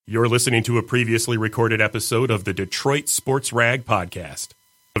You're listening to a previously recorded episode of the Detroit Sports Rag Podcast.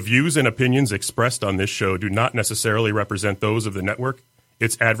 The views and opinions expressed on this show do not necessarily represent those of the network,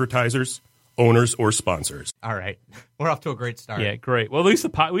 its advertisers, owners, or sponsors. All right. We're off to a great start. Yeah, great. Well, at least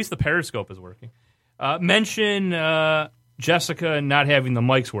the Periscope is working. Mention Jessica not having the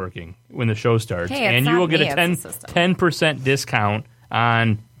mics working when the show starts, Hey, and you will get a 10% discount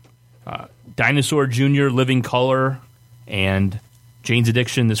on Dinosaur Jr. Living Color and Jane's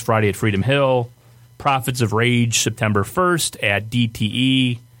Addiction this Friday at Freedom Hill, Prophets of Rage September 1st at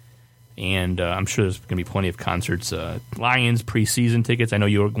DTE, and I'm sure there's going to be plenty of concerts. Lions preseason tickets, I know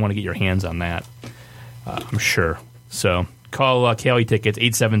you want to get your hands on that, I'm sure. So call Cali Tickets,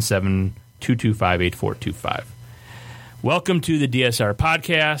 877-225-8425. Welcome to the DSR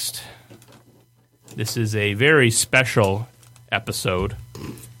Podcast. This is a very special episode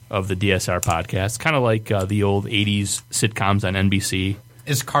of the DSR Podcast, kind of like the old 80s sitcoms on NBC.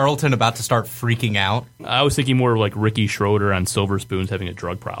 Is Carlton about to start freaking out? I was thinking more like Ricky Schroeder on Silver Spoons having a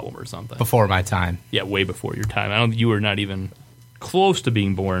drug problem or something. Before my time. Yeah, way before your time. You were not even close to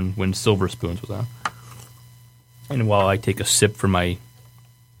being born when Silver Spoons was on. And while I take a sip from my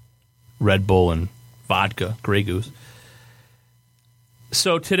Red Bull and vodka, Grey Goose.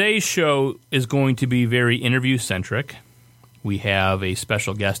 So today's show is going to be very interview-centric. We have a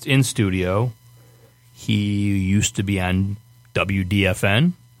special guest in studio. He used to be on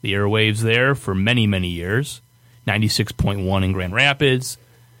WDFN, the airwaves there, for many, many years. 96.1 in Grand Rapids.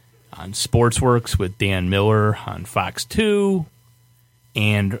 On Sportsworks with Dan Miller on Fox 2.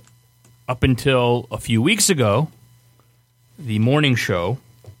 And up until a few weeks ago, the morning show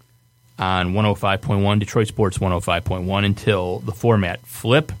on 105.1, Detroit Sports 105.1, until the format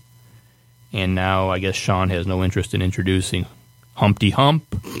flip. And now I guess Sean has no interest in introducing Humpty Hump.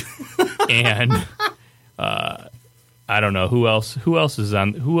 And I don't know who else is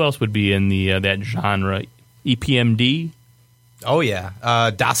on. Who else would be in the that genre? EPMD. Oh yeah,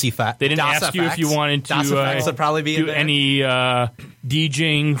 DOS-EFX. They didn't ask you if you wanted to DOS-EFX would probably be do in there. any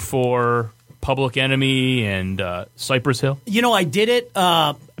DJing for Public Enemy and Cypress Hill. You know, I did it.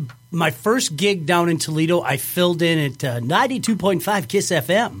 My first gig down in Toledo, I filled in at 92.5 KISS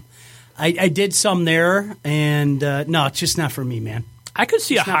FM. I did some there, and no, it's just not for me, man. I could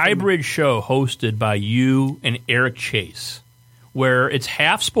see a hybrid show hosted by you and Eric Chase, where it's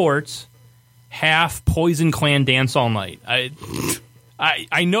half sports, half Poison Clan Dance All Night. I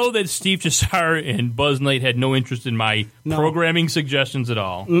know that Steve Chassar and Buzz Knight had no interest in my programming suggestions at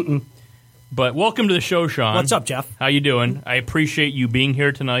all. But welcome to the show, Sean. What's up, Jeff? How you doing? I appreciate you being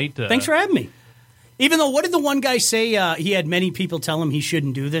here tonight. Thanks for having me. Even though, what did the one guy say? He had many people tell him he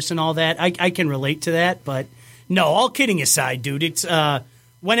shouldn't do this and all that. I can relate to that, but no, all kidding aside, dude, it's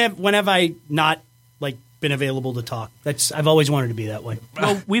when have I not been available to talk? I've always wanted to be that way.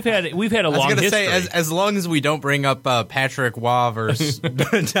 Well, we've had a long history. I was going to say, as long as we don't bring up Patrick Waugh versus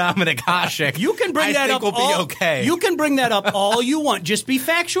Dominic Hasek, you can bring that up. We'll be okay. You can bring that up all you want. Just be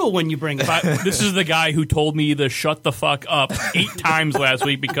factual when you bring it up. This is the guy who told me to shut the fuck up 8 times last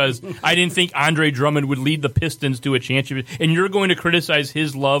week because I didn't think Andre Drummond would lead the Pistons to a championship. And you're going to criticize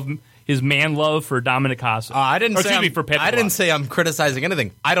his man love for Dominic Hasek. I didn't Patrick say I'm criticizing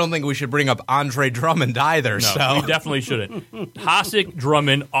anything. I don't think we should bring up Andre Drummond either. No, so we definitely shouldn't. Hasek,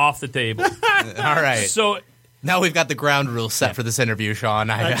 Drummond off the table. All right. So now we've got the ground rules set for this interview, Sean.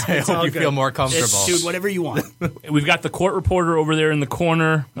 I hope you feel more comfortable. Dude, whatever you want. We've got the court reporter over there in the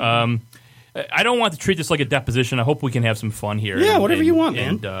corner. I don't want to treat this like a deposition. I hope we can have some fun here. Yeah, whatever you want,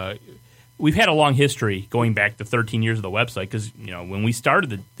 man. And we've had a long history going back to 13 years of the website because when we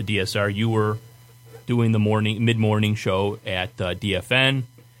started the DSR, you were doing the mid-morning show at DFN.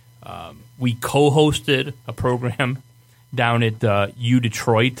 We co-hosted a program down at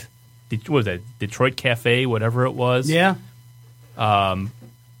Detroit. What was that? Detroit Cafe, whatever it was. Yeah.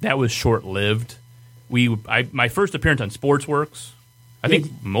 That was short-lived. My first appearance on Sportsworks. I think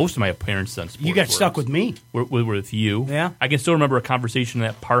most of my appearances on Sportsworks. You got stuck with me. Were with you. Yeah. I can still remember a conversation in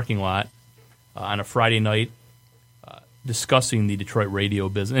that parking lot on a Friday night discussing the Detroit radio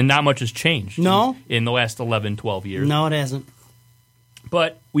business. And not much has changed in the last 11, 12 years. No, it hasn't.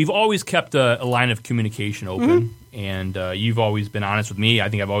 But we've always kept a line of communication open, and you've always been honest with me. I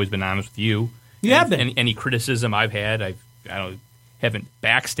think I've always been honest with you. You have been. Any criticism I've had, I haven't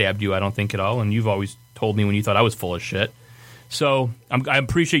backstabbed you, I don't think, at all, and you've always told me when you thought I was full of shit. So I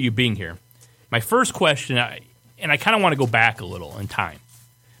appreciate you being here. My first question, and I kind of want to go back a little in time,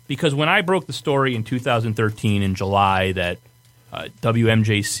 because when I broke the story in 2013 in July that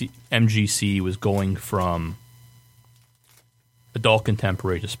WMGC was going from adult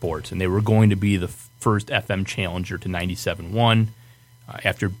contemporary to sports, and they were going to be the first FM challenger to 97.1.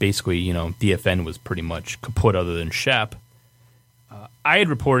 after basically, DFN was pretty much kaput other than Shep. I had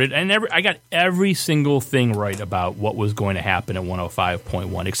reported, and I got every single thing right about what was going to happen at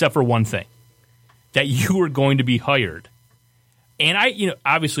 105.1, except for one thing, that you were going to be hired. And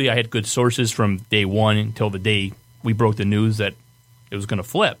obviously I had good sources from day one until the day we broke the news that it was going to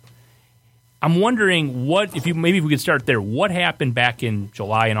flip. I'm wondering maybe we could start there. What happened back in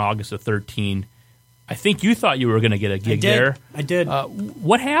July and August of 2013? I think you thought you were going to get a gig there. I did.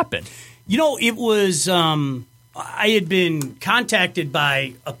 What happened? It was I had been contacted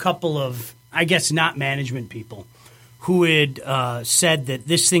by a couple of, I guess, not management people who had said that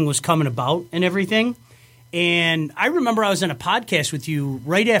this thing was coming about and everything. And I remember I was on a podcast with you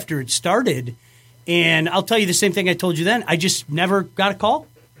right after it started, and I'll tell you the same thing I told you then. I just never got a call.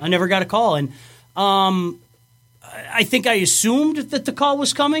 I never got a call. And I think I assumed that the call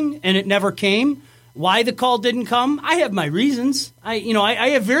was coming, and it never came. Why the call didn't come, I have my reasons. I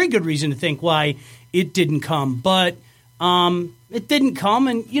have very good reason to think why it didn't come, but it didn't come.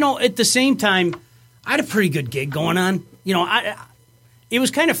 And, at the same time, I had a pretty good gig going on. It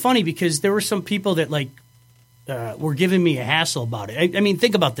was kind of funny because there were some people that, were giving me a hassle about it. I mean,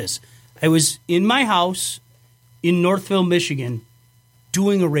 think about this. I was in my house in Northville, Michigan,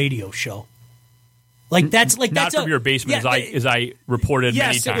 doing a radio show. That's not from your basement, as I reported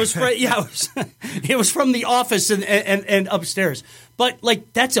many times. It was from the office and upstairs. But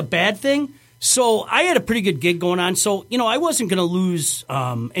that's a bad thing. So I had a pretty good gig going on. So I wasn't going to lose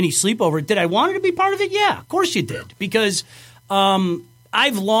any sleep over it. Did I want to be part of it? Yeah, of course you did, because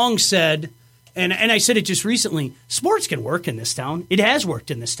I've long said, and I said it just recently, sports can work in this town. It has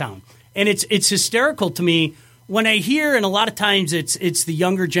worked in this town, and it's hysterical to me when I hear, and a lot of times it's the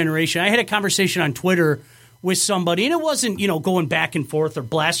younger generation. I had a conversation on Twitter with somebody, and it wasn't, going back and forth or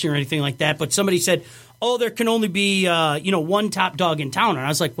blasting or anything like that, but somebody said, oh, there can only be, one top dog in town. And I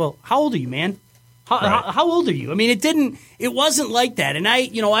was like, well, how old are you, man? How old are you? I mean, it wasn't like that. And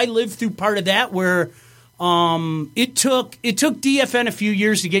I lived through part of that where it took DFN a few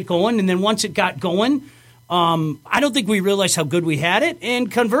years to get going. And then once it got going, I don't think we realized how good we had it.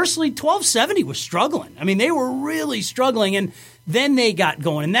 And conversely, 1270 was struggling. I mean, they were really struggling. And then they got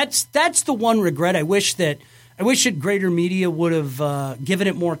going. And that's the one regret. I wish that Greater Media would have given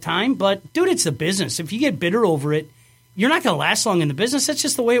it more time. But, dude, it's a business. If you get bitter over it, you're not going to last long in the business. That's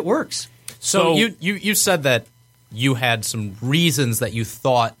just the way it works. So you said that you had some reasons that you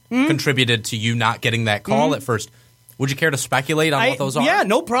thought contributed to you not getting that call at first. Would you care to speculate on what those are? Yeah,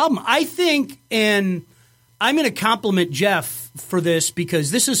 no problem. I think, and I'm going to compliment Jeff for this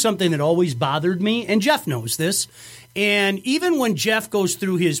because this is something that always bothered me, and Jeff knows this. And even when Jeff goes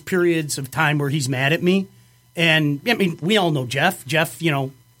through his periods of time where he's mad at me, and I mean, we all know Jeff. Jeff,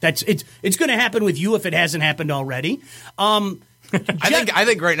 it's going to happen with you if it hasn't happened already. I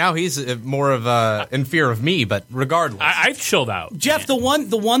think right now he's more of in fear of me, but regardless, I've chilled out. Jeff, the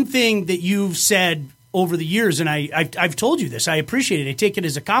one thing that you've said over the years, and I've told you this, I appreciate it. I take it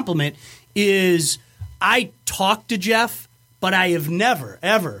as a compliment. Is I talk to Jeff, but I have never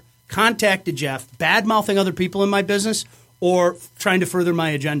ever contacted Jeff bad mouthing other people in my business or trying to further my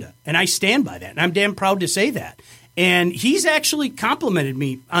agenda. And I stand by that. And I'm damn proud to say that. And he's actually complimented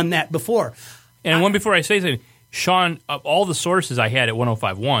me on that before. And before I say something, Sean, of all the sources I had at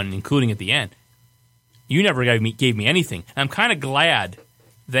 105.1, including at the end, you never gave me anything. And I'm kind of glad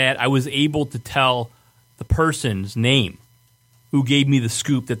that I was able to tell the person's name who gave me the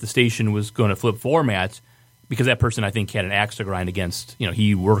scoop that the station was going to flip formats, because that person, I think, had an axe to grind against,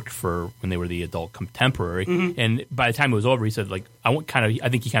 he worked for when they were the Adult Contemporary. Mm-hmm. And by the time it was over, he said, I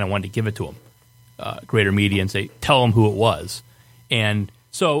think he kind of wanted to give it to him, Greater Media, and say, tell him who it was. And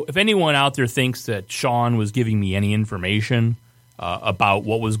so if anyone out there thinks that Sean was giving me any information about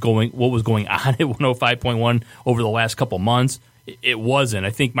what was going on at 105.1 over the last couple months, it wasn't. I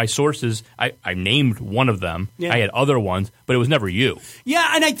think my sources, I named one of them. Yeah. I had other ones, but it was never you. Yeah,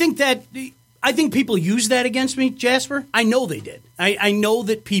 and I think people used that against me, Jasper. I know they did. I know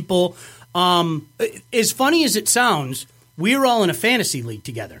that people, as funny as it sounds, we were all in a fantasy league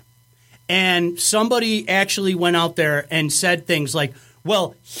together. And somebody actually went out there and said things like,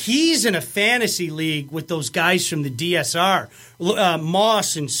 well, he's in a fantasy league with those guys from the DSR,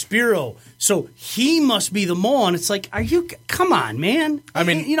 Moss and Spiro, so he must be the mole. And it's like, come on, man. I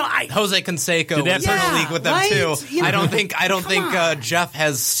mean, Jose Canseco was in the league with them too. I don't think Jeff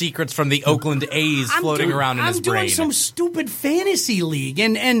has secrets from the Oakland A's floating around in his brain. I'm doing some stupid fantasy league,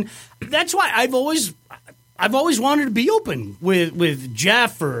 and that's why I've always wanted to be open with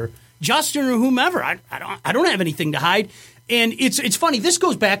Jeff or Justin or whomever. I don't have anything to hide. And it's funny. This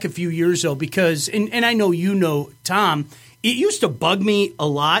goes back a few years, though, because, and I know Tom, it used to bug me a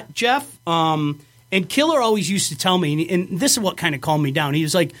lot, Jeff. And Killer always used to tell me, and this is what kind of calmed me down. He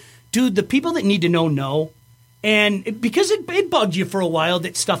was like, dude, the people that need to know. And because it bugged you for a while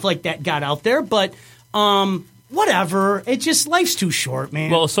that stuff like that got out there, but whatever. It just, life's too short,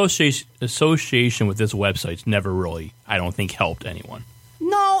 man. Well, association with this website's never really, I don't think, helped anyone.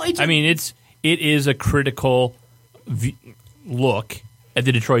 No, I mean, it is a critical look at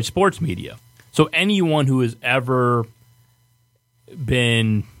the Detroit sports media. So anyone who has ever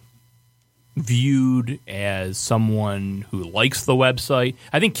been viewed as someone who likes the website,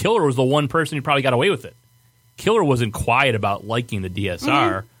 I think Killer was the one person who probably got away with it. Killer wasn't quiet about liking the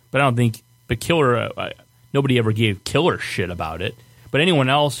DSR, but I don't think. But Killer, nobody ever gave Killer shit about it. But anyone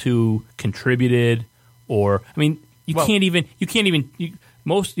else who contributed, or I mean, you can't even.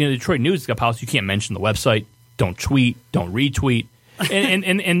 Most Detroit News got policy. You can't mention the website. Don't tweet. Don't retweet.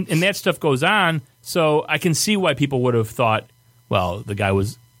 And that stuff goes on. So I can see why people would have thought, well, the guy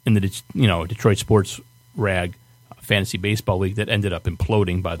was in the Detroit Sports Rag Fantasy Baseball League that ended up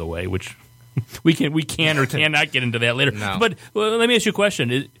imploding, by the way, which we can or cannot get into that later. No. But let me ask you a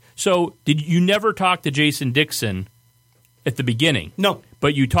question. So did you never talk to Jason Dixon at the beginning? No.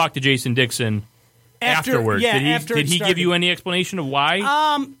 But you talked to Jason Dixon afterwards. Yeah, did he give you any explanation of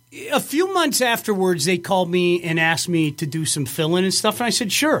why? A few months afterwards, they called me and asked me to do some fill-in and stuff, and I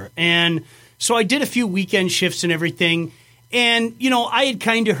said, sure. And so I did a few weekend shifts and everything. And, I had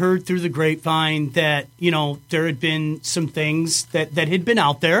kind of heard through the grapevine that, there had been some things that had been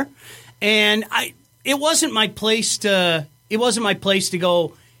out there. And it wasn't my place to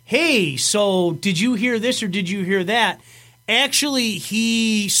go, hey, so did you hear this or did you hear that? Actually,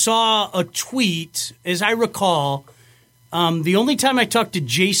 he saw a tweet, as I recall. The only time I talked to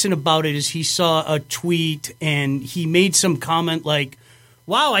Jason about it is he saw a tweet and he made some comment like,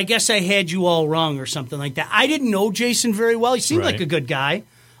 wow, I guess I had you all wrong or something like that. I didn't know Jason very well. He seemed like a good guy.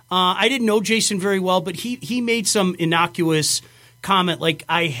 I didn't know Jason very well, but he made some innocuous comment like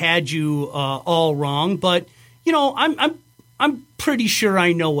I had you all wrong. But, I'm pretty sure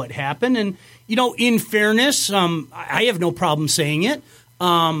I know what happened. And, in fairness, I have no problem saying it.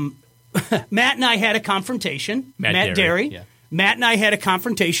 Matt and I had a confrontation. Matt Derry. Yeah. Matt and I had a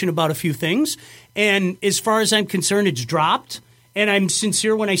confrontation about a few things. And as far as I'm concerned, it's dropped. And I'm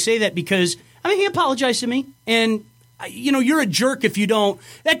sincere when I say that because, he apologized to me. And, you're a jerk if you don't.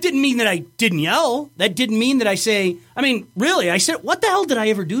 That didn't mean that I didn't yell. That didn't mean that I said, what the hell did I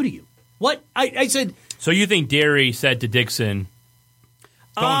ever do to you? What? I said. So you think Derry said to Dixon,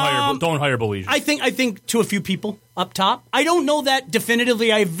 don't hire Belige? I think to a few people up top. I don't know that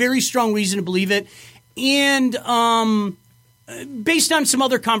definitively. I have very strong reason to believe it. And based on some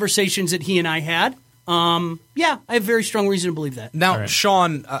other conversations that he and I had, I have very strong reason to believe that. Now, right.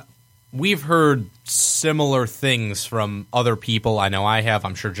 Sean, we've heard similar things from other people. I know I have.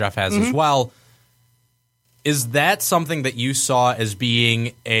 I'm sure Jeff has as well. Is that something that you saw as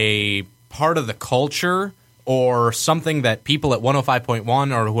being a part of the culture or something that people at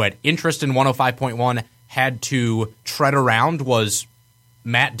 105.1 or who had interest in 105.1 had to tread around? Was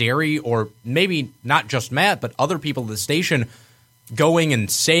Matt Derry, or maybe not just Matt, but other people at the station going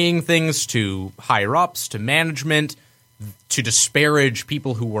and saying things to higher-ups, to management, to disparage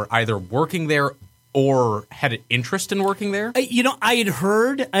people who were either working there or had an interest in working there? I had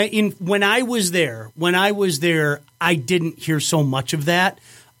heard when I was there, I didn't hear so much of that.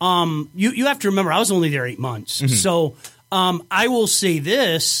 You have to remember, I was only there 8 months. Mm-hmm. So I will say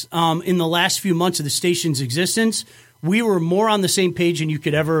this, in the last few months of the station's existence, we were more on the same page than you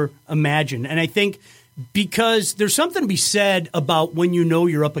could ever imagine. And I think because there's something to be said about when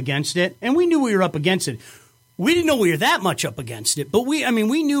you're up against it, and we knew we were up against it. We didn't know we were that much up against it, but we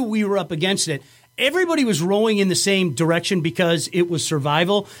knew we were up against it. Everybody was rowing in the same direction because it was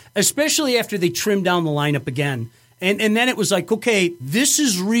survival, especially after they trimmed down the lineup again. And then it was like, okay, this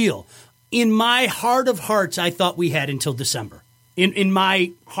is real. In my heart of hearts, I thought we had until December. In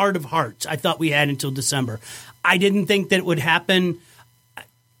my heart of hearts, I thought we had until December. I didn't think that it would happen.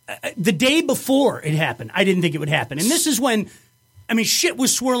 The day before it happened, I didn't think it would happen. And this is when, shit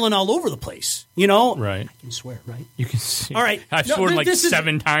was swirling all over the place, Right. I can swear, right? You can see. All right. I've sworn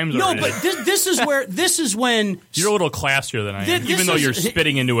 7 times already. No, but this is when... You're a little classier than I am, even though you're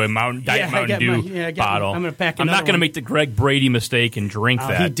spitting into a Mountain Dew bottle. I'm going to pack I'm another not going to make the Greg Brady mistake and drink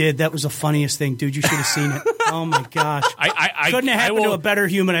that. He did. That was the funniest thing, dude. You should have seen it. Oh, my gosh. I couldn't have happened to a better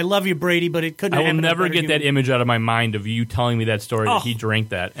human. I love you, Brady, but it couldn't have happened to a better human. I will never get that image out of my mind of you telling me that story that he drank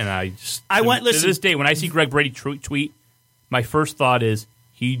that. And to this day, when I see Greg Brady tweet, my first thought is,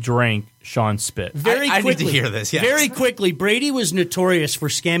 he drank Sean's spit. I need to hear this, yes. Very quickly, Brady was notorious for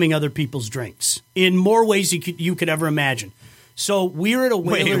scamming other people's drinks in more ways you could ever imagine. So we were at a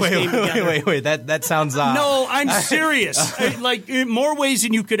Whalers game together. Wait. That sounds odd. No, I'm serious. Like, in more ways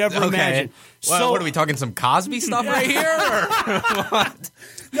than you could ever imagine. Well, what are we talking? Some Cosby stuff right here? Or what?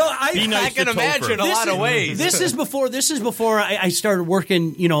 No, I can imagine a lot of ways. This is before I started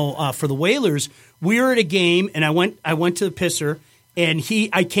working, for the Whalers. We were at a game, and I went to the pisser, and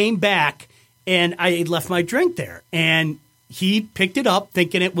I came back, and I had left my drink there, and he picked it up,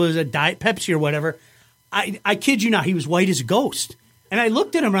 thinking it was a Diet Pepsi or whatever. I kid you not, he was white as a ghost, and I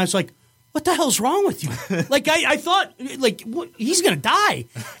looked at him, and I was like, "What the hell's wrong with you?" Like I thought, like he's gonna die,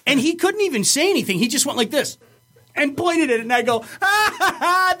 and he couldn't even say anything. He just went like this. And pointed at it, and I go,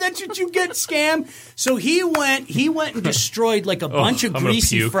 that's what you get, scam. So he went and destroyed like a bunch of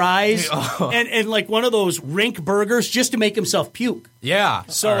greasy fries and like one of those rink burgers just to make himself puke. Yeah.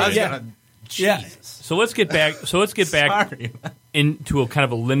 So So let's get back. Sorry. Into a kind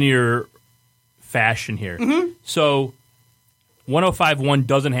of a linear fashion here. Mm-hmm. So 105.1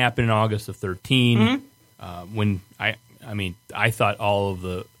 doesn't happen in August of 13. Mm-hmm. When I thought all of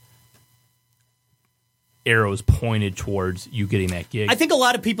the arrows pointed towards you getting that gig. I think a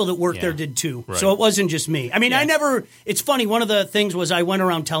lot of people that worked there did too. Right. So it wasn't just me. I mean, it's funny. One of the things was I went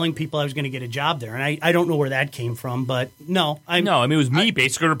around telling people I was going to get a job there, and I don't know where that came from, but no. I mean, it was me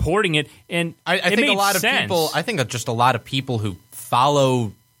basically reporting it, and I think a lot of people, I think just a lot of people who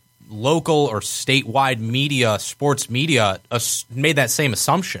follow local or statewide media, sports media, made that same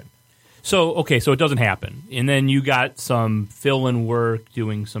assumption. So it doesn't happen. And then you got some fill-in work,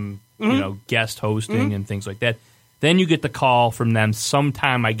 doing some guest hosting and things like that. Then you get the call from them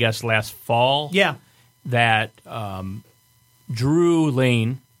sometime, I guess, last fall. Yeah. That Drew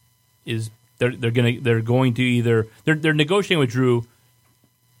Lane is they're negotiating with Drew,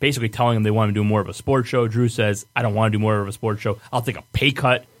 basically telling him they want to do more of a sports show. Drew says, I don't want to do more of a sports show. I'll take a pay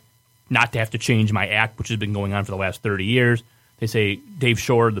cut not to have to change my act, which has been going on for the last 30 years. They say Dave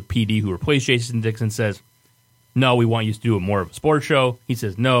Shore, the PD who replaced Jason Dixon, says, no, we want you to do more of a sports show. He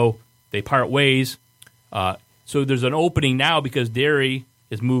says no. They part ways. So there's an opening now because Derry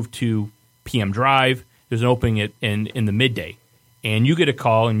is moved to PM Drive. There's an opening in the midday. And you get a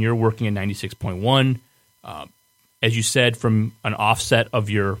call, and you're working at 96.1. As you said, from an offset of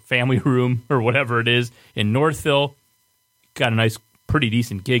your family room or whatever it is in Northville. Got a nice, pretty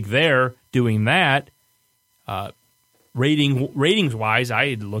decent gig there doing that. Ratings-wise,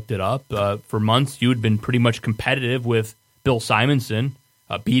 I had looked it up. For months, you had been pretty much competitive with Bill Simonson,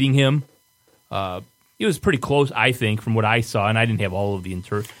 beating him. It was pretty close, I think, from what I saw, and I didn't have all of the I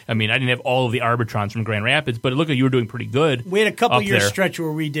didn't have all of the arbitrons from Grand Rapids, but it looked like you were doing pretty good. We had a couple year stretch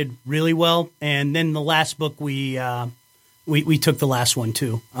where we did really well, and then the last book we took the last one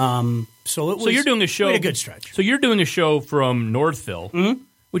too. So you're doing a show. We had a good stretch. So you're doing a show from Northville,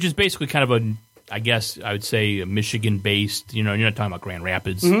 which is basically kind of I guess I would say a Michigan-based. You're not talking about Grand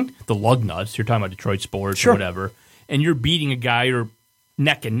Rapids, the Lugnuts. You're talking about Detroit sports or whatever, and you're beating a guy or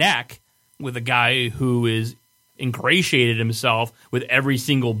neck and neck with a guy who is ingratiated himself with every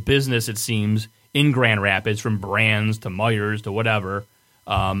single business, it seems, in Grand Rapids, from Brands to Myers to whatever,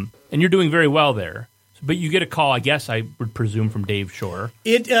 and you're doing very well there. But you get a call, I guess I would presume, from Dave Shore.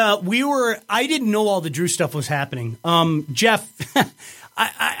 I didn't know all the Drew stuff was happening. Jeff,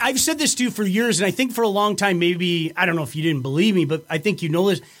 I've said this to you for years, and I think for a long time, maybe, I don't know if you didn't believe me, but I think you know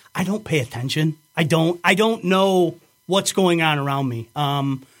this. I don't pay attention. I don't know what's going on around me.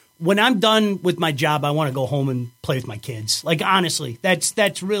 When I'm done with my job, I want to go home and play with my kids. Like, honestly,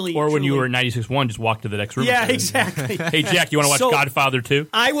 that's really... Or when you were at 96.1, just walk to the next room. Yeah, exactly. Hey, Jack, you want to watch Godfather 2?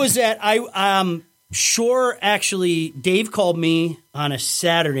 I was Shore, actually, Dave called me on a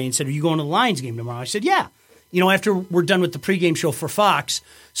Saturday and said, are you going to the Lions game tomorrow? I said, yeah. After we're done with the pregame show for Fox.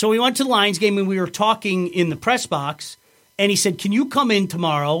 So we went to the Lions game, and we were talking in the press box, and he said, can you come in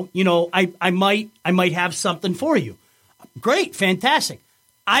tomorrow? I might have something for you. Great, fantastic.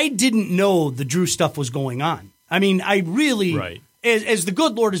 I didn't know the Drew stuff was going on. I mean, I really, as the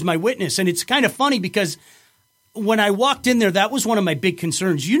good Lord is my witness, and it's kind of funny because when I walked in there, that was one of my big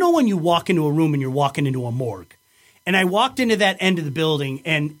concerns. When you walk into a room and you're walking into a morgue, and I walked into that end of the building,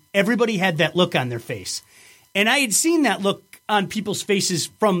 and everybody had that look on their face. And I had seen that look on people's faces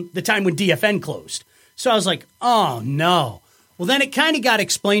from the time when DFN closed. So I was like, oh, no. Well, then it kind of got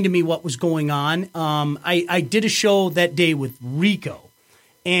explained to me what was going on. I did a show that day with Rico.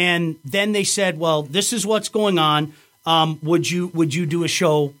 And then they said, well, this is what's going on. Would you do a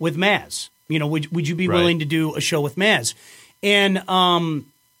show with Maz? Would you be willing to do a show with Maz? And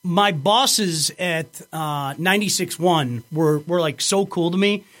my bosses at 96.1 were like so cool to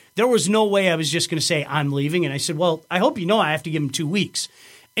me. There was no way I was just going to say I'm leaving. And I said, well, I hope you know I have to give them 2 weeks.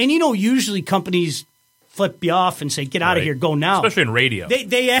 And, usually companies flip you off and say, get out of here, go now. Especially in radio.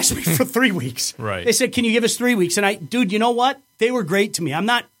 They asked me for 3 weeks. Right. They said, can you give us 3 weeks? And dude, you know what? They were great to me. I'm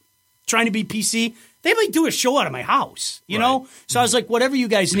not trying to be PC. They let me do a show out of my house, you know? So I was like, whatever you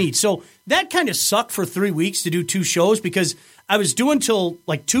guys need. So that kind of sucked for 3 weeks to do 2 shows because I was doing till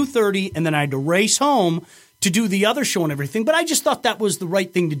like 2:30 and then I had to race home to do the other show and everything. But I just thought that was the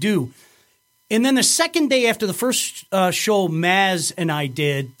right thing to do. And then the second day after the first show Maz and I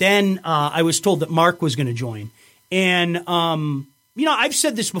did, then I was told that Mark was going to join. And, I've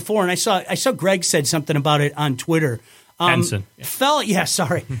said this before, and I saw Greg said something about it on Twitter. Henson.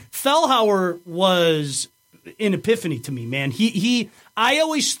 Fellhauer was an epiphany to me, man. I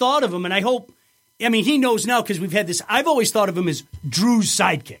always thought of him, and he knows now because we've had this. I've always thought of him as Drew's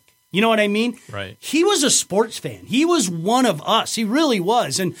sidekick. You know what I mean? Right. He was a sports fan. He was one of us. He really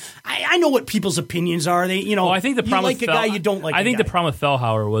was. And I know what people's opinions are. I think the problem with guy, you don't like. I think the problem with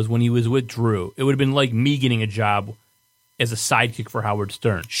Fellhauer was when he was with Drew. It would have been like me getting a job as a sidekick for Howard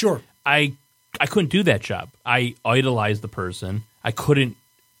Stern. Sure. I couldn't do that job. I idolized the person. I couldn't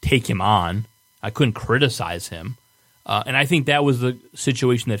take him on. I couldn't criticize him. And I think that was the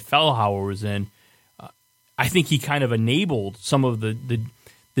situation that Fellhauer was in. I think he kind of enabled some of the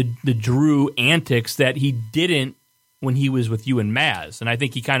Drew antics that he didn't when he was with you and Maz. And I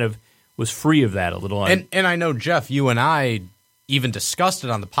think he kind of was free of that a little. And I know, Jeff, you and I even discussed it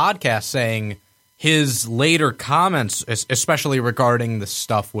on the podcast, saying his later comments, especially regarding the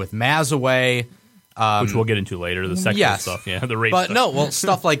stuff with Maz away, which we'll get into later, the sexual stuff, the rape stuff.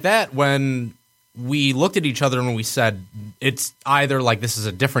 Stuff like that, when we looked at each other and we said, it's either like this is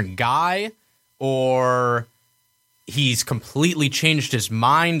a different guy or he's completely changed his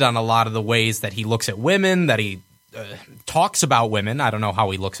mind on a lot of the ways that he looks at women, that he talks about women. I don't know how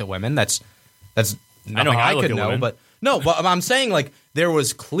he looks at women. That's nothing I could know. But I'm saying, like, there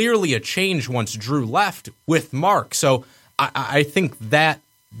was clearly a change once Drew left with Mark. So I think that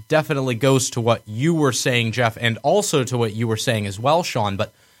definitely goes to what you were saying, Jeff, and also to what you were saying as well, Sean.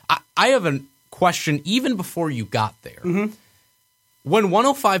 But I have a question even before you got there. Mm-hmm. When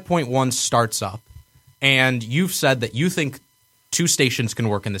 105.1 starts up, and you've said that you think 2 stations can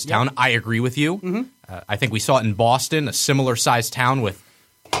work in this town. I agree with you. Mm-hmm. I think we saw it in Boston, a similar-sized town with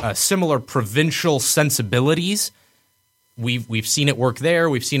similar provincial sensibilities. We've seen it work there.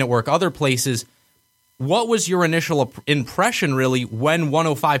 We've seen it work other places. What was your initial impression, really, when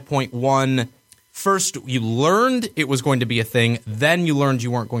 105.1 first you learned it was going to be a thing, then you learned you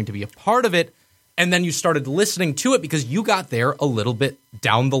weren't going to be a part of it, and then you started listening to it because you got there a little bit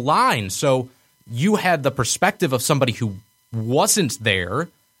down the line. So you had the perspective of somebody who wasn't there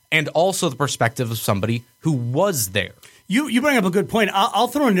and also the perspective of somebody who was there. You bring up a good point. I'll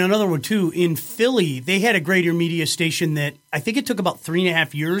throw in another one, too. In Philly, they had a greater media station that I think it took about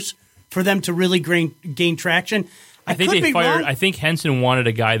 3.5 years for them to really gain traction. I think they fired. I think Henson wanted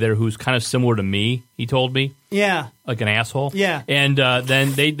a guy there who's kind of similar to me, he told me. Yeah. Like an asshole. Yeah. And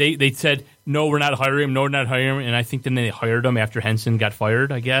then they said, no, we're not hiring him. No, we're not hiring him. And I think then they hired him after Henson got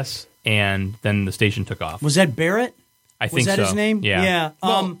fired, I guess. And then the station took off. Was that Barrett? I think so. Was that his name? Yeah.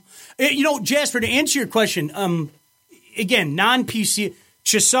 Yeah. Jasper, to answer your question, again, non-PC,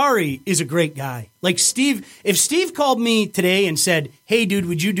 Cesari is a great guy. Like Steve, if Steve called me today and said, hey, dude,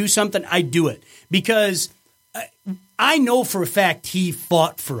 would you do something? I'd do it. Because I know for a fact he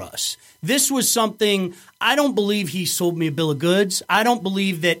fought for us. This was something, I don't believe he sold me a bill of goods. I don't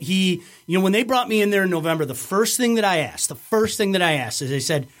believe that he, when they brought me in there in November, the first thing that I asked is I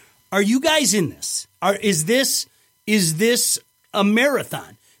said, are you guys in this? Is this a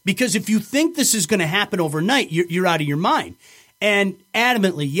marathon? Because if you think this is going to happen overnight, you're out of your mind. And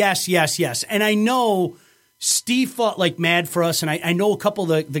adamantly, yes, yes, yes. And I know Steve fought like mad for us, and I know a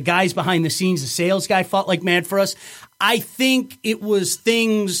couple of the guys behind the scenes, the sales guy fought like mad for us. I think it was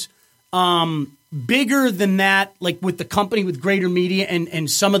things bigger than that, like with the company, with Greater Media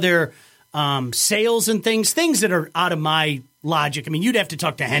and some of their sales and things that are out of my logic. I mean, you'd have to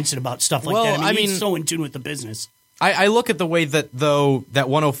talk to Henson about stuff like that. I mean, he's so in tune with the business. I look at the way that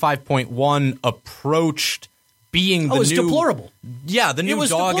 105.1 approached being the new... it was deplorable. Yeah, the new dog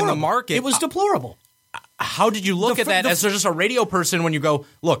deplorable. In the market. It was deplorable. How did you look at that as just a radio person when you go,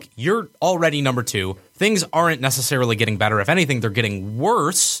 look, you're already number 2. Things aren't necessarily getting better. If anything, they're getting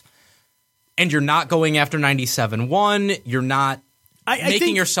worse. And you're not going after 97.1. You're not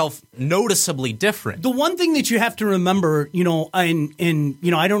making yourself noticeably different. The one thing that you have to remember, and I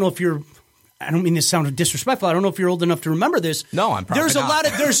don't know if you're... I don't mean this sounded disrespectful. I don't know if you're old enough to remember this. No, I'm probably not.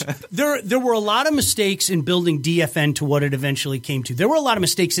 There were a lot of mistakes in building DFN to what it eventually came to. There were a lot of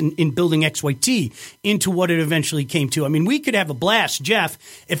mistakes in building XYT into what it eventually came to. I mean, we could have a blast, Jeff,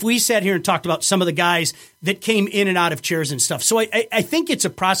 if we sat here and talked about some of the guys that came in and out of chairs and stuff. So I think it's a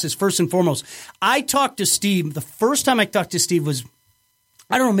process first and foremost. I talked to Steve. The first time I talked to Steve was,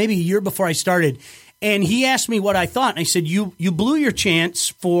 I don't know, maybe a year before I started. And he asked me what I thought. And I said, you blew your chance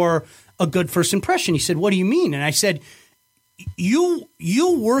for a good first impression. He said, what do you mean? And I said, you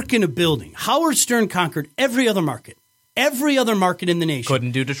work in a building. Howard Stern conquered every other market in the nation.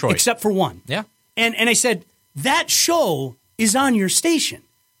 Couldn't do Detroit. Except for one. Yeah. And I said, that show is on your station.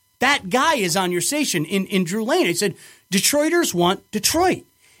 That guy is on your station in Drew Lane. I said, Detroiters want Detroit.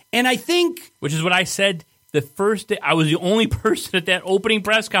 And I think... Which is what I said the first day. I was the only person at that opening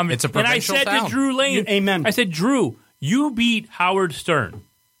press conference. It's a provincial town. And I said to Drew Lane, amen. I said, Drew, you beat Howard Stern.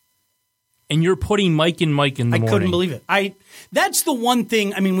 And you're putting Mike in the morning. I couldn't believe it. That's the one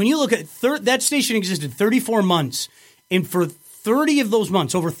thing. I mean, when you look at that station existed 34 months, and for 30 of those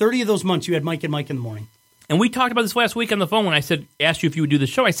months, over 30 of those months, you had Mike in the morning. And we talked about this last week on the phone when I asked you if you would do the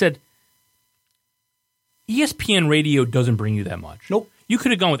show. I said, ESPN radio doesn't bring you that much. Nope. You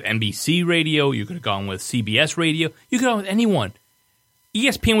could have gone with NBC radio. You could have gone with CBS radio. You could have gone with anyone.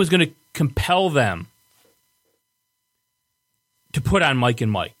 ESPN was going to compel them to put on Mike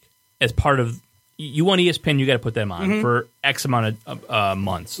and Mike. As part of, you want ESPN, you got to put them on for X amount of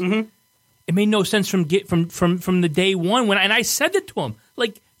months. Mm-hmm. It made no sense from the day one and I said it to him,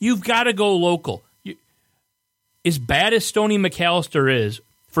 like, you've got to go local. As bad as Stoney McAllister is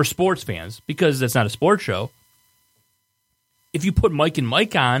for sports fans, because that's not a sports show, if you put Mike and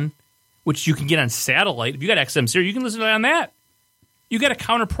Mike on, which you can get on satellite, if you got XM Series, you can listen to it on that. You got to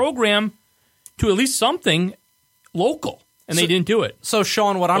counter program to at least something local. And they didn't do it. So,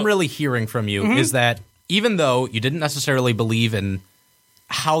 Sean, what I'm really hearing from you is that even though you didn't necessarily believe in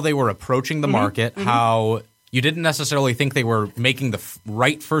how they were approaching the market, how you didn't necessarily think they were making the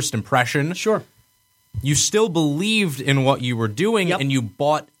right first impression, sure, you still believed in what you were doing, and you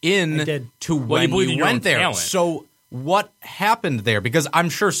bought in to when you went there. Talent. So what happened there? Because I'm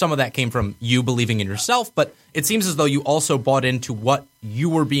sure some of that came from you believing in yourself, but it seems as though you also bought into what you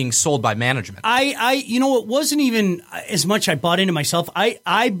were being sold by management. It wasn't even as much I bought into myself.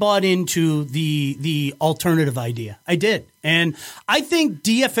 I bought into the alternative idea. I did. And I think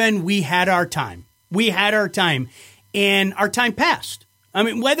DFN, we had our time. And our time passed. I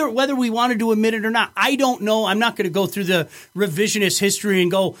mean, whether we wanted to admit it or not, I don't know. I'm not going to go through the revisionist history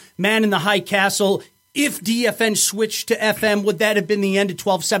and go, man in the high castle. If DFN switched to FM, would that have been the end of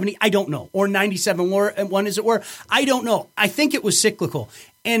 1270? I don't know. Or 97.1, as it were? I don't know. I think it was cyclical.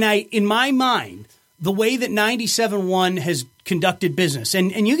 And in my mind, the way that 97.1 has conducted business,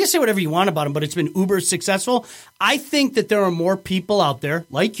 and you can say whatever you want about them, but it's been uber successful. I think that there are more people out there,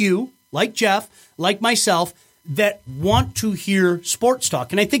 like you, like Jeff, like myself, that want to hear sports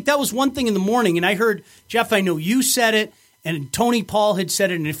talk. And I think that was one thing in the morning. And I heard, Jeff, I know you said it, and Tony Paul had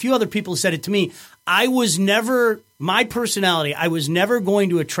said it, and a few other people said it to me. I was never going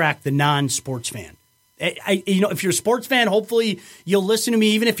to attract the non-sports fan. If you're a sports fan, hopefully you'll listen to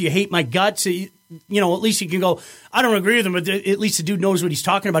me, even if you hate my guts. At least you can go, I don't agree with him, but at least the dude knows what he's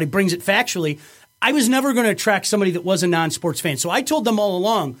talking about. He brings it factually. I was never going to attract somebody that was a non-sports fan. So I told them all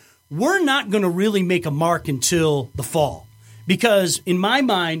along, we're not going to really make a mark until the fall. Because in my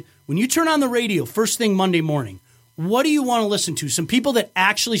mind, when you turn on the radio first thing Monday morning, what do you want to listen to? Some people that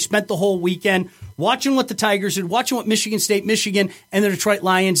actually spent the whole weekend watching what the Tigers did, watching what Michigan State, Michigan, and the Detroit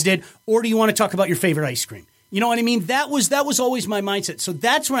Lions did, or do you want to talk about your favorite ice cream? You know what I mean? That was always my mindset. So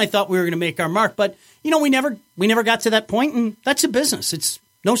that's when I thought we were going to make our mark. But we never got to that point, and that's a business. It's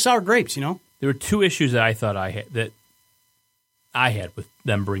no sour grapes. There were two issues that I thought I had with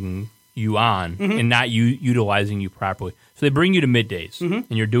them bringing you on and not utilizing you properly. So they bring you to middays,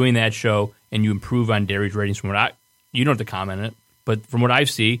 and you're doing that show, and you improve on Dairy's ratings. From what you don't have to comment on it, but from what I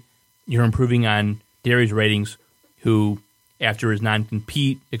see, you're improving on Dairy's ratings, who, after his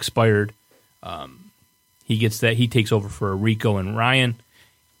non-compete expired, he takes over for Rico and Ryan,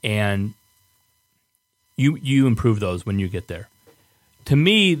 and you improve those when you get there. To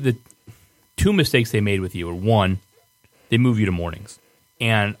me, the two mistakes they made with you are, one, they move you to mornings.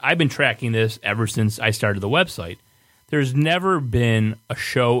 And I've been tracking this ever since I started the website. There's never been a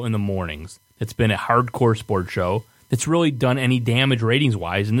show in the mornings that's been a hardcore sports show that's really done any damage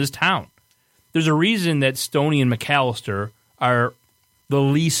ratings-wise in this town. There's a reason that Stoney and McAllister are the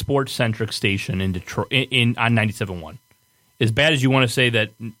least sports-centric station in Detroit on 97.1. As bad as you want to say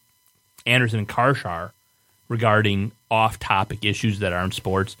that Anderson and Karsh are regarding off-topic issues that aren't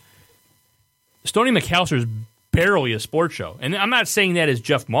sports, Stoney McAllister is barely a sports show. And I'm not saying that as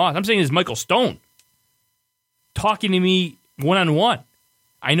Jeff Moss. I'm saying as Michael Stone talking to me one-on-one.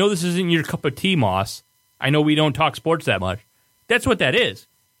 I know this isn't your cup of tea, Moss. I know we don't talk sports that much. That's what that is.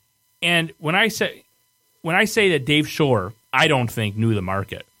 And when I say that Dave Shore, I don't think, knew the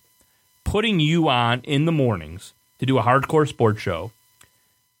market, putting you on in the mornings to do a hardcore sports show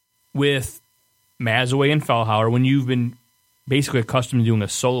with Mazaway and Fellhauer when you've been basically accustomed to doing a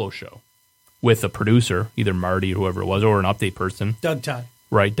solo show with a producer, either Marty or whoever it was, or an update person. Doug Todd.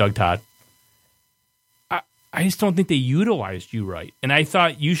 Right, Doug Todd. I just don't think they utilized you right. And I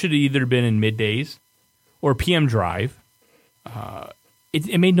thought you should have either been in middays or PM Drive.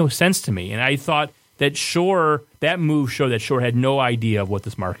 It made no sense to me. And I thought that that move showed that Shore had no idea of what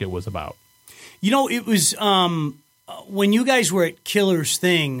this market was about. You know, it was when you guys were at Killer's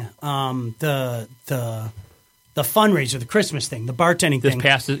thing, the fundraiser, the Christmas thing, the bartending thing.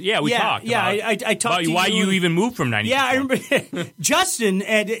 We talked. Yeah, I talked about to why you. you even moved from 90. Yeah, I remember. Justin,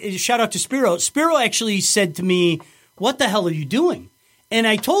 shout out to Spiro. Spiro actually said to me, "What the hell are you doing?" And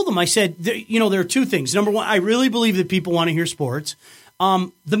I told him, I said, there are two things. Number one, I really believe that people want to hear sports.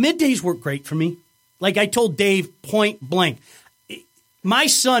 The middays work great for me. Like I told Dave point blank, my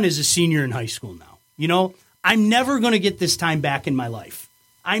son is a senior in high school now. You know, I'm never going to get this time back in my life.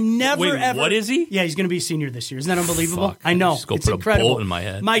 I'm never ever. What is he? Yeah, he's going to be a senior this year. Isn't that unbelievable? Fuck, I know. Just go it's put incredible. A bolt in my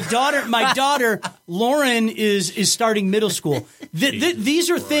head. My daughter, Lauren is starting middle school. These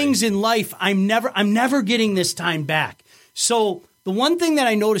are things in life I'm never getting this time back. So the one thing that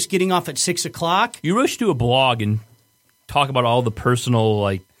I noticed getting off at 6 o'clock. You really should do a blog and talk about all the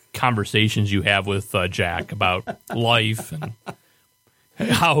personal conversations you have with Jack about life and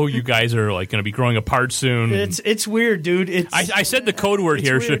how you guys are going to be growing apart soon. It's weird, dude. I said the code word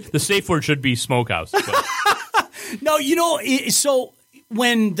here. The safe word should be smokehouse. No, so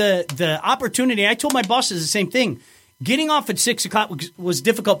when the opportunity, I told my bosses the same thing. Getting off at 6 o'clock was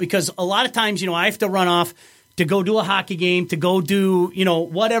difficult because a lot of times, I have to run off to go do a hockey game, to go do,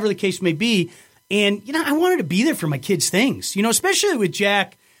 whatever the case may be. And, I wanted to be there for my kids' things, especially with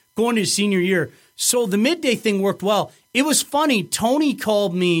Jack going to his senior year. So the midday thing worked well. It was funny. Tony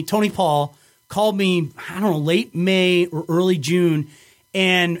Paul called me, I don't know, late May or early June.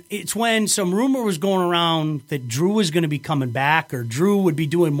 And it's when some rumor was going around that Drew was going to be coming back or Drew would be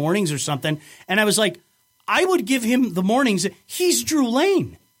doing mornings or something. And I was like, I would give him the mornings. He's Drew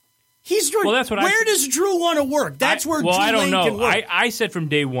Lane. He's Drew. Well, that's what where does Drew want to work? That's where Drew I don't Lane know. can work. I said from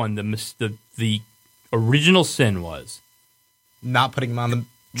day one the original sin was not putting him on the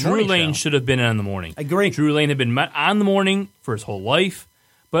Drew Lane show. Should have been on the morning. I agree. Drew Lane had been on the morning for his whole life,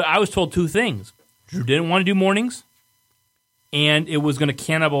 but I was told two things. Drew didn't want to do mornings, and it was going to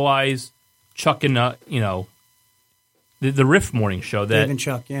cannibalize Chuck and the Riff morning show that Dave and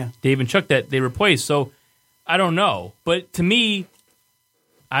Chuck, yeah. Dave and Chuck that they replaced. So I don't know, but to me,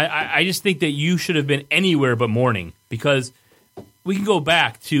 I just think that you should have been anywhere but morning because we can go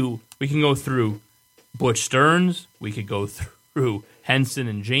through Butch Stearns, we could go through Henson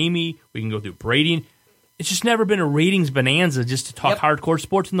and Jamie, we can go through Brady. It's just never been a ratings bonanza just to talk hardcore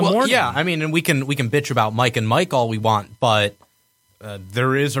sports in the morning. Yeah, I mean, and we can bitch about Mike and Mike all we want, but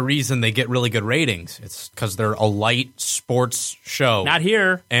there is a reason they get really good ratings. It's because they're a light sports show. Not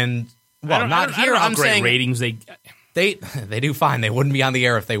here, and not here. I'm saying ratings they do fine. They wouldn't be on the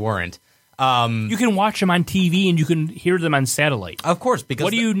air if they weren't. You can watch them on TV and you can hear them on satellite. Of course, because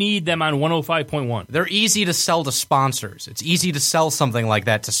what do you need them on 105.1? They're easy to sell to sponsors. It's easy to sell something like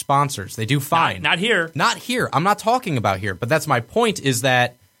that to sponsors. They do fine. Not here. Not here. I'm not talking about here. But that's my point is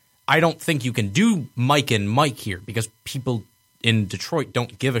that I don't think you can do Mike and Mike here because people in Detroit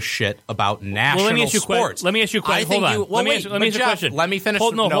don't give a shit about national sports. Let me ask you a question. Hold on. Let me ask you a question. Let me finish.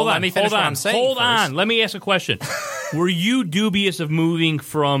 Hold on. Let me finish what I'm saying. Hold on. Let me ask a question. Were you dubious of moving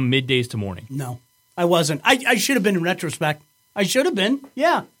from middays to morning? No, I wasn't. I should have been in retrospect. I should have been.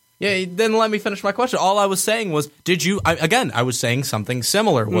 Yeah. Yeah, then let me finish my question. All I was saying was, I was saying something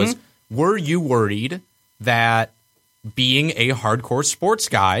similar. Was, were you worried that being a hardcore sports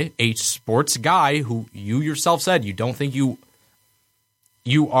guy who you yourself said you don't think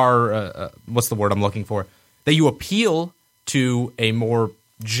you are, what's the word I'm looking for, that you appeal to a more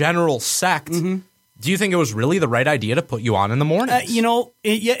general sect, do you think it was really the right idea to put you on in the morning?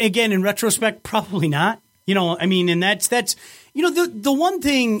 Again, in retrospect, probably not. And that's the one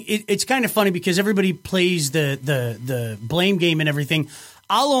thing. It's kind of funny because everybody plays the blame game and everything.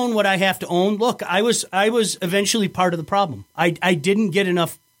 I'll own what I have to own. Look, I was eventually part of the problem. I didn't get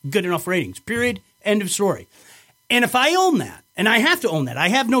good enough ratings. Period. End of story. And if I own that, and I have to own that, I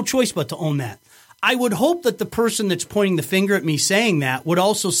have no choice but to own that. I would hope that the person that's pointing the finger at me saying that would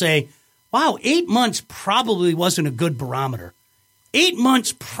also say, wow, 8 months probably wasn't a good barometer. 8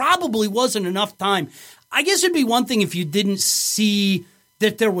 months probably wasn't enough time. I guess it'd be one thing if you didn't see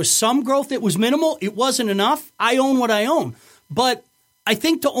that there was some growth. It was minimal. It wasn't enough. I own what I own. But I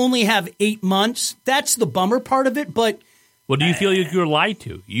think to only have 8 months, that's the bummer part of it. But well, do you feel like you were lied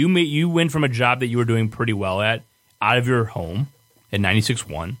to? You went from a job that you were doing pretty well at, out of your home at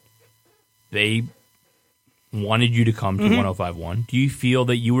 96.1. They wanted you to come to 105.1. Do you feel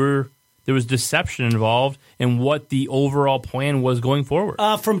that there was deception involved in what the overall plan was going forward?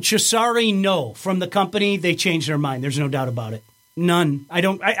 From Cesare, no. From the company, they changed their mind. There's no doubt about it. None.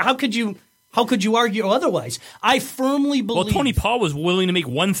 How could you argue otherwise? I firmly believe. Well, Tony Paul was willing to make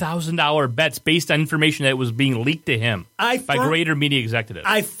 $1,000 bets based on information that was being leaked to him by greater media executives.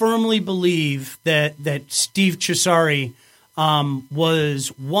 I firmly believe that Steve Cesare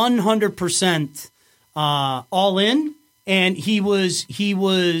was 100% all in, and he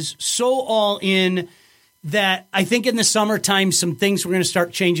was so all in that I think in the summertime some things were going to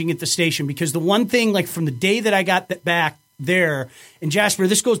start changing at the station, because the one thing, like from the day that I got back there, and Jasper,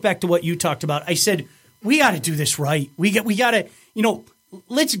 this goes back to what you talked about. I said, we got to do this right. We got to,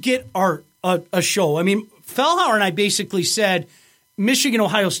 let's get a show. I mean, Fellhauer and I basically said,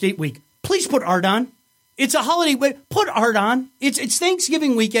 Michigan-Ohio State week, please put Art on. It's a holiday week. Put Art on. It's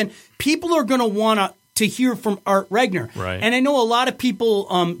Thanksgiving weekend. People are going to want to hear from Art Regner. Right. And I know a lot of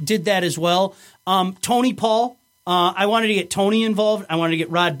people did that as well. Tony Paul, I wanted to get Tony involved. I wanted to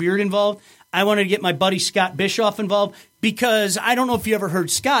get Rod Beard involved. I wanted to get my buddy Scott Bischoff involved, because I don't know if you ever heard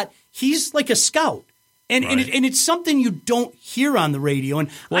Scott. He's like a scout. And it's something you don't hear on the radio. And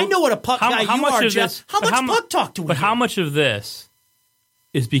I know what a puck guy you are, Jeff. How much puck talk do we hear? How much of this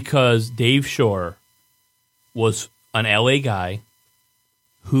is because Dave Shore was an LA guy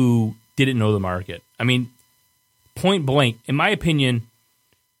who didn't know the market? I mean, point blank, in my opinion,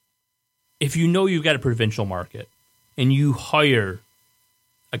 if you know you've got a provincial market and you hire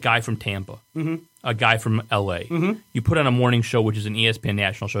a guy from Tampa, a guy from LA, you put on a morning show, which is an ESPN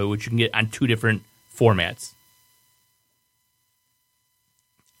national show, which you can get on two different formats.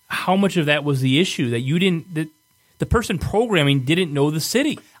 How much of that was the issue that you didn't, that the person programming didn't know the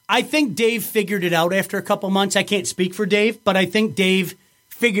city? I think Dave figured it out after a couple months. I can't speak for Dave, but I think Dave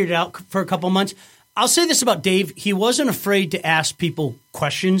figured it out for a couple months. I'll say this about Dave. He wasn't afraid to ask people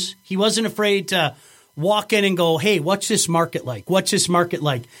questions. He wasn't afraid to walk in and go, hey, what's this market like? What's this market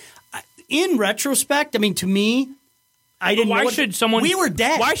like? In retrospect, I mean, to me, I didn't know. We were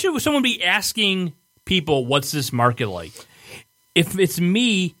dead. Why should someone be asking people, what's this market like? If it's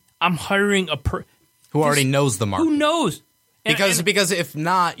me, I'm hiring who already knows the market. Who knows? Because if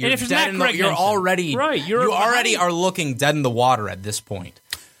not, you're dead in the, you're already right. You already are looking dead in the water at this point.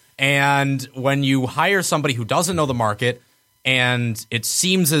 And when you hire somebody who doesn't know the market, and it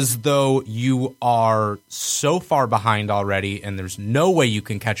seems as though you are so far behind already, and there's no way you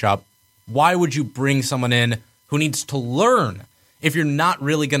can catch up, why would you bring someone in who needs to learn if you're not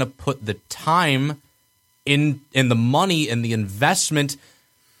really going to put the time in the money and the investment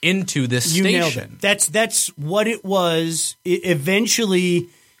into this station? That's what it was. It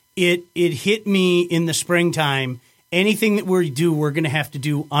hit me in the springtime. Anything that we're going to have to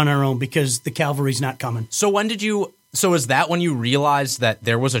do on our own, because the cavalry's not coming. So is that when you realized that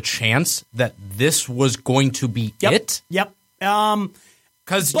there was a chance that this was going to be it? Yep.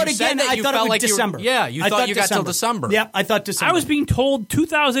 Because I thought it was December. You thought you got till December. Yep, I thought December. I was being told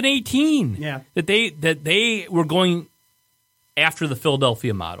 2018 that they were going after the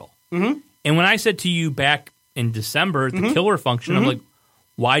Philadelphia model. Mm-hmm. And when I said to you back in December at the killer function, I'm like,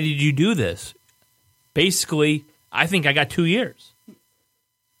 why did you do this? Basically, I think I got 2 years.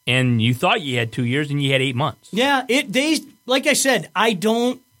 And you thought you had 2 years, and you had 8 months. Yeah, like I said, I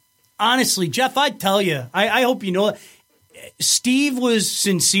don't honestly, Jeff. I'd tell you, I hope you know it. Steve was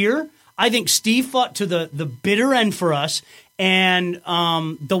sincere. I think Steve fought to the bitter end for us, and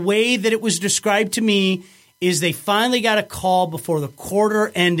the way that it was described to me is they finally got a call before the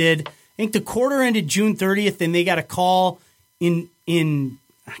quarter ended. I think the quarter ended June 30th, and they got a call in June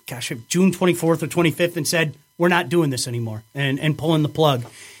 24th or 25th, and said, we're not doing this anymore, and pulling the plug.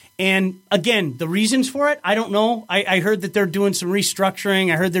 And again, the reasons for it, I don't know. I heard that they're doing some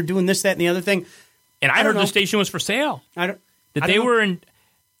restructuring. I heard they're doing this, that, and the other thing. And I heard the station was for sale. I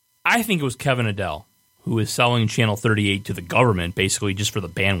think it was Kevin Adele, who is selling Channel 38 to the government, basically just for the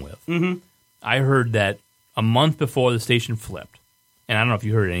bandwidth. Mm-hmm. I heard that a month before the station flipped, and I don't know if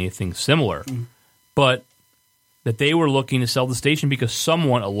you heard anything similar, but that they were looking to sell the station because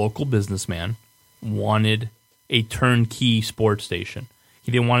someone, a local businessman, wanted a turnkey sports station.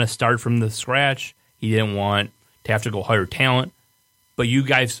 He didn't want to start from the scratch. He didn't want to have to go hire talent. but you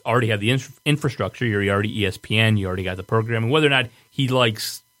guys already have the infrastructure. You're already ESPN. You already got the program. And whether or not he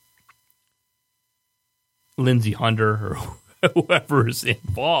likes Lindsey Hunter or whoever is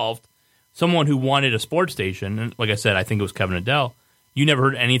involved, someone who wanted a sports station, and like I said, I think it was Kevin Adele. You never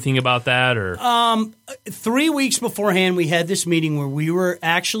heard anything about that? Or 3 weeks beforehand, we had this meeting where we were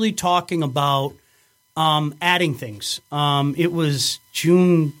actually talking about adding things. It was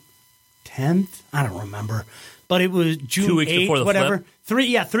June 10th? I don't remember. But it was June 2 weeks 8th, before the whatever. flip?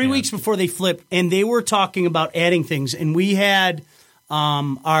 Three weeks before they flipped, and they were talking about adding things. And we had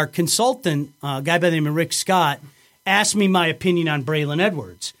our consultant, a guy by the name of Rick Scott, ask me my opinion on Braylon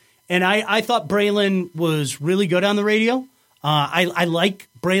Edwards. And I thought Braylon was really good on the radio. I like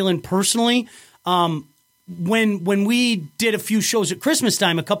Braylon personally. When we did a few shows at Christmas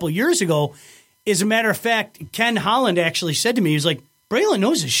time a couple of years ago, as a matter of fact, Ken Holland actually said to me, he was like, Braylon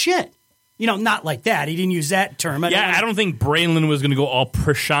knows his shit. You know, not like that. He didn't use that term. I don't think Braylon was going to go all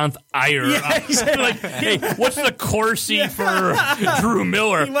Prashant Iyer. Yeah, exactly. Like, hey, what's the Corsi for Drew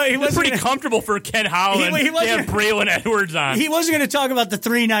Miller? He It's pretty comfortable for Ken Holland He to have Braylon Edwards on. He wasn't going to talk about the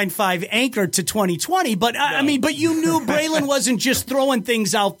 395 anchor to 2020, but I mean, but you knew Braylon wasn't just throwing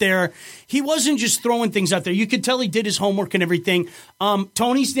things out there. He wasn't just throwing things out there. You could tell he did his homework and everything.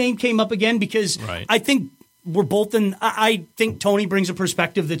 Tony's name came up again because I think we're both in. I think Tony brings a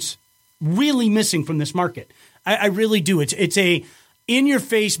perspective that's really missing from this market. I really do. It's a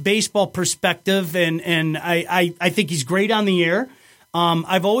in-your-face baseball perspective, and I think he's great on the air.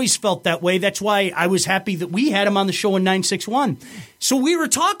 I've always felt that way. That's why I was happy that we had him on the show in 961. So we were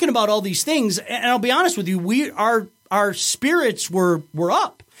talking about all these things, and I'll be honest with you, our spirits were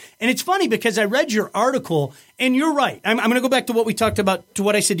up. And it's funny because I read your article, and you're right. I'm going to go back to what we talked about, to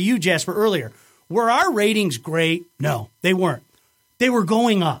what I said to you, Jasper, earlier. Were our ratings great? No, they weren't. They were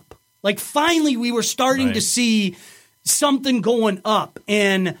going up. Like, finally, we were starting to see something going up.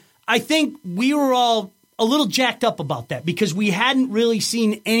 And I think we were all a little jacked up about that because we hadn't really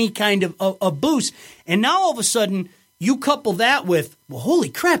seen any kind of a boost. And now, all of a sudden, you couple that with, well, holy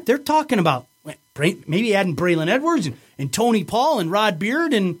crap, they're talking about maybe adding Braylon Edwards and Tony Paul and Rod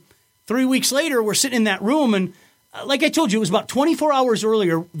Beard. And 3 weeks later, we're sitting in that room. And like I told you, it was about 24 hours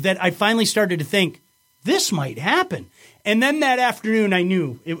earlier that I finally started to think, this might happen. And then that afternoon, I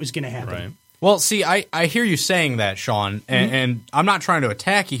knew it was going to happen. Right. Well, see, I hear you saying that, Sean, and I'm not trying to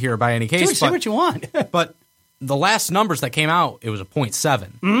attack you here by any case. Dude, say what you want. But the last numbers that came out, it was a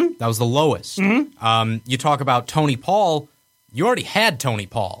 0.7. That was the lowest. You talk about Tony Paul. You already had Tony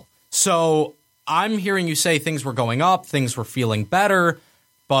Paul. So I'm hearing you say things were going up, things were feeling better.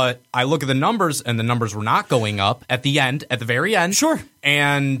 But I look at the numbers, and the numbers were not going up at the very end. Sure.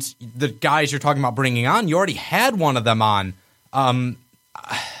 And the guys you're talking about bringing on, you already had one of them on.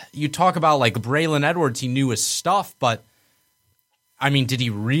 You talk about, like, Braylon Edwards, he knew his stuff, but, I mean, did he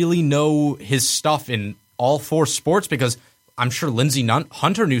really know his stuff in all four sports? Because I'm sure Lindsey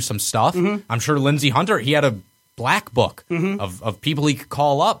Hunter knew some stuff. I'm sure Lindsey Hunter, he had a black book of people he could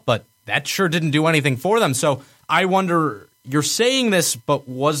call up, but that sure didn't do anything for them. So I wonder... You're saying this, but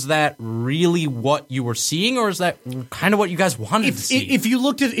was that really what you were seeing, or is that kind of what you guys wanted to see? If you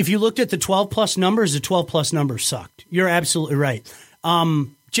looked at the 12-plus numbers, the 12-plus numbers sucked. You're absolutely right.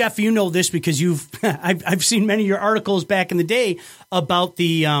 Jeff, you know this because I've seen many of your articles back in the day about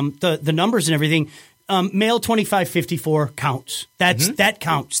the numbers and everything. Male 25-54 counts. That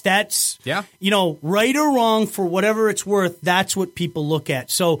counts. That's right or wrong for whatever it's worth. That's what people look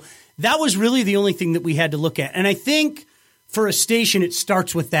at. So that was really the only thing that we had to look at, and I think. For a station, it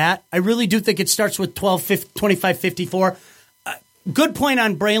starts with that. I really do think it starts with 25-54. Good point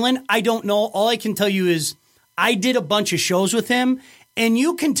on Braylon. I don't know. All I can tell you is I did a bunch of shows with him, and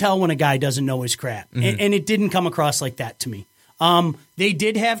you can tell when a guy doesn't know his crap. And it didn't come across like that to me. They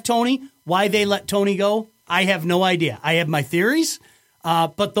did have Tony. Why they let Tony go, I have no idea. I have my theories.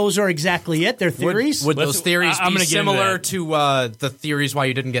 But those are exactly it. They're theories. Would those theories be similar to the theories why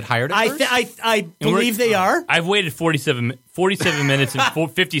you didn't get hired at first? I believe they are. I've waited 47 minutes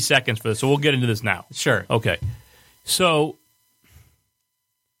and 50 seconds for this, so we'll get into this now. Sure. Okay. So,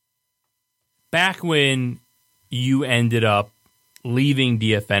 back when you ended up leaving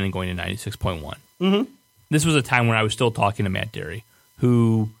DFN and going to 96.1, this was a time when I was still talking to Matt Derry,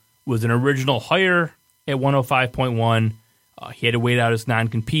 who was an original hire at 105.1. He had to wait out his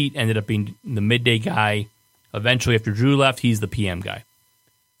non-compete, ended up being the midday guy. Eventually, after Drew left, he's the PM guy.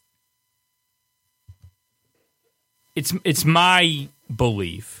 It's my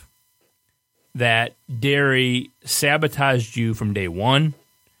belief that Derry sabotaged you from day one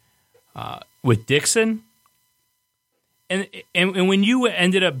with Dixon. And when you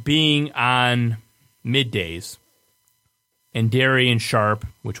ended up being on middays, and Derry and Sharp,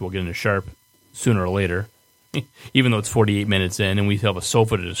 which we'll get into Sharp sooner or later, even though it's 48 minutes in and we still have a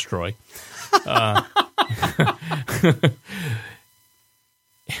sofa to destroy.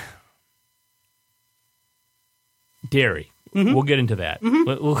 Derry. Mm-hmm. We'll get into that.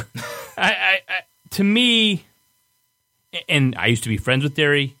 Mm-hmm. To me, and I used to be friends with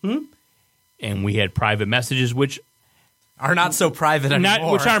Derry, and we had private messages, which are not so private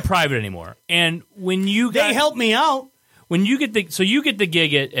anymore. Which aren't private anymore. And when they help me out. When you get you get the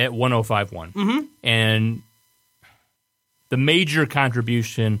gig at 105.1, and the major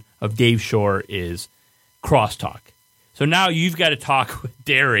contribution of Dave Shore is crosstalk. So now you've got to talk with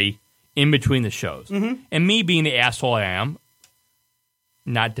Derry in between the shows. Mm-hmm. And me being the asshole I am,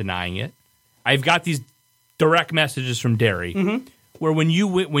 not denying it, I've got these direct messages from Derry where when you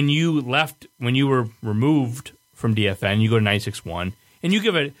were removed from DFN, you go to 96.1 and you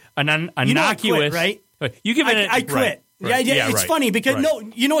give it an innocuous, right? You give it. I quit. Right. Yeah, it's funny because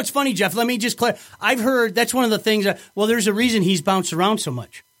you know what's funny, Jeff? Let me just clarify. I've heard that's one of the things. There's a reason he's bounced around so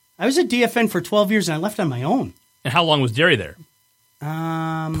much. I was at DFN for 12 years and I left on my own. And how long was Derry there?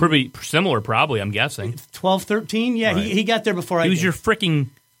 Pretty similar, probably. I'm guessing 12, 13. Yeah, right. He got there before I. He was your freaking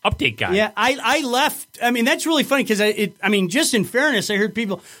update guy. Yeah, I left. I mean, that's really funny because just in fairness, I heard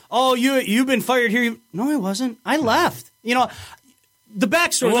people, "Oh, you've been fired here." No, I wasn't. I left. You know. The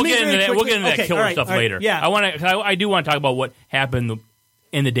backstory. We'll get into that Killer stuff later. Yeah, I do want to talk about what happened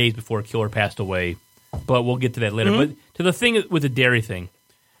in the days before Killer passed away, but we'll get to that later. Mm-hmm. But to the thing with the Derry thing,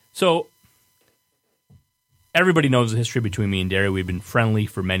 so everybody knows the history between me and Derry. We've been friendly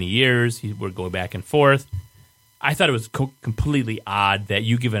for many years. We're going back and forth. I thought it was completely odd that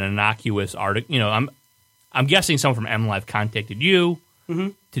you give an innocuous article. You know, I'm guessing someone from MLive contacted you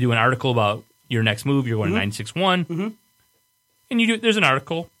to do an article about your next move. You're going to 96.1. Mm-hmm. And there's an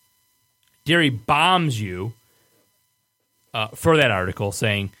article. Derry bombs you for that article,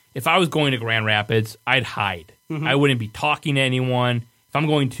 saying, if I was going to Grand Rapids, I'd hide. Mm-hmm. I wouldn't be talking to anyone. If I'm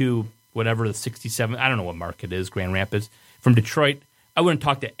going to whatever the 67, I don't know what market is, Grand Rapids, from Detroit, I wouldn't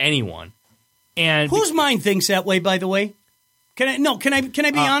talk to anyone. And whose mind thinks that way, by the way? Can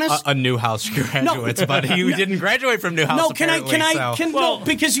I be honest? A Newhouse graduate, but you didn't graduate from Newhouse. No,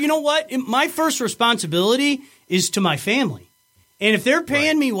 because you know what? My first responsibility is to my family. And if they're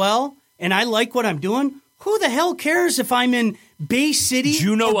paying me well and I like what I'm doing, who the hell cares if I'm in Bay City,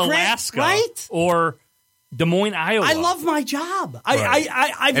 Juneau, Alaska, right? Or Des Moines, Iowa? I love my job. Right.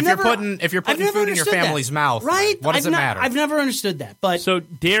 If you're putting food in your family's mouth, right? What does it matter? I've never understood that. But so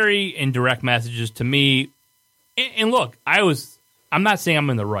Derry in direct messages to me, and look, I'm not saying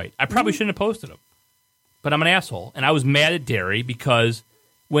I'm in the right. I probably shouldn't have posted them, but I'm an asshole, and I was mad at Derry because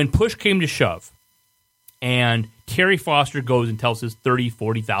when push came to shove, and Terry Foster goes and tells his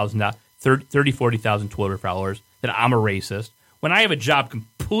 40,000 Twitter followers that I'm a racist when I have a job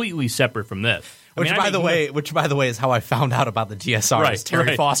completely separate from this. Which, by the way, is how I found out about the DSR. Right, is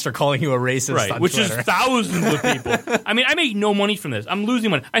Terry Foster calling you a racist, on which Twitter. Is thousands of people. I mean, I make no money from this. I'm losing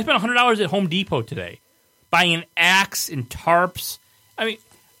money. I spent $100 at Home Depot today buying an axe and tarps. I mean,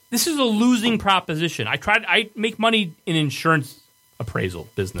 this is a losing proposition. I make money in insurance appraisal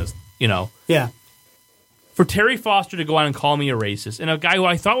business. You know. Yeah. For Terry Foster to go out and call me a racist, and a guy who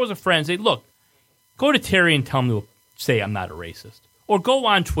I thought was a friend say, look, go to Terry and tell him to say I'm not a racist. Or go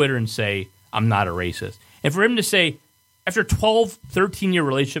on Twitter and say I'm not a racist. And for him to say, after a 12, 13-year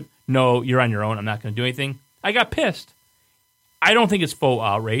relationship, no, you're on your own, I'm not going to do anything, I got pissed. I don't think it's faux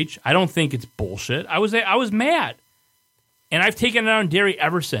outrage. I don't think it's bullshit. I was mad. And I've taken it out on Derry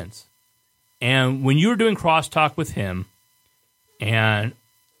ever since. And when you were doing crosstalk with him, and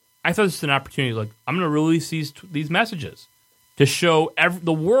I thought this was an opportunity, like, I'm going to release these messages to show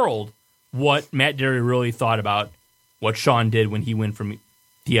the world what Matt Derry really thought about what Sean did when he went from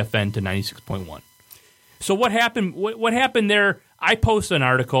DFN to 96.1. So what happened? What happened there? I posted an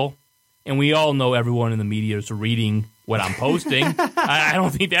article, and we all know everyone in the media is reading what I'm posting. I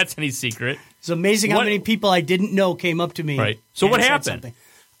don't think that's any secret. It's amazing how many people I didn't know came up to me. Right. So what happened?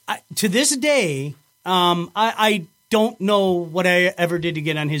 To this day, I don't know what I ever did to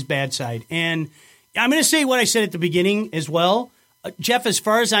get on his bad side. And I'm going to say what I said at the beginning as well. Jeff, as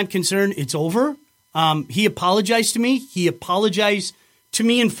far as I'm concerned, it's over. He apologized to me. He apologized to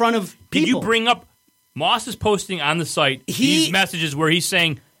me in front of people. Did you bring up Moss is posting on the site these messages where he's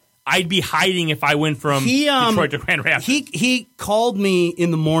saying, I'd be hiding if I went from Detroit to Grand Rapids? He called me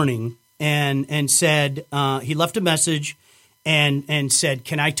in the morning and said, he left a message and said,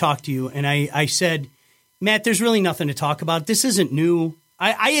 can I talk to you? And I said, Matt, there's really nothing to talk about. This isn't new.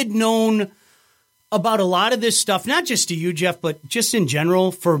 I had known about a lot of this stuff, not just to you, Jeff, but just in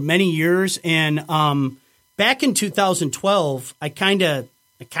general for many years. And back in 2012, I kind of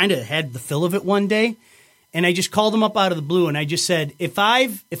had the fill of it one day, and I just called him up out of the blue, and I just said, if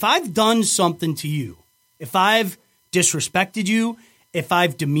I've done something to you, if I've disrespected you, if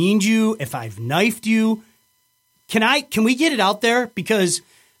I've demeaned you, if I've knifed you, can we get it out there? Because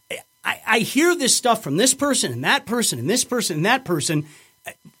I hear this stuff from this person and that person and this person and that person.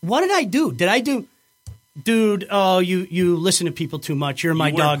 What did I do? Did I do, dude? Oh, you listen to people too much. You're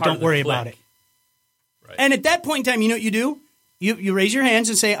my dog. Don't worry about it. Right. And at that point in time, you know what you do? You raise your hands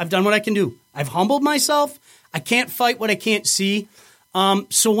and say, I've done what I can do. I've humbled myself. I can't fight what I can't see.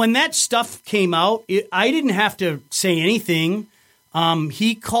 So when that stuff came out, I didn't have to say anything.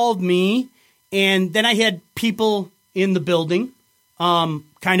 He called me, and then I had people in the building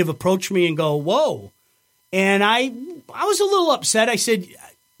kind of approach me and go, whoa. And I was a little upset. I said,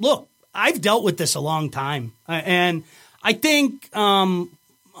 look, I've dealt with this a long time. And I think,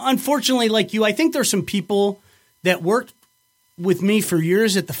 unfortunately, like you, I think there's some people that worked with me for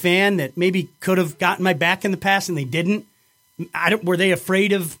years at the Fan that maybe could have gotten my back in the past and they didn't. Were they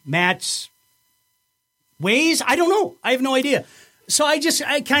afraid of Matt's ways? I don't know. I have no idea. So I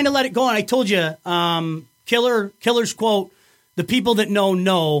kind of let it go. And I told you, Killer's quote, the people that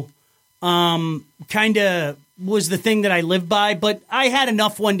know, kind of was the thing that I lived by. But I had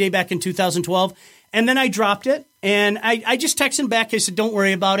enough one day back in 2012. And then I dropped it. And I just texted him back. I said, don't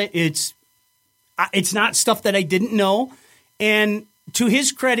worry about it. It's not stuff that I didn't know. And to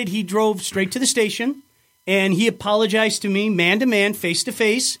his credit, he drove straight to the station. And he apologized to me, man to man, face to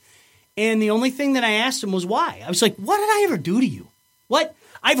face. And the only thing that I asked him was why. I was like, what did I ever do to you? What?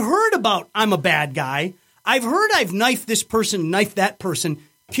 I've heard about I'm a bad guy. I've heard I've knifed this person, knifed that person.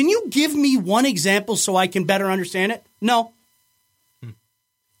 Can you give me one example so I can better understand it? No.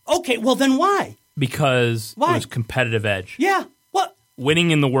 Okay, well then why? Because why? It was competitive edge. Yeah. What? Winning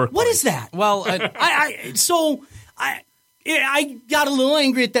in the workplace. What is that? Well, I got a little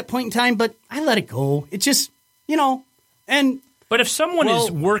angry at that point in time, but I let it go. It just, But if someone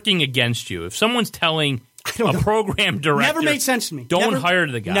is working against you, if someone's telling a program director, never made sense to me. Don't hire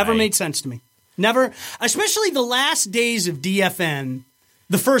the guy. Never made sense to me. Never, especially the last days of DFN,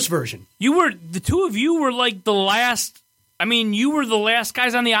 the first version. The two of you were like the last. I mean, you were the last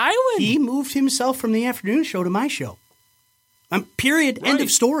guys on the island. He moved himself from the afternoon show to my show. Period. Right. End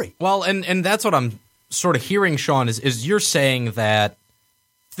of story. Well, and that's what I'm sort of hearing, Sean, is you're saying that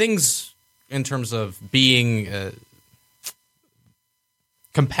things in terms of being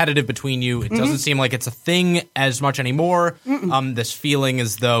competitive between you, it doesn't seem like it's a thing as much anymore. This feeling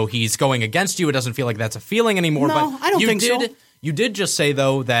as though he's going against you, it doesn't feel like that's a feeling anymore. No, but I don't think so. You did just say,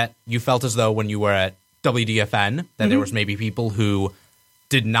 though, that you felt as though when you were at WDFN that there was maybe people who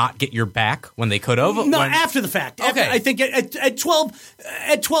did not get your back when they could have. No, after the fact. Okay. I think at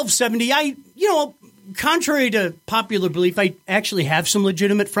 1270, contrary to popular belief, I actually have some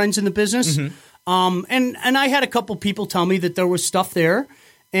legitimate friends in the business. And I had a couple people tell me that there was stuff there.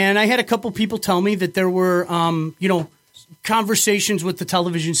 And I had a couple people tell me that there were, conversations with the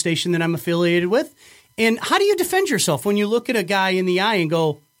television station that I'm affiliated with. And how do you defend yourself when you look at a guy in the eye and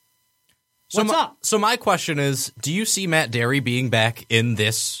go, what's up? So my question is, do you see Matt Derry being back in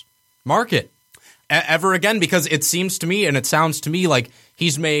this market ever again? Because it seems to me and it sounds to me like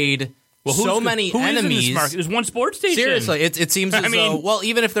he's made many enemies. In this market? There's one sports station. Seriously, it seems as though, well,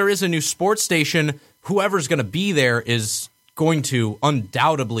 even if there is a new sports station, whoever's going to be there is going to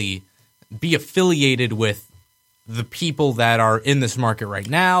undoubtedly be affiliated with the people that are in this market right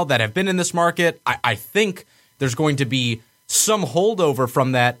now, that have been in this market. I think there's going to be some holdover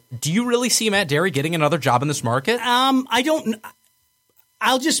from that. Do you really see Matt Derry getting another job in this market? I don't.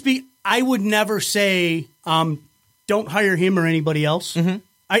 I would never say don't hire him or anybody else. And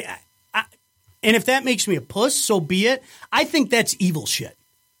if that makes me a puss, so be it. I think that's evil shit.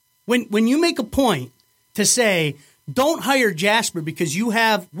 When you make a point to say, don't hire Jasper because you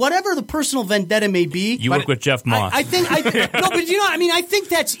have whatever the personal vendetta may be. You work with Jeff Moss. I think I think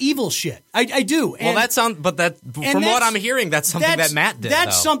that's evil shit. I do. And, from what I'm hearing, that's something that Matt did.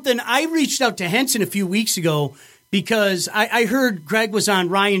 That's something I reached out to Henson a few weeks ago because I heard Greg was on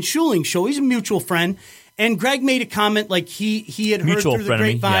Ryan Schuling's show. He's a mutual friend, and Greg made a comment like he had heard through the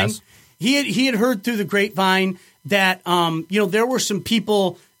grapevine. Yes. He had heard through the grapevine that there were some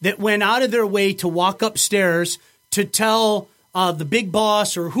people that went out of their way to walk upstairs to tell the big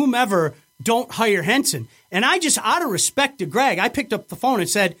boss or whomever, don't hire Henson. And I just, out of respect to Greg, I picked up the phone and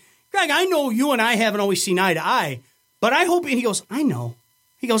said, Greg, I know you and I haven't always seen eye to eye, but I hope, and he goes, I know.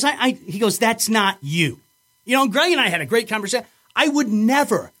 He goes, he goes, that's not you. Greg and I had a great conversation. I would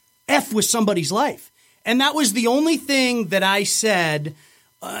never F with somebody's life. And that was the only thing that I said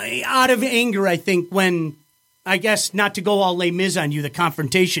out of anger, I think, when I guess not to go all Les Mis on you, the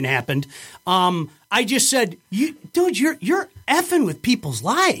confrontation happened. I just said, dude, you're effing with people's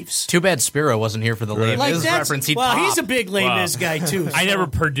lives. Too bad Spiro wasn't here for the Les Mis reference. He'd pop. He's a big Les Mis guy, too. I never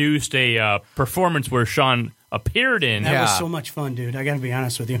produced a performance where Sean appeared in. That was so much fun, dude. I got to be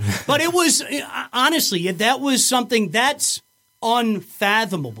honest with you. But it was, honestly, that was something that's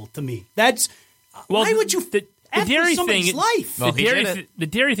unfathomable to me. Why would you the dairy thing, life? Well, the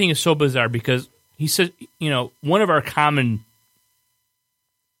dairy thing is so bizarre because he said, one of our common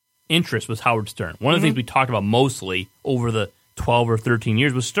interests was Howard Stern. One of the things we talked about mostly over the 12 or 13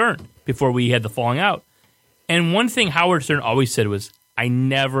 years was Stern before we had the falling out. And one thing Howard Stern always said was, I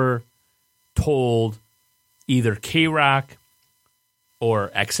never told either K-Rock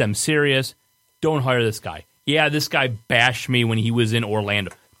or XM Sirius, don't hire this guy. Yeah, this guy bashed me when he was in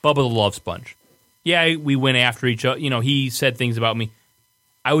Orlando. Bubba the Love Sponge. Yeah, we went after each other. He said things about me.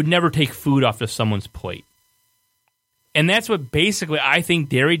 I would never take food off of someone's plate. And that's what basically I think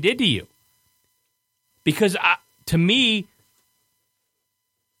Derry did to you. Because to me,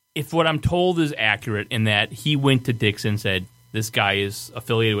 if what I'm told is accurate in that he went to Dixon and said, this guy is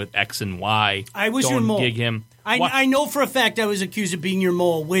affiliated with X and Y. I was your mole. Gig him. I know for a fact I was accused of being your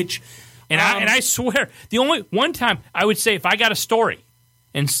mole, which... And I swear, the only one time I would say if I got a story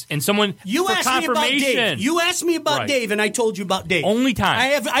and someone you for asked confirmation, me about Dave. You asked me about Dave, and I told you about Dave. Only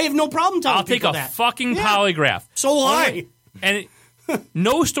time. I have no problem telling people I'll take a that. fucking polygraph. So will I. And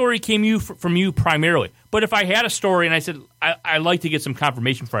no story came from you primarily. But if I had a story and I said I'd like to get some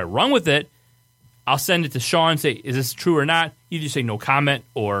confirmation before I run with it, I'll send it to Sean and say, is this true or not? You just say no comment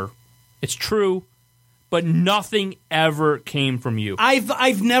or it's true. But nothing ever came from you.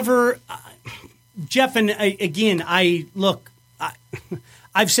 I've never, Jeff, and I've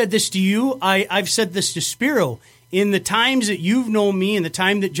said this to you. I've said this to Spiro. In the times that you've known me and the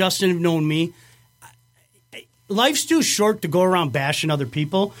time that Justin have known me, life's too short to go around bashing other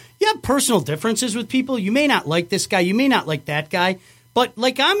people. You have personal differences with people. You may not like this guy. You may not like that guy. But,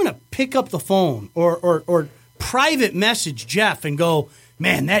 I'm going to pick up the phone or private message Jeff and go,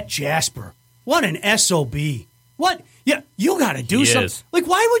 man, that Jasper, what an SOB. What? Yeah, you got to do something.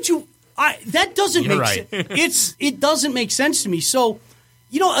 Why would you? That doesn't make sense. It doesn't make sense to me. So,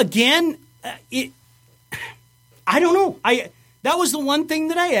 again, I don't know. That was the one thing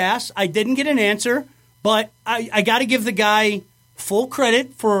that I asked. I didn't get an answer, but I got to give the guy full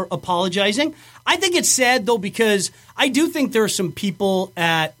credit for apologizing. I think it's sad, though, because I do think there are some people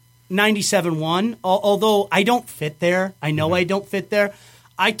at 97.1, although I don't fit there. I know I don't fit there.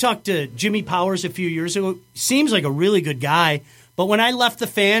 I talked to Jimmy Powers a few years ago. Seems like a really good guy. But when I left the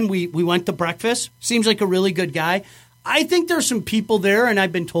Fan, we went to breakfast. Seems like a really good guy. I think there's some people there, and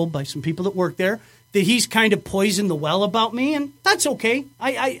I've been told by some people that work there, that he's kind of poisoned the well about me, and that's okay.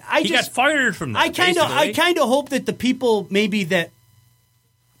 He got fired from that. I kind of hope that the people that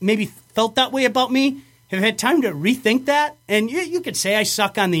maybe felt that way about me have had time to rethink that. And you could say I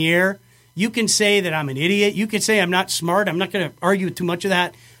suck on the air. You can say that I'm an idiot. You can say I'm not smart. I'm not going to argue too much of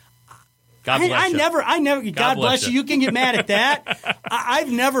that. God bless you. I never. God bless you. You can get mad at that. I've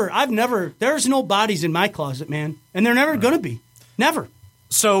never. There's no bodies in my closet, man, and they're never going to be. Never.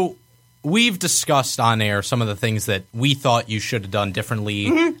 So we've discussed on air some of the things that we thought you should have done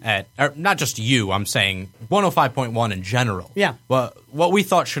differently or not just you. I'm saying 105.1 in general. Yeah. Well, what we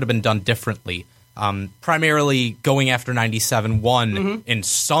thought should have been done differently. Primarily going after 97.1 in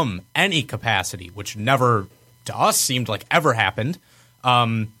any capacity, which never to us seemed like ever happened.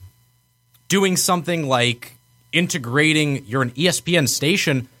 Doing something like integrating, you're an ESPN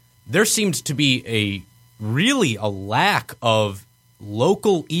station, there seemed to be a lack of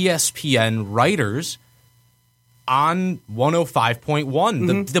local ESPN writers on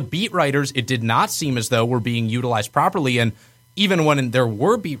 105.1. The beat writers, it did not seem as though were being utilized properly, and even when there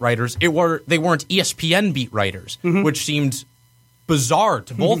were beat writers, they weren't ESPN beat writers, which seemed bizarre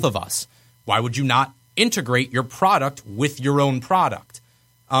to both of us. Why would you not integrate your product with your own product?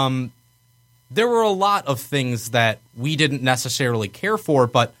 There were a lot of things that we didn't necessarily care for,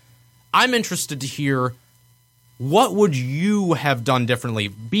 but I'm interested to hear, what would you have done differently?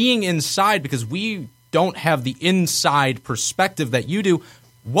 Being inside, because we don't have the inside perspective that you do,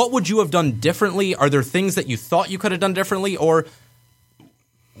 what would you have done differently? Are there things that you thought you could have done differently? Or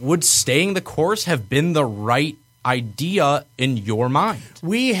would staying the course have been the right idea in your mind?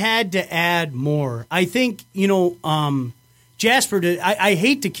 We had to add more. I think, Jasper, I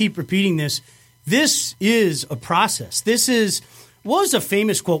hate to keep repeating this. This is a process. What was a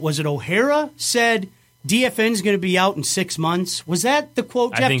famous quote? Was it O'Hara said DFN's going to be out in 6 months? Was that the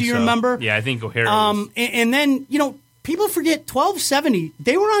quote, Jeff? Do you remember? Yeah, I think O'Hara was. And then, people forget 1270,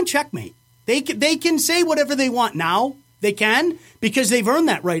 they were on Checkmate. They can say whatever they want now. They can, because they've earned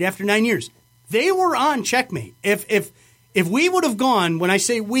that right after 9 years. They were on checkmate. If we would have gone, when I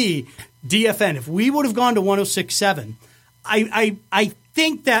say we, DFN, if we would have gone to 106.7, I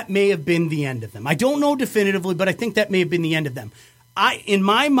think that may have been the end of them. I don't know definitively, but I think that may have been the end of them. In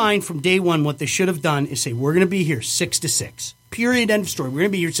my mind, from day one, what they should have done is say, we're going to be here 6 to 6. Period, end of story. We're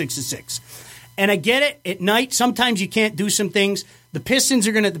going to be here 6 to 6. And I get it. At night, sometimes you can't do some things. The Pistons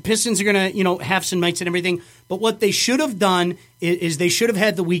are gonna, have some nights and everything. But what they should have done is they should have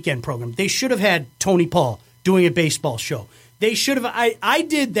had the weekend program. They should have had Tony Paul doing a baseball show. They should have. I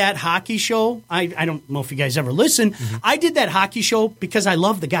did that hockey show. I don't know if you guys ever listen. Mm-hmm. I did that hockey show because I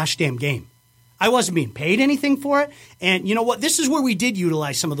love the gosh damn game. I wasn't being paid anything for it. And you know what? This is where we did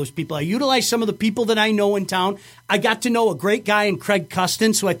utilize some of those people. I utilized some of the people that I know in town. I got to know a great guy in Craig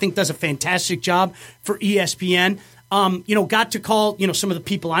Custance, who I think does a fantastic job for ESPN. Got to call, some of the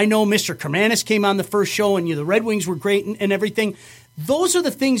people I know. Mr. Kermanis came on the first show, and the Red Wings were great and everything. Those are the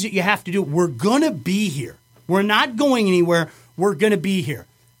things that you have to do. We're going to be here. We're not going anywhere. We're going to be here.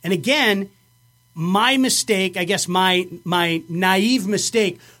 And again, my mistake, I guess my naive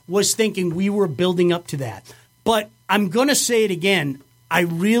mistake, was thinking we were building up to that. But I'm going to say it again. I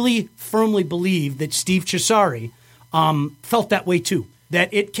really firmly believe that Steve Cesari felt that way too,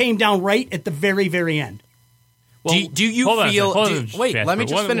 that it came down right at the very, very end. Well, do you feel... Wait, let me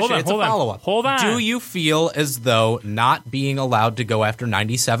just finish it. It's a follow-up. Hold on. Do you feel as though not being allowed to go after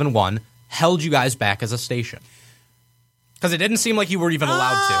 97.1 held you guys back as a station? Because it didn't seem like you were even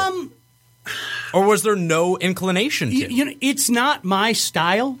allowed to. Or was there no inclination to? It's not my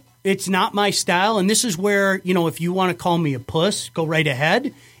style. It's not my style. And this is where, if you want to call me a puss, go right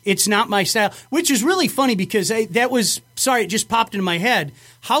ahead. It's not my style, which is really funny because it just popped into my head.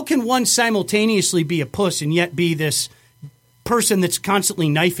 How can one simultaneously be a puss and yet be this person that's constantly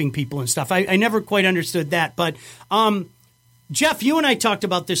knifing people and stuff? I never quite understood that. But, Jeff, you and I talked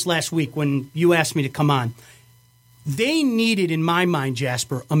about this last week when you asked me to come on. They needed, in my mind,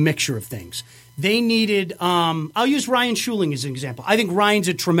 Jasper, a mixture of things. They needed, I'll use Ryan Schuling as an example. I think Ryan's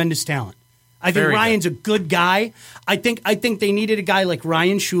a tremendous talent. I think Ryan's a good guy. I think they needed a guy like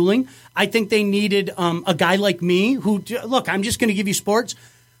Ryan Schuling. I think they needed a guy like me who, look, I'm just going to give you sports.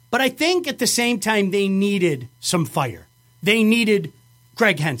 But I think at the same time they needed some fire. They needed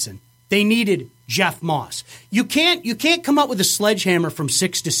Greg Henson. They needed Jeff Moss. You can't come up with a sledgehammer from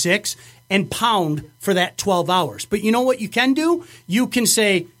 6 to 6 and pound for that 12 hours. But you know what you can do? You can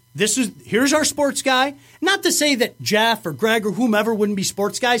say, here's our sports guy. Not to say that Jeff or Greg or whomever wouldn't be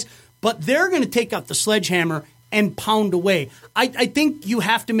sports guys, but they're going to take out the sledgehammer and pound away. I think you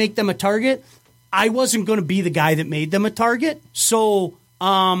have to make them a target. I wasn't going to be the guy that made them a target. So,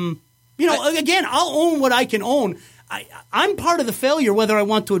 again, I'll own what I can own. I'm part of the failure whether I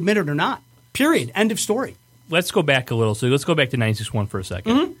want to admit it or not. Period. End of story. Let's go back a little. So let's go back to 96.1 for a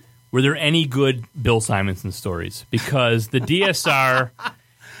second. Mm-hmm. Were there any good Bill Simonson stories? Because the DSR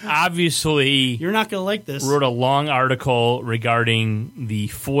obviously you're not going to like this. Wrote a long article regarding the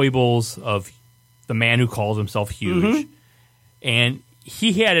foibles of the man who calls himself huge. Mm-hmm. And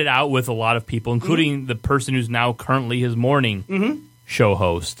he had it out with a lot of people, including the person who's now currently his morning show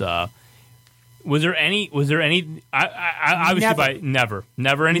host. Was there any? Obviously, never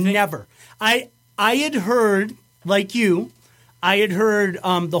anything. Never. I had heard, like you,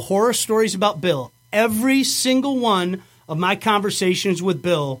 the horror stories about Bill. Every single one of my conversations with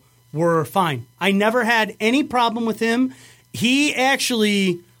Bill were fine. I never had any problem with him. He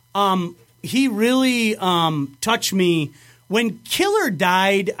actually, he really touched me. When Killer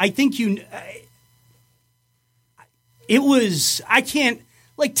died, I think it was, I can't,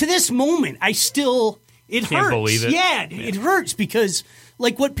 like to this moment, it hurts. Can't believe it. Yeah, it hurts because,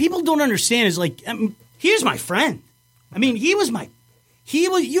 like, what people don't understand is, like, he was my friend. I mean, you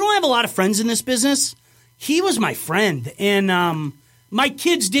don't have a lot of friends in this business. He was my friend. And my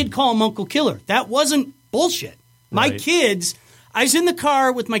kids did call him Uncle Killer. That wasn't bullshit. My kids, I was in the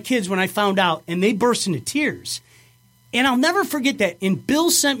car with my kids when I found out, and they burst into tears. And I'll never forget that. And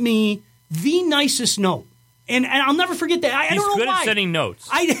Bill sent me the nicest note. And I'll never forget that. I don't know why. He's good at sending notes.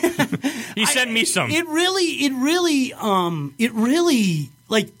 He sent me some. It really,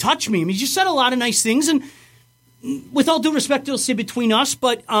 like, touched me. I mean, he just said a lot of nice things. And with all due respect, it'll say between us,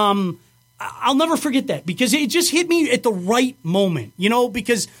 but I'll never forget that because it just hit me at the right moment,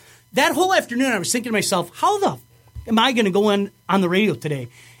 because that whole afternoon I was thinking to myself, how the am I going to go on the radio today?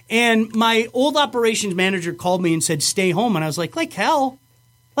 And my old operations manager called me and said, stay home. And I was like hell,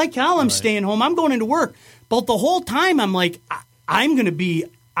 I'm staying home. I'm going into work. But the whole time I'm like, I'm going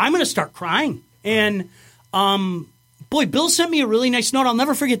to start crying. And Boy, Bill sent me a really nice note. I'll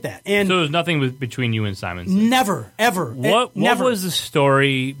never forget that. And So there's nothing between you and Simon? never, ever. What never. was the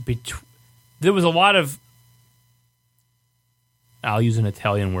story between... There was a lot of... I'll use an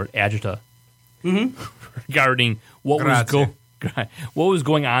Italian word, agita, regarding what was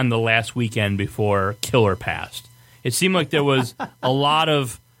going on the last weekend before Killer passed. It seemed like there was a lot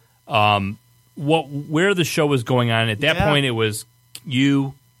of where the show was going on. At that point, it was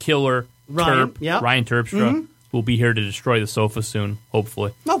you, Killer, Ryan, Terp, Ryan Terpstra, who will be here to destroy the sofa soon,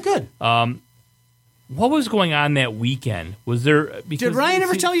 hopefully. Oh, good. What was going on that weekend? Was there? Did Ryan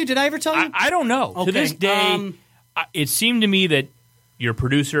ever tell you? Did I ever tell you? I don't know. Okay. To this day, it seemed to me that your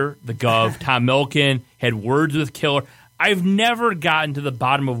producer, the Gov, Tom Milken, had words with Killer. I've never gotten to the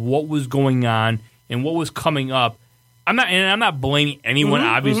bottom of what was going on and what was coming up. I'm not blaming anyone.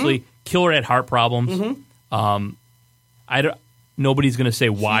 Obviously, Killer had heart problems. Nobody's going to say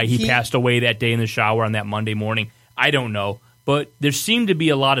why he passed away that day in the shower on that Monday morning. I don't know, but there seemed to be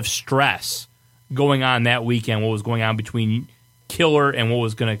a lot of stress going on that weekend. What was going on between Killer and what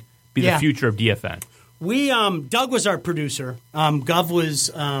was going to be the future of DFN? We Doug was our producer. Gov was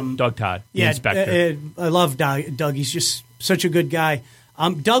Doug Todd, the inspector. I love Doug. He's just such a good guy.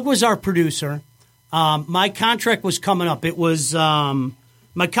 Doug was our producer. My contract was coming up. It was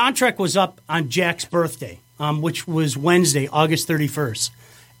my contract was up on Jack's birthday, which was Wednesday, August 31st,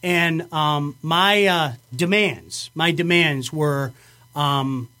 and my demands were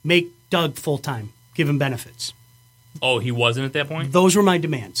make Doug full time, give him benefits. Oh, he wasn't at that point? Those were my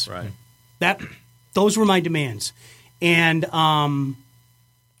demands. Right. Those were my demands. And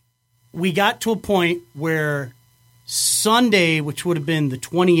we got to a point where Sunday, which would have been the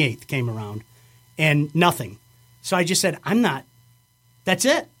 28th, came around, and nothing. So I just said, I'm not. That's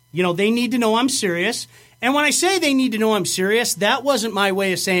it. You know, they need to know I'm serious. And when I say they need to know I'm serious, that wasn't my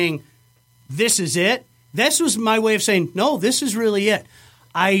way of saying, this is it. This was my way of saying, no, this is really it.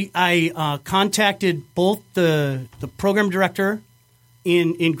 I contacted both the program director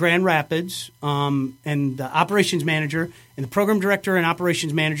in Grand Rapids and the operations manager and the program director and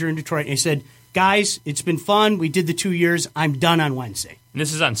operations manager in Detroit. And I said, guys, it's been fun. We did the 2 years. I'm done on Wednesday. And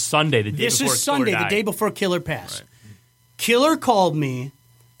this is on Sunday, the day before Killer died. This is Sunday, the day before Killer passed. Right. Killer called me,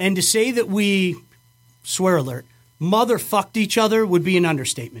 and to say that we, swear alert, motherfucked each other would be an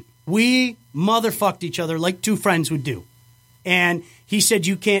understatement. We motherfucked each other like two friends would do. And he said,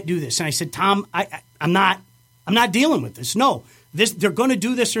 you can't do this. And I said, Tom, I'm not dealing with this. No, they're going to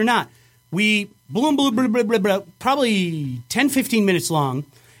do this or not. We blew, probably 10, 15 minutes long,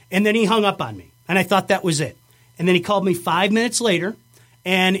 and then he hung up on me. And I thought that was it. And then he called me 5 minutes later,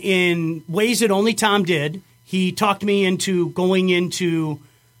 and in ways that only Tom did, he talked me into going into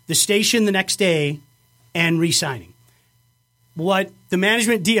the station the next day and re-signing. What the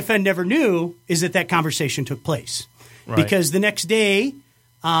management DFN never knew is that conversation took place. Right. Because the next day,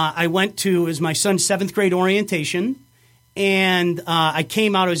 I went to, it was my son's 7th grade orientation, and I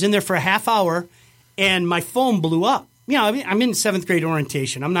came out, I was in there for a half hour, and my phone blew up. You know, I'm in 7th grade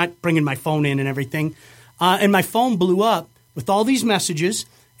orientation. I'm not bringing my phone in and everything. And my phone blew up with all these messages.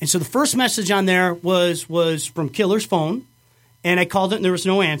 And so the first message on there was from Killer's phone, and I called it, and there was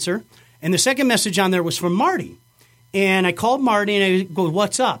no answer. And the second message on there was from Marty. And I called Marty, and I go,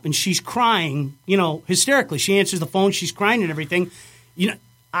 what's up? And she's crying, you know, hysterically. She answers the phone. She's crying and everything. You know,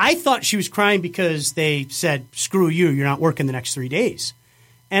 I thought she was crying because they said, screw you, you're not working the next 3 days.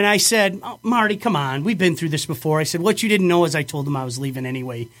 And I said, oh, Marty, come on. We've been through this before. I said, what you didn't know is I told them I was leaving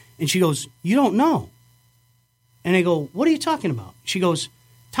anyway. And she goes, you don't know. And I go, what are you talking about? She goes,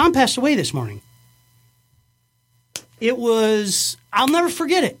 Tom passed away this morning. It was, I'll never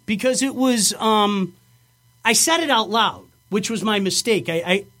forget it because it was, I said it out loud, which was my mistake.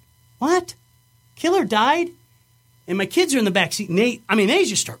 What? Killer died? And my kids are in the back seat, and they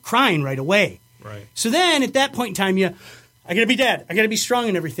just start crying right away. Right. So then at that point in time, I got to be dead. I got to be strong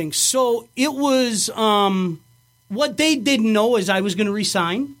and everything. So it was, what they didn't know is I was going to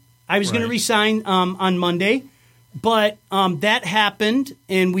resign. I was going to resign on Monday. But that happened,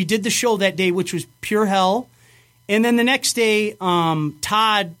 and we did the show that day, which was pure hell. And then the next day,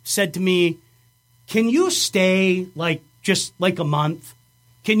 Todd said to me, can you stay just like a month?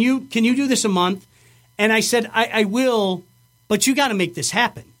 Can you do this a month? And I said, I will, but you got to make this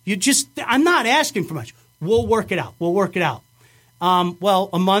happen. I'm not asking for much. We'll work it out. Well,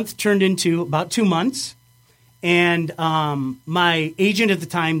 a month turned into about 2 months. And my agent at the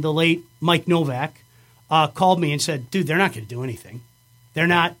time, the late Mike Novak, called me and said, dude, they're not going to do anything. They're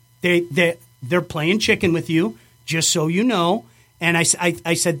not. They're playing chicken with you, just so you know. And I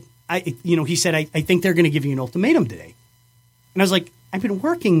said, he said, I think they're going to give you an ultimatum today. And I was like, I've been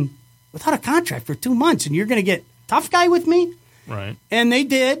working without a contract for 2 months, and you're going to get tough guy with me. Right. And they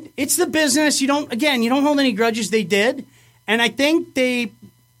did. It's the business. You don't hold any grudges. They did. And I think they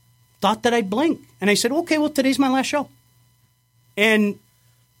thought that I'd blink. And I said, okay, well, today's my last show. And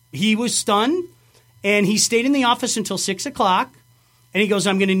he was stunned. And he stayed in the office until 6 o'clock. And he goes,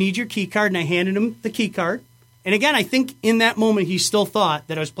 I'm going to need your key card. And I handed him the key card. And again, I think in that moment, he still thought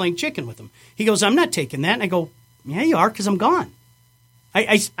that I was playing chicken with him. He goes, I'm not taking that. And I go, yeah, you are, because I'm gone.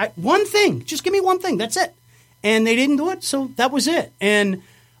 I one thing. Just give me one thing. That's it. And they didn't do it, so that was it. And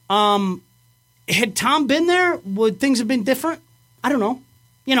had Tom been there, would things have been different? I don't know.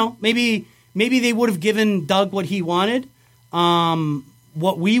 Maybe they would have given Doug what he wanted,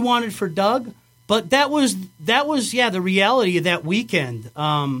 what we wanted for Doug. But that was the reality of that weekend.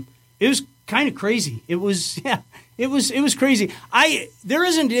 It was kind of crazy. It was crazy. There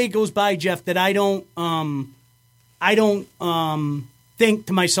isn't a day goes by, Jeff, that I don't think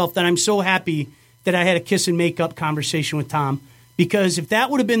to myself that I'm so happy that I had a kiss and make up conversation with Tom, because if that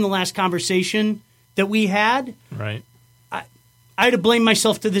would have been the last conversation that we had, right, I'd have blamed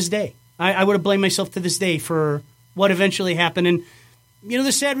myself to this day. I would have blamed myself to this day for what eventually happened. And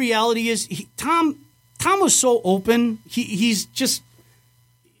the sad reality is, Tom was so open. He's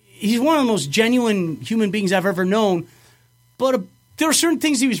one of the most genuine human beings I've ever known. But there are certain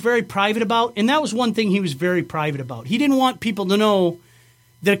things he was very private about, and that was one thing he was very private about. He didn't want people to know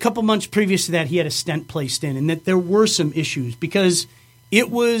that a couple months previous to that he had a stent placed in, and that there were some issues, because it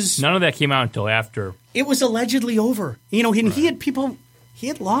was... None of that came out until after. It was allegedly over. And right. He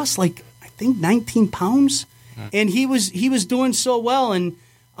had lost, I think, 19 pounds, and he was doing so well. And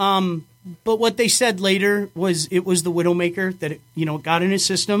but what they said later was it was the Widowmaker that got in his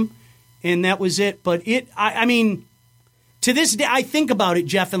system, and that was it. But I mean, to this day, I think about it,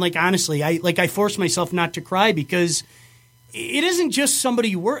 Jeff, and honestly, I force myself not to cry, because it isn't just somebody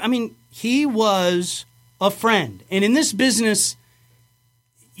you work. I mean, he was a friend. And in this business,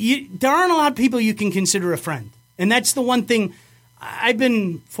 there aren't a lot of people you can consider a friend. And that's the one thing. I've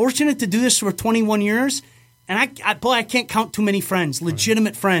been fortunate to do this for 21 years. And I can't count too many friends,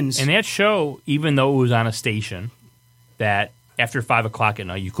 legitimate friends. And that show, even though it was on a station that after 5 o'clock at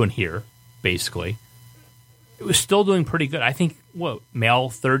night you couldn't hear, basically, it was still doing pretty good. I think, male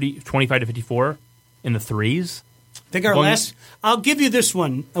 25 to 54 in the threes. I think I'll give you this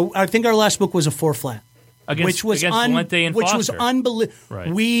one. I think our last book was a 4 flat, which was unbelievable.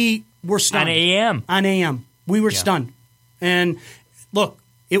 Right. We were stunned. On AM. We were stunned. And look,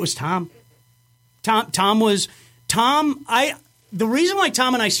 it was Tom. The reason why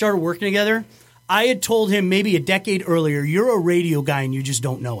Tom and I started working together, I had told him maybe a decade earlier, you're a radio guy and you just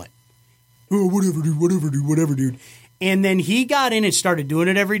don't know it. Oh, whatever, dude. And then he got in and started doing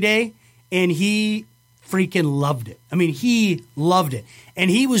it every day, and he freaking loved it. I mean, he loved it,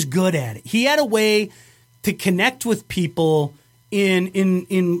 and he was good at it. He had a way to connect with people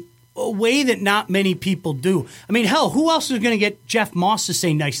in a way that not many people do. I mean, hell, who else is going to get Jeff Moss to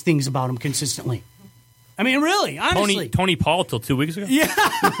say nice things about him consistently? I mean, really, honestly. Tony Paul till 2 weeks ago? Yeah.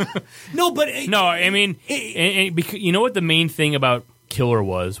 No, I mean, because you know what the main thing about Killer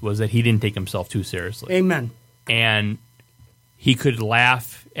was that he didn't take himself too seriously. Amen. And he could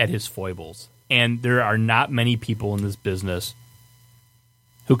laugh at his foibles. And there are not many people in this business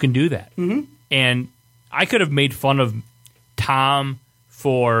who can do that. Mm-hmm. And I could have made fun of Tom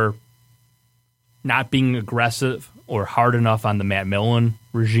for not being aggressive or hard enough on the Matt Millen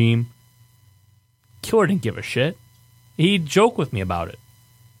regime. Killer didn't give a shit. He'd joke with me about it.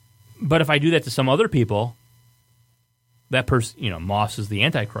 But if I do that to some other people, that person, Moss is the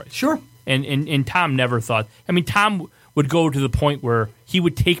Antichrist. Sure. And Tom never thought. I mean, Tom would go to the point where he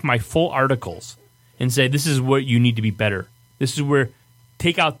would take my full articles and say, this is what you need to be better. This is where,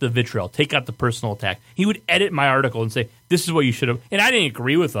 take out the vitriol, take out the personal attack. He would edit my article and say, this is what you should have. And I didn't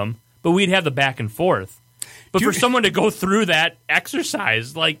agree with him, but we'd have the back and forth. But for someone to go through that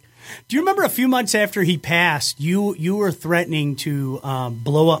exercise, do you remember a few months after he passed, you were threatening to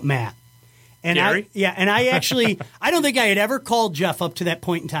blow up Matt? And Gary? I actually, I don't think I had ever called Jeff up to that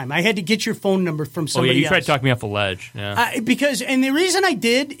point in time. I had to get your phone number from somebody else. You tried to talk me off the ledge. Yeah. And the reason I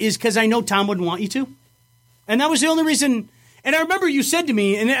did is because I know Tom wouldn't want you to. And that was the only reason. And I remember you said to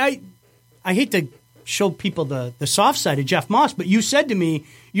me, and I hate to show people the soft side of Jeff Moss, but you said to me,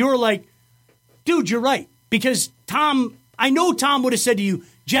 you were like, dude, you're right. Because I know Tom would have said to you,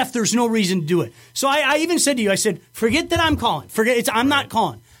 Jeff, there's no reason to do it. So I even said to you, I said, forget that I'm calling. I'm not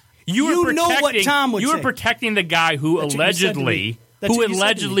calling. You know what Tom would say. You were protecting the guy who allegedly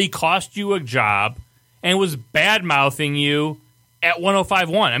cost you a job and was bad-mouthing you at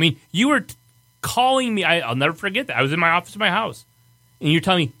 105.1. I mean, you were calling me. I'll never forget that. I was in my office in my house, and you're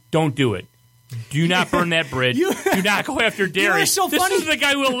telling me, don't do it. Do not burn that bridge. Do not go after Derry. so this funny. is the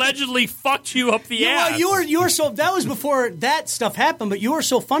guy who allegedly fucked you up the ass. You were so. That was before that stuff happened. But you were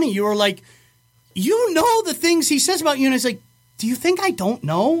so funny. You were like, you know the things he says about you, and it's like, do you think I don't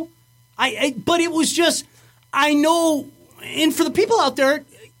know? But it was just, I know. And for the people out there,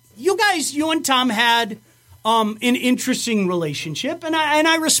 you and Tom had an interesting relationship, and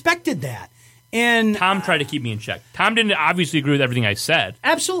I respected that. And Tom tried to keep me in check. Tom didn't obviously agree with everything I said.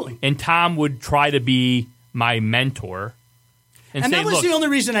 Absolutely. And Tom would try to be my mentor. And say, that was look, the only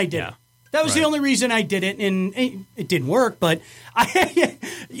reason I did it. That was the only reason I did it, and it didn't work. But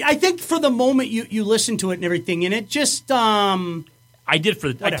I think for the moment you listen to it and everything, and it just I did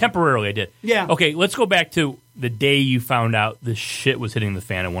temporarily. I did. Yeah. Okay, let's go back to the day you found out this shit was hitting the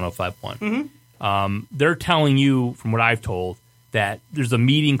fan at 105.1. Mm-hmm. They're telling you, from what I've told, that there's a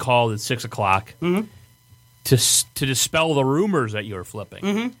meeting called at 6 o'clock to dispel the rumors that you were flipping.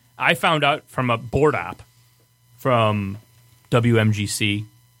 Mm-hmm. I found out from a board op from WMGC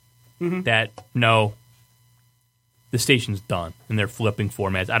that no, the station's done and they're flipping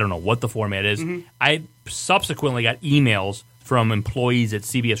formats. I don't know what the format is. Mm-hmm. I subsequently got emails from employees at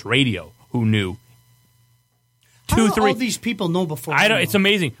CBS Radio who knew. How do all these people know before? I don't. It's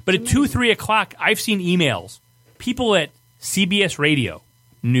amazing. But at 2, 3 o'clock, I've seen emails. People at CBS Radio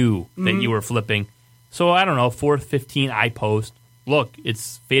knew that you were flipping. So, I don't know, 4:15, I post, look,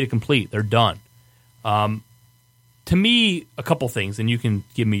 it's fait complete. They're done. To me, a couple things, and you can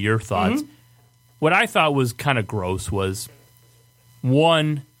give me your thoughts. Mm-hmm. What I thought was kind of gross was,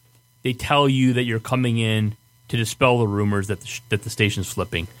 one, they tell you that you're coming in to dispel the rumors that the station's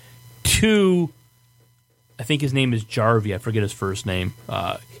flipping. Two, I think his name is Jarvie. I forget his first name.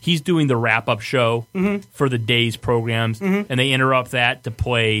 He's doing the wrap-up show for the day's programs, and they interrupt that to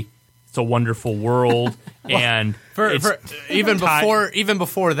play "It's a Wonderful World." And even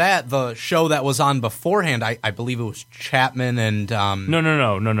before that, the show that was on beforehand, I believe it was Chapman and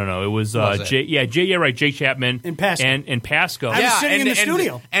no. It was Jay Chapman and Pasco. And Pasco. I was sitting in the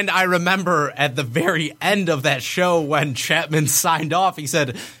studio, and I remember at the very end of that show when Chapman signed off, he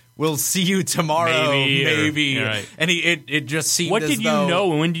said, "We'll see you tomorrow, maybe." Right. And it just seemed. What as did you though,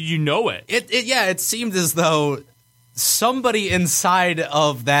 know, and when did you know it? It seemed as though somebody inside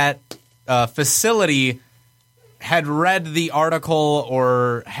of that facility had read the article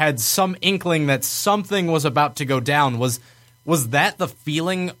or had some inkling that something was about to go down. Was that the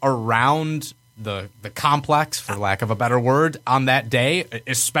feeling around the complex, for lack of a better word, on that day,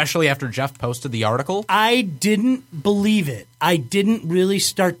 especially after Jeff posted the article? I didn't believe it. I didn't really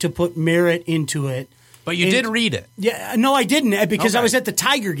start to put merit into it. But you did read it. Yeah, no, I didn't, because Okay. I was at the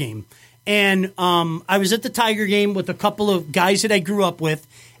Tiger game. And I was at the Tiger game with a couple of guys that I grew up with.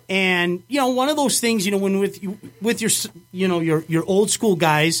 And, one of those things, when with your old school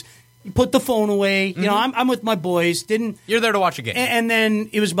guys, you put the phone away. Mm-hmm. I'm with my boys. You're there to watch a game. And then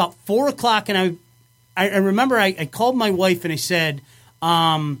it was about 4 o'clock, and I remember I called my wife and I said,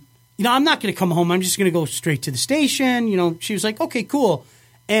 I'm not going to come home. I'm just going to go straight to the station. She was like, okay, cool.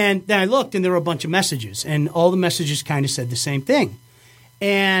 And then I looked, and there were a bunch of messages, and all the messages kind of said the same thing.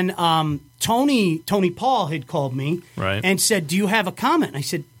 And Tony Paul had called me and said, "Do you have a comment?" And I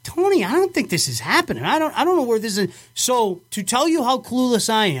said, "Tony, I don't think this is happening. I don't know where this is." So to tell you how clueless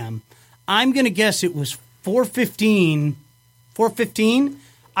I am, I'm going to guess it was 4:15. 4:15.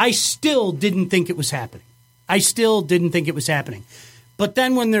 I still didn't think it was happening. But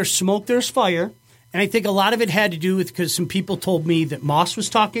then when there's smoke, there's fire. And I think a lot of it had to do with because some people told me that Moss was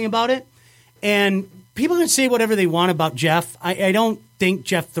talking about it. And people can say whatever they want about Jeff. I don't think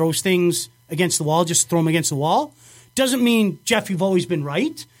Jeff throws things against the wall, just throw them against the wall. Doesn't mean, Jeff, you've always been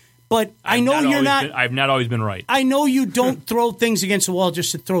right. But I've not always been right. I know you don't throw things against the wall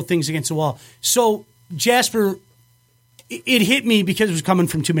just to throw things against the wall. So, Jasper, it hit me because it was coming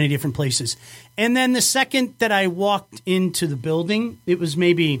from too many different places. And then the second that I walked into the building, it was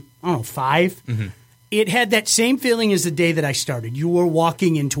maybe, 5. Mm-hmm. It had that same feeling as the day that I started. You were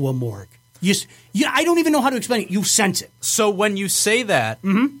walking into a morgue. I don't even know how to explain it. You sense it. So when you say that,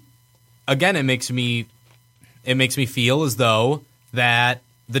 again, it makes me feel as though that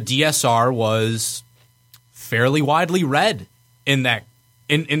the DSR was fairly widely read in that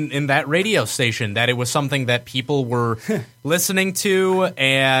in that radio station. That it was something that people were listening to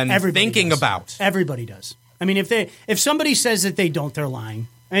and thinking about. Everybody does. I mean, if somebody says that they don't, they're lying.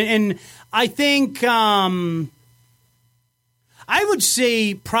 And I think. I would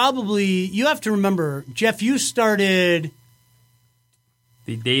say probably you have to remember, Jeff. You started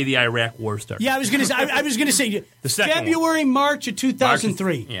the day the Iraq War started. Yeah, I was going to say the second February, March of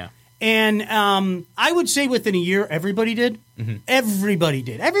 2003. Yeah, and I would say within a year, everybody did. Mm-hmm. Everybody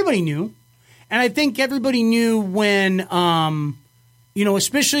did. Everybody knew, And I think everybody knew when,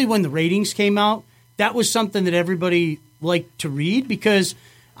 especially when the ratings came out, that was something that everybody liked to read because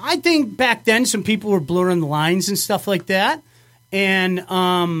I think back then some people were blurring the lines and stuff like that. And,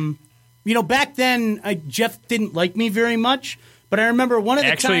 back then Jeff didn't like me very much. But I remember one of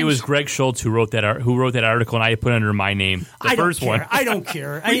the Actually, times... it was Greg Schultz who wrote that article, and I put it under my name. The first one. I don't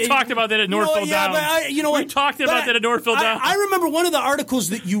care. We talked about that at Northfield Down. We talked about that at Northfield Down. I remember one of the articles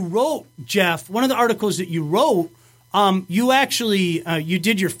that you wrote, Jeff. One of the articles that you wrote, you actually you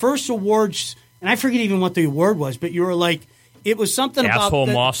did your first awards, and I forget even what the award was, but you were like, it was something about Asshole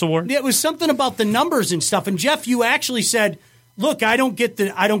Moss Award. It was something about the numbers and stuff. And Jeff, you actually said, "Look, I don't get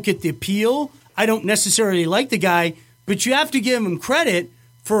the appeal. I don't necessarily like the guy." But you have to give him credit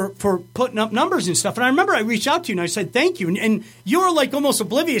for putting up numbers and stuff. And I remember I reached out to you and I said, thank you. And you were like almost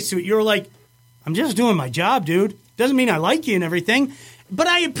oblivious to it. You were like, I'm just doing my job, dude. Doesn't mean I like you and everything. But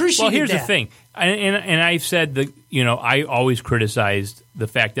I appreciate that. Well, here's the thing. And I've said that, I always criticized the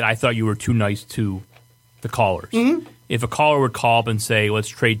fact that I thought you were too nice to the callers. Mm-hmm. If a caller would call up and say, let's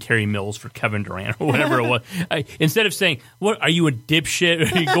trade Terry Mills for Kevin Durant or whatever it was, instead of saying, what, are you a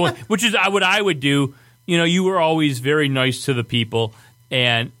dipshit? Are you going? Which is what I would do. You were always very nice to the people,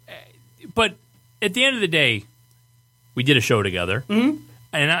 but at the end of the day, we did a show together, and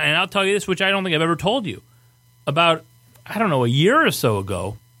I'll tell you this, which I don't think I've ever told you. About, I don't know, a year or so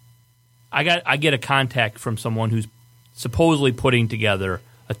ago, I get a contact from someone who's supposedly putting together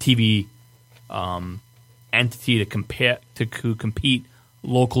a TV entity to compete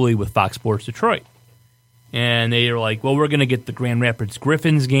locally with Fox Sports Detroit, and they are like, well, we're going to get the Grand Rapids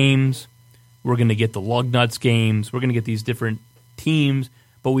Griffins games. We're going to get the Lugnuts games. We're going to get these different teams,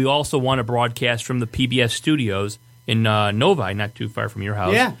 but we also want to broadcast from the PBS studios in Novi, not too far from your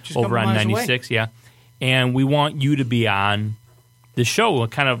house, just over on 96, away. Yeah. And we want you to be on the show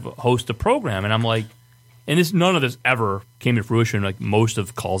and kind of host a program. And I'm like, and none of this ever came to fruition. Like most of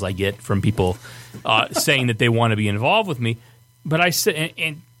the calls I get from people saying that they want to be involved with me, but I said,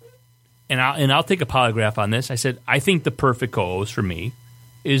 and I'll take a polygraph on this. I said, I think the perfect co-host for me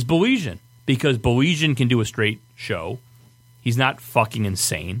is Belizean. Because Belizean can do a straight show. He's not fucking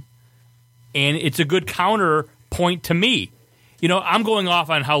insane. And it's a good counterpoint to me. I'm going off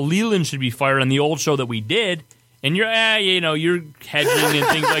on how Leland should be fired on the old show that we did. And you're hedging and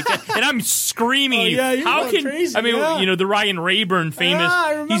things like that. And I'm screaming at you. Yeah, how can crazy, the Ryan Rayburn famous,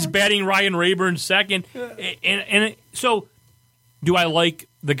 he's batting Ryan Rayburn second. And so do I like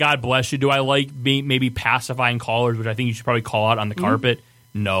the God bless you? Do I like maybe pacifying callers, which I think you should probably call out on the carpet?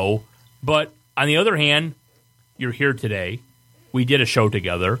 No. But on the other hand, you're here today. We did a show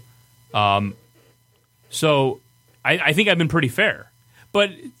together. So I think I've been pretty fair.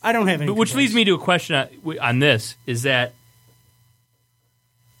 But I don't have any. Which leads me to a question on this, is that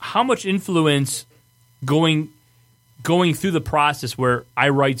how much influence going through the process where I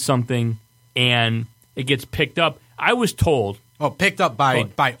write something and it gets picked up. I was told. Oh, picked up by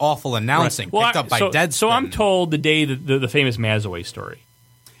awful announcing. Right. Well, picked up by Deadspin. So I'm told the day the famous Mazaway story.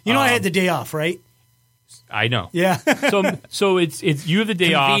 I had the day off, right? I know. Yeah. so it's you have the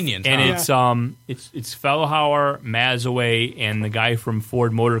day off, Convenient, and it's Fellhauer, Mazaway, and the guy from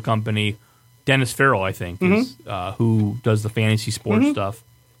Ford Motor Company, Dennis Farrell, I think, is, who does the fantasy sports stuff.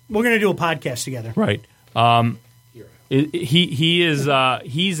 We're going to do a podcast together, right?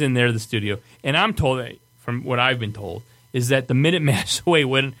 He's in there, the studio, and I'm told that, from what I've been told, is that the minute Mazaway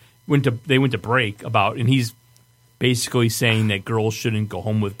went to break about, and he's basically saying that girls shouldn't go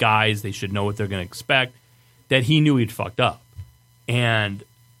home with guys, they should know what they're going to expect, that he knew he'd fucked up. And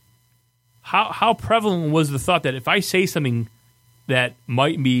how prevalent was the thought that if I say something that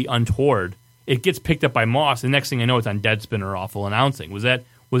might be untoward, it gets picked up by Moss, the next thing I know it's on Deadspin or awful announcing? Was that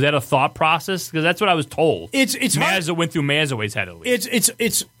a thought process? Because that's what I was told. It's went through Mazaway's head at least.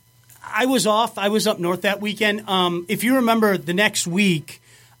 It's I was off. I was up north that weekend. If you remember, the next week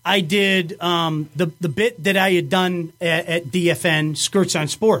I did the bit that I had done at DFN, Skirts on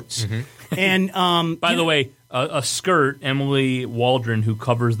Sports. Mm-hmm. And by the way, a skirt, Emily Waldron, who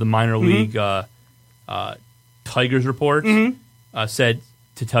covers the minor league Tigers report, said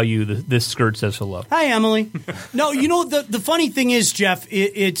to tell you this skirt says hello. Hi, Emily. No, the funny thing is, Jeff,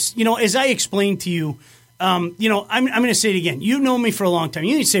 it's as I explained to you. I'm going to say it again. You've known me for a long time.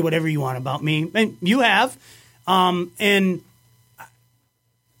 You can say whatever you want about me, and you have. And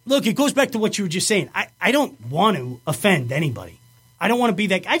look, it goes back to what you were just saying. I don't want to offend anybody. I don't want to be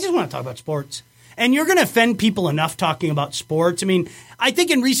that. I just want to talk about sports. And you're going to offend people enough talking about sports. I mean, I think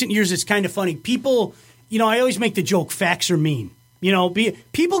in recent years it's kind of funny. People, I always make the joke, facts are mean.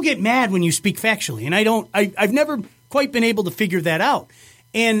 People get mad when you speak factually, and I've never quite been able to figure that out.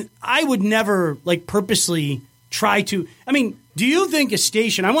 And I would never purposely try to. I mean, do you think a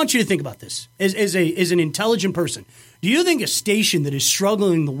station? I want you to think about this as an intelligent person. Do you think a station that is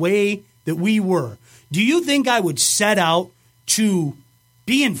struggling the way that we were? Do you think I would set out to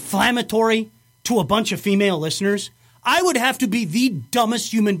be inflammatory to a bunch of female listeners? I would have to be the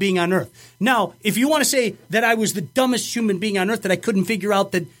dumbest human being on earth. Now, if you want to say that I was the dumbest human being on earth, that I couldn't figure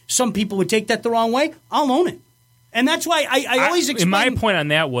out that some people would take that the wrong way, I'll own it. And that's why I always explain. My point on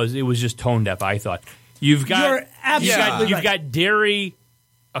that was it was just tone deaf, I thought. You're absolutely you've got Derry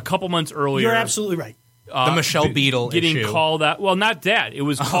a couple months earlier. You're absolutely right. The Michelle Beadle getting issue. called out. Well, not that. It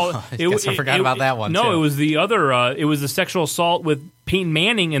was called. I forgot about that one. No, too. it was the other. It was the sexual assault with Peyton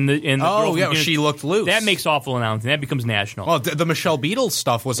Manning and the. Oh yeah, she looked loose. That makes awful announcing. That becomes national. Well, the Michelle Beadle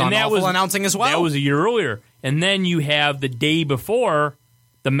stuff was on awful announcing as well. That was a year earlier, and then you have the day before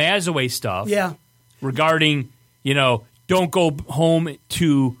the Mazaway stuff. Yeah. Regarding don't go home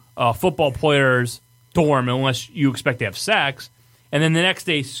to a football player's dorm unless you expect to have sex, and then the next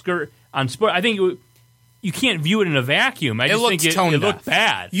day skirt on sport. I think you can't view it in a vacuum. I just think it looked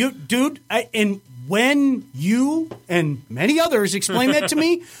bad. And when you and many others explained that to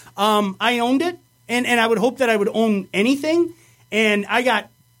me, I owned it, and I would hope that I would own anything. And I got,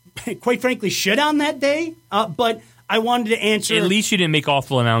 quite frankly, shit on that day, but I wanted to answer. At least you didn't make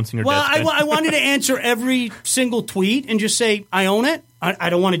awful announcing. Well, I wanted to answer every single tweet and just say, I own it. I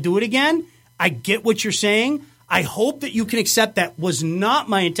don't want to do it again. I get what you're saying. I hope that you can accept that was not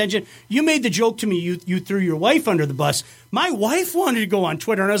my intention. You made the joke to me. You threw your wife under the bus. My wife wanted to go on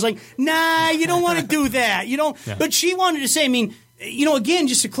Twitter, and I was like, nah, you don't want to do that. You don't. Yeah. But she wanted to say, I mean, again,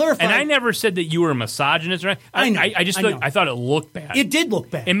 just to clarify. And I never said that you were a misogynist. Right? I thought it looked bad. It did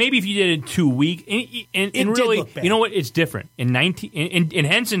look bad. And maybe if you did it in 2 weeks, and really, did look bad. You know what? It's different. And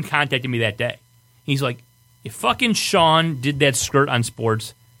Henson contacted me that day. He's like, if fucking Sean did that skirt on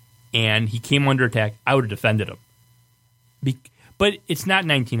sports and he came under attack, I would have defended him. But it's not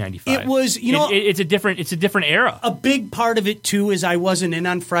 1995. It was, it's a different era. A big part of it too is I wasn't in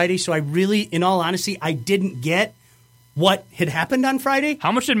on Friday, so I really, in all honesty, I didn't get what had happened on Friday.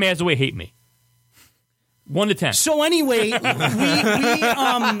 How much did Mazaway hate me? 1 to 10. So anyway,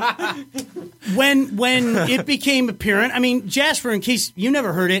 when it became apparent, I mean, Jasper, in case you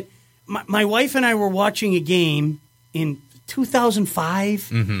never heard it, my wife and I were watching a game in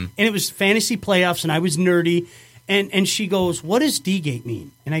 2005, and it was fantasy playoffs, and I was nerdy, and she goes, "What does D-Gate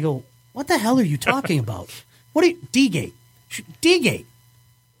mean?" And I go, "What the hell are you talking about? D-Gate? D-Gate?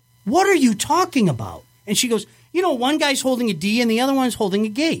 What are you talking about?" And she goes, one guy's holding a D and the other one's holding a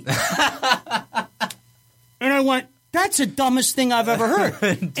gate. And I went, that's the dumbest thing I've ever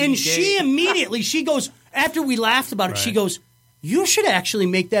heard. And she immediately, she goes, after we laughed about it, she goes, you should actually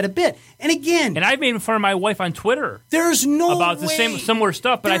make that a bit. And again, and I've made fun of my wife on Twitter. There's no about way, the same similar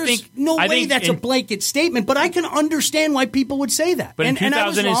stuff, but I think that's a blanket statement. But I can understand why people would say that. But in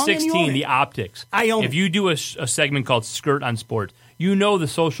 2016, the optics. I own if you do a segment called "Skirt on Sports," the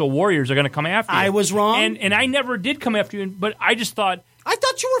social warriors are going to come after you. I was wrong, and I never did come after you. But I just thought. I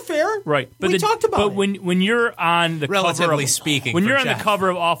thought you were fair. Right. But we talked about it. But when you're on the relatively speaking, when you're on the cover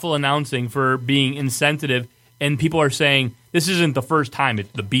of Awful Announcing for being insensitive, and people are saying this isn't the first time,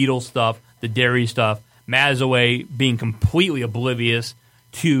 it's the Beatles stuff, the Derry stuff, Mazaway being completely oblivious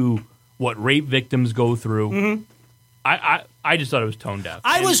to what rape victims go through. Mm-hmm. I just thought it was tone deaf.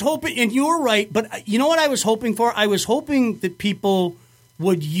 I was hoping, and you were right, but you know what I was hoping for? I was hoping that people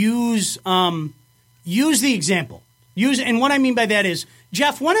would use the example. And what I mean by that is,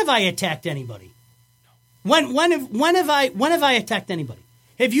 Jeff, when have I attacked anybody? When have I attacked anybody?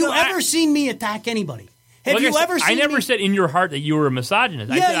 Have you ever seen me attack anybody? Have you ever seen me? I never said in your heart that you were a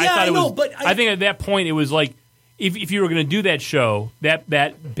misogynist. I think at that point it was like if you were going to do that show, that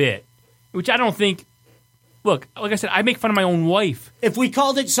bit, which I don't think. Look, like I said, I make fun of my own wife. If we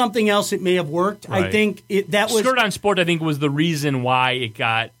called it something else, it may have worked. Right. I think that was Skirt on Sport. I think was the reason why it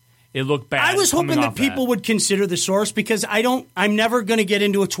looked bad. I was hoping that people would consider the source because I'm never going to get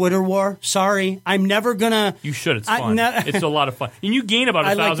into a Twitter war. Sorry. I'm never going to. You should. It's fun. It's a lot of fun. And you gain about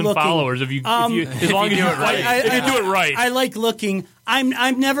 1,000 followers if you as long as you do it right. If you do it right. I like looking.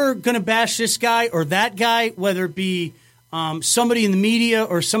 I'm never going to bash this guy or that guy, whether it be somebody in the media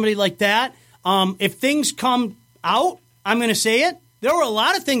or somebody like that. If things come out, I'm going to say it. There were a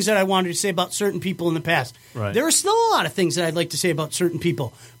lot of things that I wanted to say about certain people in the past. Right. There are still a lot of things that I'd like to say about certain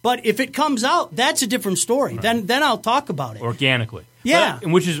people. But if it comes out, that's a different story. Right. Then I'll talk about it. Organically. Yeah. But,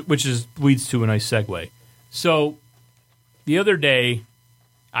 which leads to a nice segue. So the other day,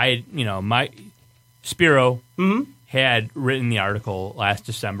 my Spiro had written the article last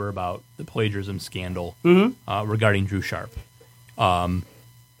December about the plagiarism scandal regarding Drew Sharp.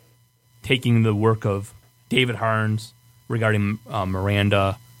 taking the work of David Harns regarding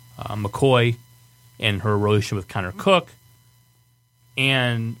Miranda McCoy and her relationship with Connor Cook.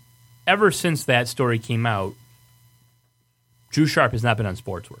 And ever since that story came out, Drew Sharp has not been on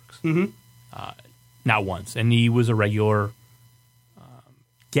Sportsworks. Not once. And he was a regular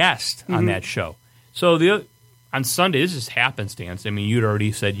guest on that show. So on Sunday, this is happenstance. I mean, you'd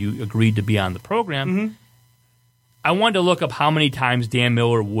already said you agreed to be on the program. I wanted to look up how many times Dan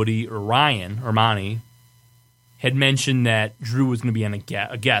Miller, Woody, or Ryan, or Monty, had mentioned that Drew was going to be on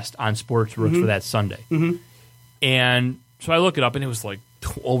a guest on Sportsworks for that Sunday. And so I look it up, and it was like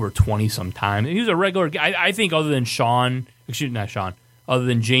over 20 some times. And he was a regular guy. I think other than other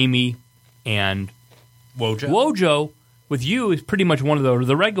than Jamie and Wojo, with you, is pretty much one of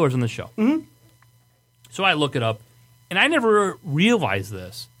the regulars on the show. So I look it up, and I never realized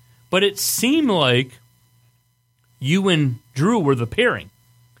this, but it seemed like you and Drew were the pairing.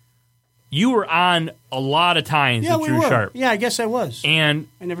 You were on a lot of times with Drew Sharp. Yeah, I guess I was. And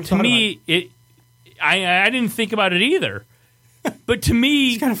I never to thought me, about it. I didn't think about it either. But to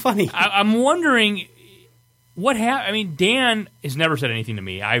me, It's kind of funny. I'm wondering what happened. I mean, Dan has never said anything to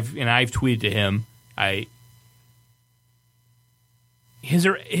me. I've tweeted to him.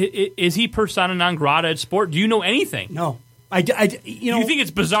 Is he persona non grata at sport? Do you know anything? No. You think it's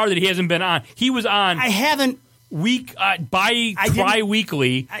bizarre that he hasn't been on? He was on. I haven't.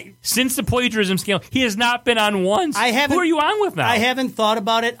 Tri-weekly since the plagiarism scandal. He has not been on once. Who are you on with now? I haven't thought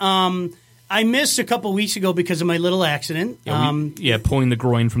about it. I missed a couple weeks ago because of my little accident. Pulling the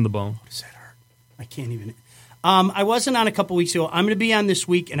groin from the bone. What does that hurt? I can't even. I wasn't on a couple weeks ago. I'm going to be on this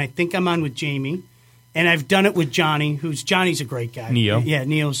week, and I think I'm on with Jamie. And I've done it with Johnny, Johnny's a great guy. Neo. Yeah,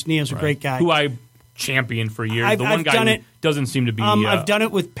 Neo's a great guy. Who I championed for years. The one guy who doesn't seem to be... I've done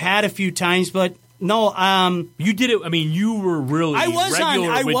it with Pat a few times, but no. You did it... I mean, you were really I was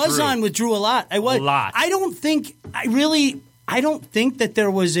on with Drew a lot. I was. A lot. I don't think that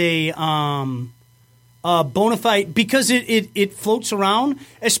there was a bona fide... Because it floats around,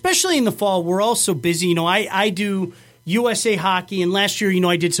 especially in the fall. We're all so busy. I do... USA hockey, and last year,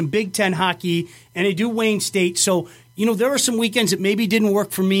 I did some Big Ten hockey, and I do Wayne State. So, there were some weekends that maybe didn't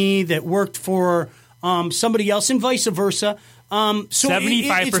work for me that worked for somebody else, and vice versa.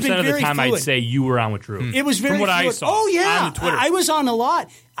 75% of the time, I'd say you were on with Drew. It was very from what fluid. I saw. Oh yeah, on Twitter. I was on a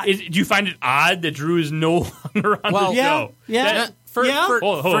lot. Do you find it odd that Drew is no longer on the show? Yeah.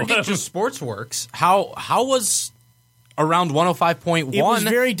 Forget just Sportsworks. How was around 105.1 it was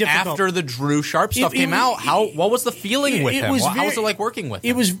very difficult. After the Drew Sharp stuff came out? What was the feeling with him? How was it like working with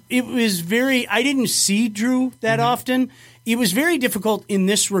him? It was very. I didn't see Drew that often. It was very difficult in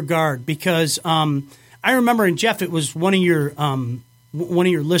this regard because I remember, and Jeff, it was one of your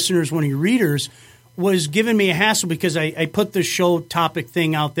listeners, one of your readers, was giving me a hassle because I put the show topic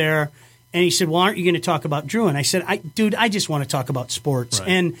thing out there. And he said, "Well, aren't you going to talk about Drew?" And I said, I just want to talk about sports." Right.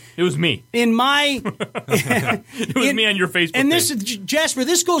 And it was me. In my, it was me on your Facebook. And page. Jasper,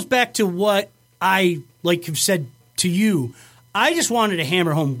 this goes back to what I have said to you. I just wanted to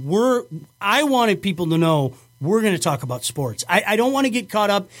hammer home. I wanted people to know we're going to talk about sports. I don't want to get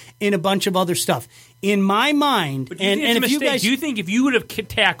caught up in a bunch of other stuff. In my mind, do you think if you would have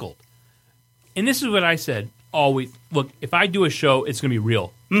tackled, and this is what I said always, look, if I do a show, it's going to be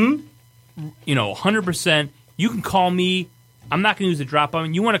real. 100%. You can call me. I'm not going to use the drop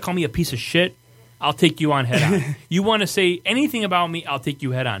on. You want to call me a piece of shit? I'll take you on head on. You want to say anything about me? I'll take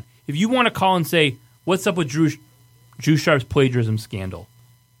you head on. If you want to call and say, what's up with Drew Sharp's plagiarism scandal?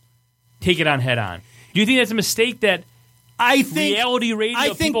 Take it on head on. Do you think that's a mistake that reality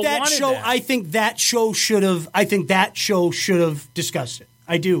radio people wanted that? I think that show should have discussed it.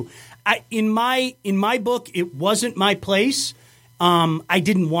 I do. In my book, it wasn't my place. I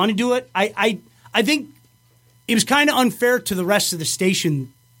didn't want to do it. I think it was kind of unfair to the rest of the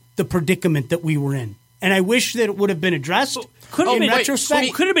station, the predicament that we were in. And I wish that it would have been addressed in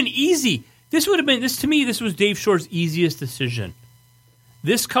retrospect. Could have been easy. This was Dave Shore's easiest decision.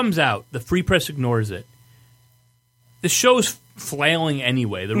 This comes out. The Free Press ignores it. The show's flailing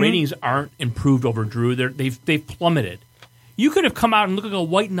anyway. The ratings aren't improved over Drew. They've plummeted. You could have come out and looked like a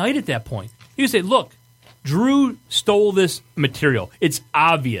white knight at that point. You could say, look, Drew stole this material. It's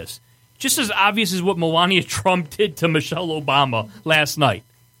obvious. Just as obvious as what Melania Trump did to Michelle Obama last night.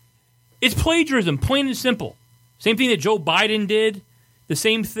 It's plagiarism, plain and simple. Same thing that Joe Biden did. The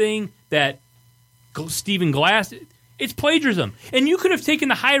same thing that Stephen Glass did. It's plagiarism. And you could have taken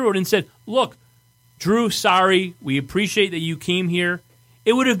the high road and said, look, Drew, sorry. We appreciate that you came here.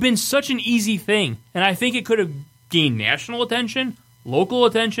 It would have been such an easy thing. And I think it could have gained national attention, local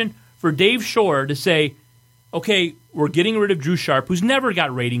attention, for Dave Shore to say, okay, we're getting rid of Drew Sharp, who's never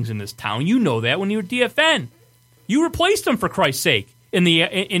got ratings in this town. You know that when you were DFN. You replaced him, for Christ's sake,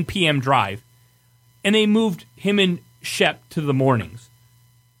 in PM Drive. And they moved him and Shep to the mornings.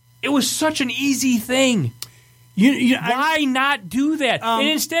 It was such an easy thing. Why not do that? And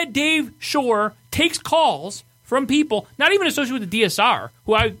instead, Dave Shore takes calls from people, not even associated with the DSR,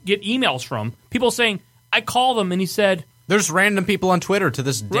 who I get emails from, people saying, I call them, and he said... There's random people on Twitter to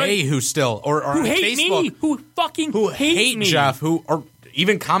this day who still... Or who on hate Facebook, me, who fucking hate me. Jeff, or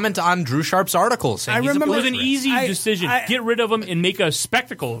even comment on Drew Sharp's articles. Saying it was an easy decision. Get rid of him and make a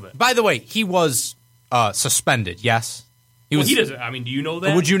spectacle of it. By the way, he was suspended, yes? He doesn't... I mean, do you know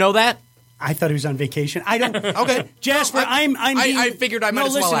that? Would you know that? I thought he was on vacation. I don't. Okay, Jasper, I figured I might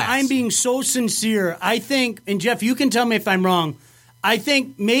as well ask. I'm being so sincere. I think, and Jeff, you can tell me if I'm wrong. I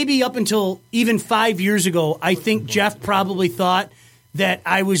think maybe up until even 5 years ago, I think Jeff probably thought that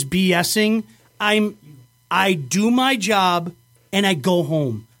I was BSing. I do my job and I go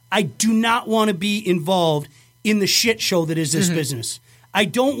home. I do not want to be involved in the shit show that is this business. I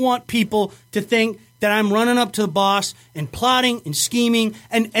don't want people to think that I'm running up to the boss and plotting and scheming.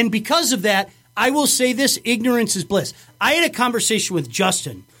 And because of that, I will say this, ignorance is bliss. I had a conversation with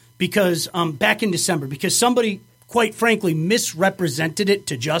Justin because back in December, because somebody, quite frankly, misrepresented it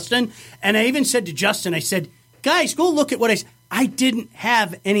to Justin. And I even said to Justin, I said, guys, go look at what I said. I didn't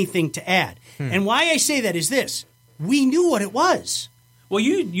have anything to add. And why I say that is this. We knew what it was. Well,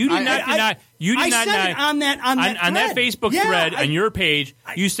 you did not deny. You did not deny on that Facebook thread on your page.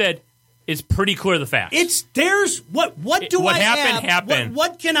 You said it's pretty clear the facts. What happened.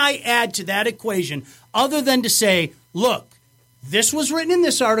 What can I add to that equation other than to say, look, this was written in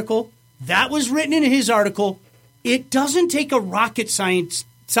this article, that was written in his article. It doesn't take a rocket scientist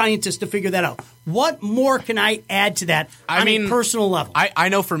to figure that out. What more can I add to that on a personal level? I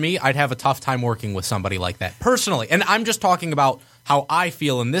know for me, I'd have a tough time working with somebody like that personally, and I'm just talking about how I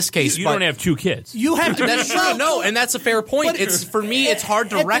feel in this case. You don't have two kids. You have to. That's true. No, and that's a fair point. It's for me. It's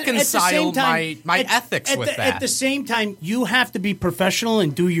hard to reconcile my ethics with that. At the same time, you have to be professional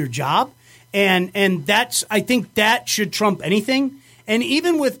and do your job, and that's. I think that should trump anything. And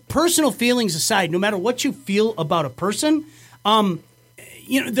even with personal feelings aside, no matter what you feel about a person, was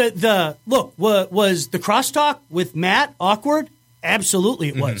the crosstalk with Matt awkward? Absolutely,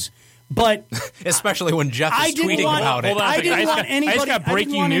 it was. But especially when Jeff is tweeting about it. I didn't want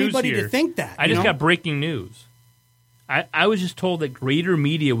anybody to think that. I just got breaking news. I was just told that Greater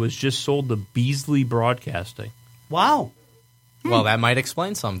Media was just sold to Beasley Broadcasting. Wow. Well, that might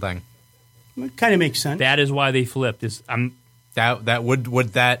explain something. It kind of makes sense. That is why they flipped. Would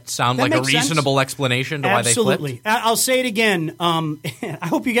that sound like a reasonable explanation to why they flipped? Absolutely. I'll say it again. I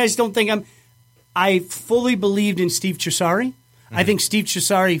hope you guys don't think I fully believed in Steve Cesari. I think Steve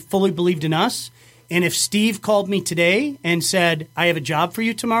Cesari fully believed in us. And if Steve called me today and said, I have a job for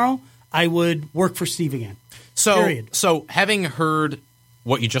you tomorrow, I would work for Steve again. So having heard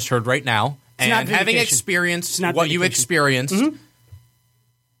what you just heard right now, and having experienced what you experienced,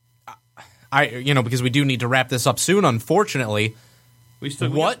 because we do need to wrap this up soon, unfortunately. We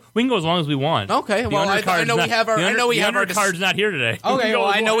can go as long as we want. Okay, well, I know we have our undercard's not here today. Okay, well,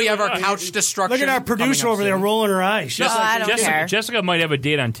 I know we have our couch destruction. Look at our producer over there rolling her eyes. I don't care. Jessica might have a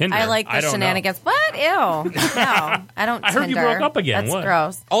date on Tinder. I like the shenanigans. What? Ew. No, I don't. I heard you broke up again. That's what?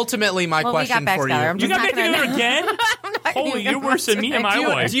 gross. Ultimately, my question for you. You got back together again? Holy, you're worse than me and my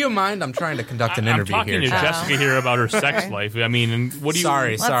wife. Do you mind? I'm trying to conduct an interview here. I'm talking to Jessica here about her sex life. I mean, and what do you?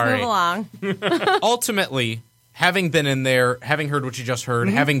 Sorry. Let's move along. Ultimately, having been in there, having heard what you just heard,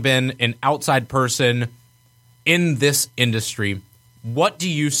 having been an outside person in this industry, what do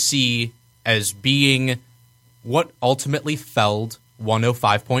you see as being what ultimately felled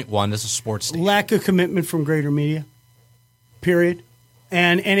 105.1 as a sports station? Lack of commitment from Greater Media, period.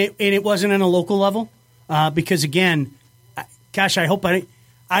 And it wasn't on a local level because, again, gosh,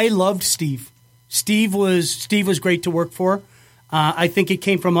 I loved Steve. Steve was great to work for. I think it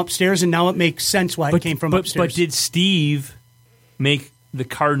came from upstairs, and now it makes sense why it came from upstairs. But did Steve make the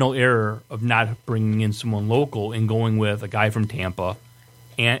cardinal error of not bringing in someone local and going with a guy from Tampa?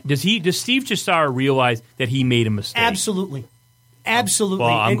 And does Steve Cesar realize that he made a mistake? Absolutely. Well,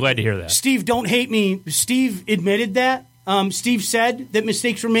 I'm glad to hear that. Steve, don't hate me. Steve admitted that. Steve said that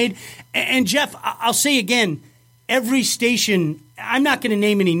mistakes were made. And Jeff, I'll say again, every station, I'm not going to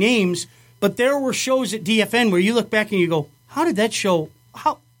name any names, but there were shows at DFN where you look back and you go, how did that show?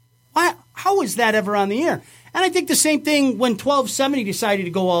 How was that ever on the air? And I think the same thing when 1270 decided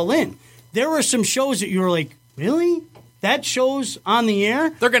to go all in. There were some shows that you were like, really? That show's on the air?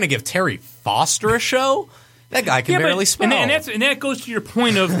 They're going to give Terry Foster a show? That guy can barely spell. And that goes to your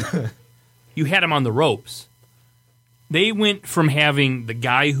point of you had him on the ropes. They went from having the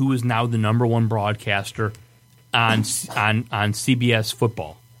guy who is now the number one broadcaster on CBS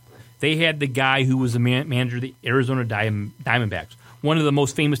football. They had the guy who was the manager of the Arizona Diamondbacks, one of the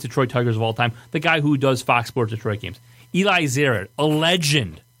most famous Detroit Tigers of all time, the guy who does Fox Sports Detroit games. Eli Zaret, a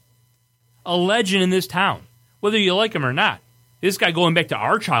legend in this town, whether you like him or not. This guy going back to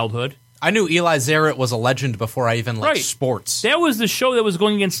our childhood. I knew Eli Zaret was a legend before I even liked sports. That was the show that was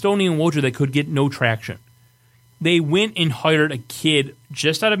going against Stoney and Wojo that could get no traction. They went and hired a kid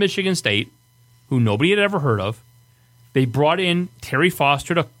just out of Michigan State who nobody had ever heard of. They brought in Terry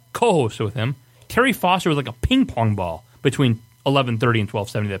Foster to co-host with him. Terry Foster was like a ping pong ball between 11:30 and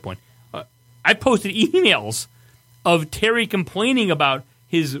 12:70 at that point. I posted emails of Terry complaining about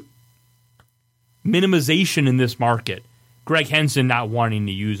his minimization in this market. Greg Henson not wanting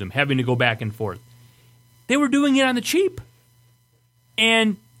to use him, having to go back and forth. They were doing it on the cheap.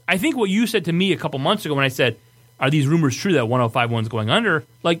 And I think what you said to me a couple months ago when I said, are these rumors true that 105.1 is going under?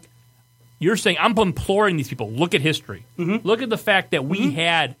 Like, you're saying, I'm imploring these people, look at history. Mm-hmm. Look at the fact that we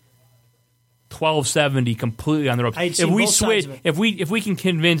had 1270 completely on the ropes. If we switch, if we can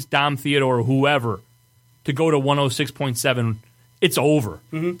convince Dom Theodore or whoever to go to 106.7, it's over.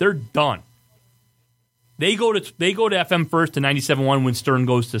 Mm-hmm. They're done. They go to FM first to 97.1 when Stern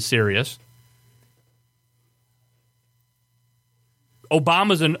goes to Sirius.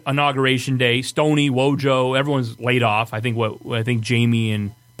 Obama's inauguration day, Stoney, Wojo, everyone's laid off. I think Jamie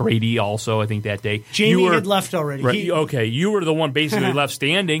and Brady also. I think that day Jamie had left already. Right, you were the one basically left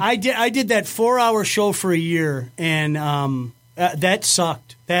standing. I did that 4-hour show for a year, and that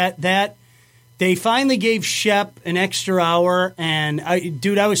sucked. That they finally gave Shep an extra hour, and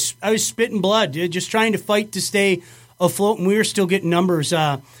I was spitting blood, just trying to fight to stay afloat, and we were still getting numbers.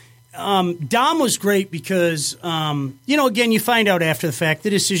 Dom was great because, again, you find out after the fact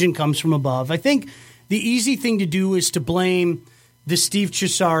the decision comes from above. I think the easy thing to do is to blame the Steve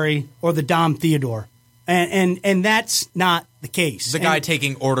Cesari or the Dom Theodore, and that's not the case. The guy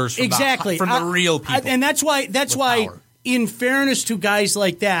taking orders from the real people. And that's why power. In fairness to guys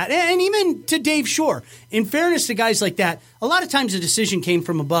like that, and even to Dave Shore, in fairness to guys like that, a lot of times the decision came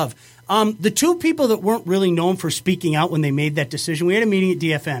from above. The two people that weren't really known for speaking out when they made that decision, we had a meeting at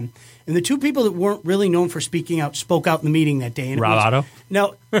DFN, and the two people that weren't really known for speaking out spoke out in the meeting that day. And Rob Otto?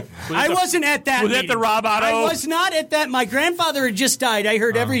 No, I wasn't at that meeting. Was that the Rob Otto? I was not at that. My grandfather had just died. I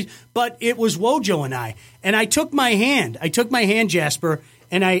heard but it was Wojo and I. And I took my hand, Jasper,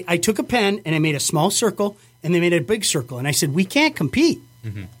 and I took a pen, and I made a small circle, and they made a big circle. And I said, we can't compete.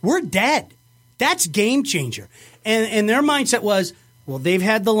 Mm-hmm. We're dead. That's game changer. And their mindset was, well, they've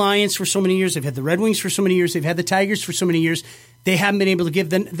had the Lions for so many years. They've had the Red Wings for so many years. They've had the Tigers for so many years. They haven't been able to give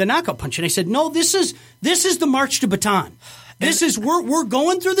the knockout punch. And I said, no, this is the march to Bataan. This is we're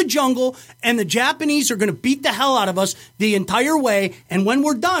going through the jungle, and the Japanese are going to beat the hell out of us the entire way. And when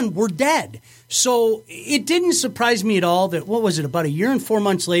we're done, we're dead. So it didn't surprise me at all that, what was it, about a year and 4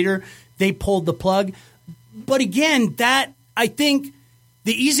 months later, they pulled the plug. But again, I think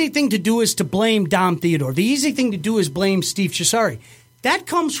the easy thing to do is to blame Dom Theodore. The easy thing to do is blame Steve Cesari. That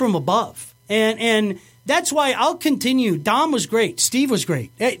comes from above. And that's why I'll continue. Dom was great. Steve was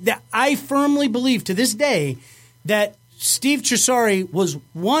great. I firmly believe to this day that Steve Cesari was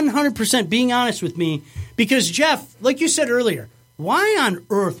 100% being honest with me because, Jeff, like you said earlier, why on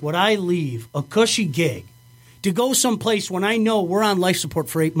earth would I leave a cushy gig to go someplace when I know we're on life support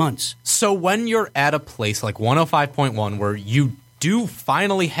for 8 months? So when you're at a place like 105.1 where you do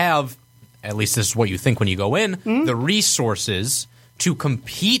finally have, at least this is what you think when you go in, the resources to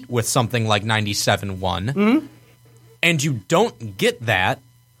compete with something like 97.1, and you don't get that,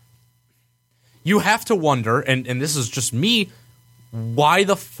 you have to wonder, and this is just me, why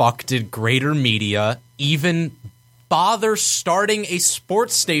the fuck did Greater Media even bother starting a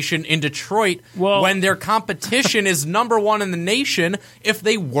sports station in Detroit when their competition is number one in the nation if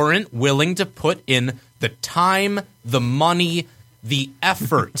they weren't willing to put in the time, the money, the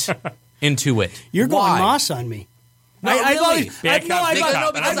effort into it? You're going Moss on me. No, I've really.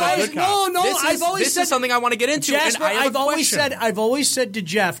 This is something I want to get into. Jasper, and I've always said to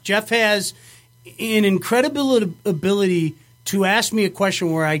Jeff has an incredible ability to ask me a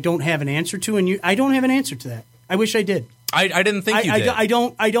question where I don't have an answer to, and I don't have an answer to that. I wish I did. I didn't think you did. I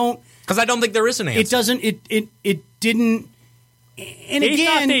don't. Because I don't think there is an answer. It doesn't. It didn't. And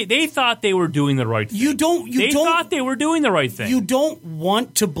they thought they were doing the right thing. They thought they were doing the right thing. You don't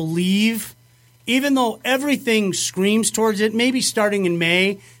want to believe, even though everything screams towards it, maybe starting in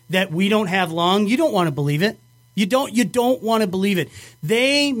May, that we don't have long. You don't want to believe it. You don't want to believe it.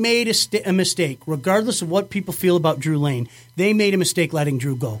 They made a mistake, regardless of what people feel about Drew Lane. They made a mistake letting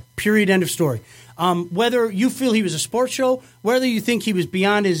Drew go. Period. End of story. Whether you feel he was a sports show, whether you think he was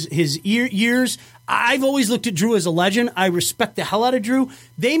beyond his years, I've always looked at Drew as a legend. I respect the hell out of Drew.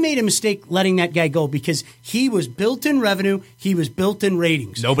 They made a mistake letting that guy go because he was built in revenue. He was built in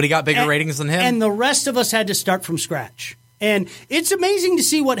ratings. Nobody got bigger ratings than him. And the rest of us had to start from scratch. And it's amazing to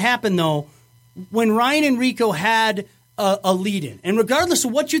see what happened, though, when Ryan and Rico had a lead-in. And regardless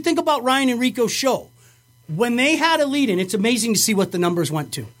of what you think about Ryan and Rico's show, when they had a lead-in, it's amazing to see what the numbers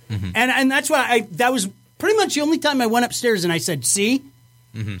went to. Mm-hmm. And that's why that was pretty much the only time I went upstairs and I said, see?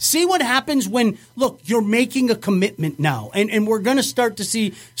 Mm-hmm. See what happens when, look, you're making a commitment now. And we're going to start to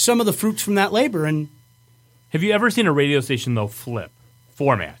see some of the fruits from that labor. And have you ever seen a radio station, though, flip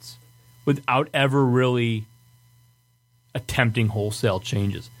formats without ever really attempting wholesale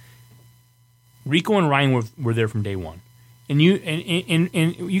changes? Rico and Ryan were there from day one, and you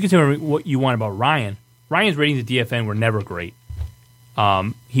can say what you want about Ryan. Ryan's ratings at DFN were never great.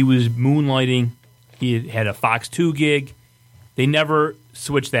 He was moonlighting. He had a Fox 2 gig. They never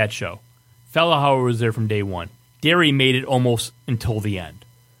switched that show. Fellahauer was there from day one. Derry made it almost until the end.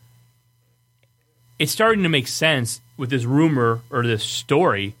 It's starting to make sense with this rumor or this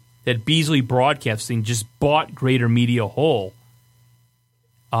story that Beasley Broadcasting just bought Greater Media whole.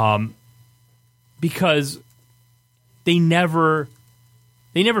 Because they never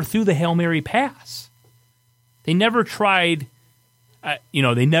threw the Hail Mary pass. They never tried,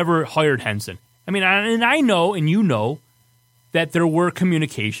 they never hired Henson. I mean, and I know, and you know, that there were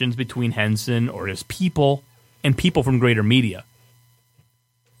communications between Henson or his people and people from Greater Media.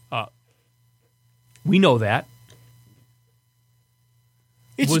 We know that.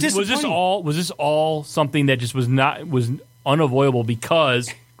 It's disappointing. Was this all something that just was unavoidable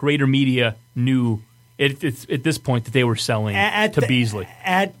because Greater Media knew at this point that they were selling to Beasley?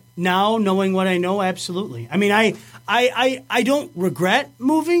 At now, knowing what I know, absolutely. I mean, I don't regret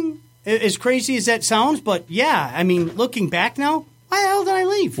moving, as crazy as that sounds, but yeah, I mean, looking back now, why the hell did I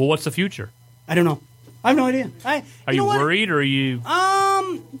leave? Well, what's the future? I don't know. I have no idea. Are you worried, or are you?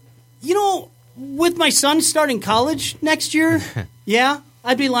 With my son starting college next year, yeah,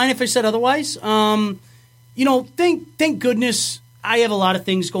 I'd be lying if I said otherwise. Thank goodness I have a lot of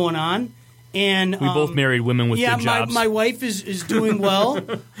things going on. And we both married women with good jobs. My wife is doing well.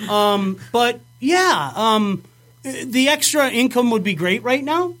 But yeah, the extra income would be great right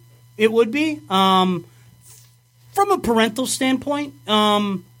now. It would be. From a parental standpoint,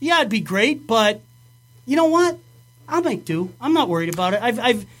 yeah, it'd be great. But you know what? I'll make do. I'm not worried about it.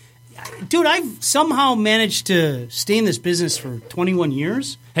 I've somehow managed to stay in this business for 21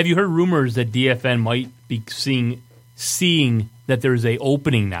 years. Have you heard rumors that DFN might be seeing that there's a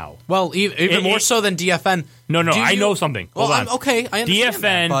opening now? Well, even more so than DFN. No, I know something. Hold on. Okay, I understand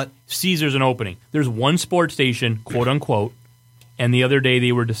DFN that, sees there's an opening. There's one sports station, quote unquote, and the other day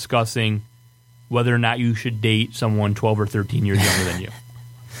they were discussing whether or not you should date someone 12 or 13 years younger than you.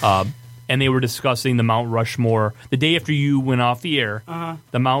 And they were discussing the Mount Rushmore the day after you went off the air.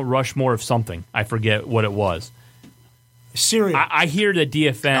 The Mount Rushmore of something. I forget what it was. Cereal. I hear that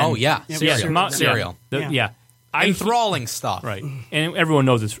DFN. Oh yeah, cereal. Yeah. Enthralling stuff. Right. And everyone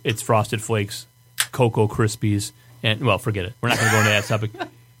knows it's Frosted Flakes, Cocoa Krispies, and, well, forget it. We're not going to go into that topic.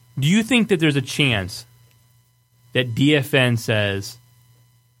 Do you think that there's a chance that DFN says,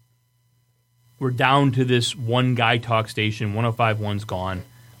 we're down to this one guy talk station, 105.1's gone,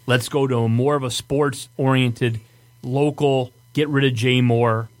 let's go to more of a sports-oriented, local, get rid of Jay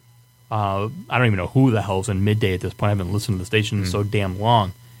Moore. I don't even know who the hell's in midday at this point. I haven't listened to the station in so damn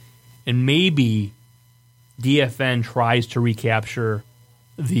long. And maybe DFN tries to recapture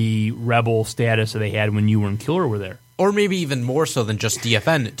the rebel status that they had when you and Killer were there. Or maybe even more so than just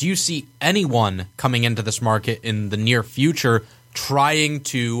DFN. Do you see anyone coming into this market in the near future trying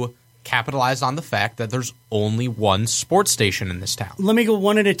to capitalize on the fact that there's only one sports station in this town? Let me go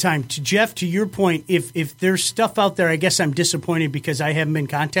one at a time. To Jeff, to your point, if there's stuff out there, I guess I'm disappointed because I haven't been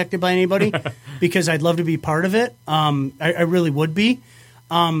contacted by anybody because I'd love to be part of it. I really would be.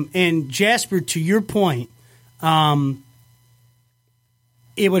 And Jasper, to your point,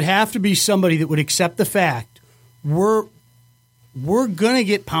 it would have to be somebody that would accept the fact we're going to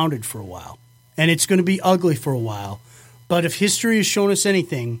get pounded for a while, and it's going to be ugly for a while. But if history has shown us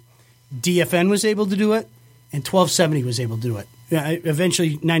anything, DFN was able to do it, and 1270 was able to do it.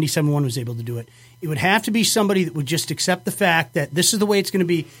 Eventually, 97.1 was able to do it. It would have to be somebody that would just accept the fact that this is the way it's going to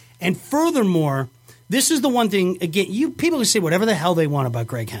be. And furthermore, this is the one thing, again, people can say whatever the hell they want about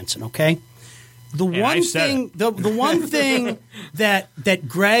Greg Henson, okay? The one thing that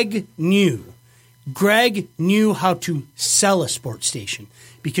Greg knew Greg knew how to sell a sports station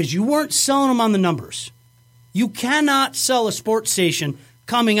because you weren't selling them on the numbers. You cannot sell a sports station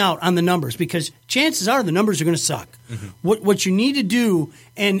coming out on the numbers because chances are the numbers are going to suck. Mm-hmm. What you need to do,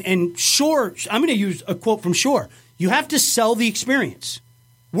 and Shore, I'm going to use a quote from Shore. You have to sell the experience.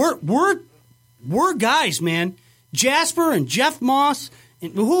 We're guys, man. Jasper and Jeff Moss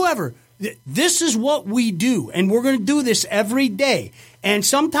and whoever. This is what we do, and we're going to do this every day. And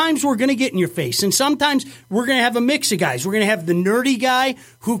sometimes we're going to get in your face, and sometimes we're going to have a mix of guys. We're going to have the nerdy guy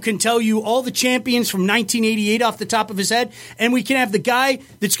who can tell you all the champions from 1988 off the top of his head, and we can have the guy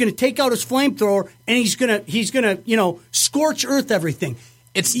that's going to take out his flamethrower and he's going to scorch earth everything.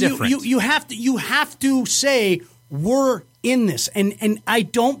 It's different. You have to say we're in this, and I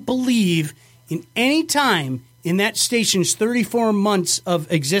don't believe in any time in that station's 34 months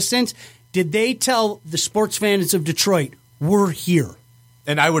of existence did they tell the sports fans of Detroit, we're here.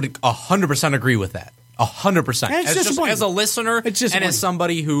 And I would 100% agree with that. 100%. As a listener and as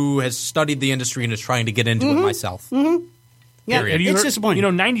somebody who has studied the industry and is trying to get into it myself. Mm-hmm. Yeah, it's disappointing.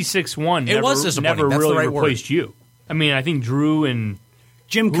 96-1 was disappointing. never That's really the right replaced word. you. I mean, I think Drew and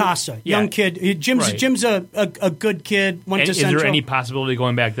Jim Costa, young kid. Jim's a good kid. Went to Central. Is there any possibility of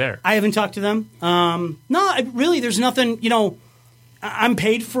going back there? I haven't talked to them. No, really, there's nothing. I'm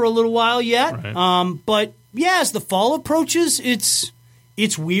paid for a little while yet. Right. But yeah, as the fall approaches,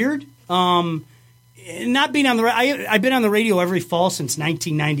 it's weird. Not being on the I've been on the radio every fall since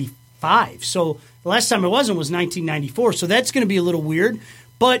 1995. So the last time I wasn't was 1994. So that's going to be a little weird.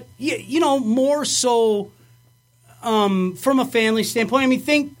 But more so. From a family standpoint, I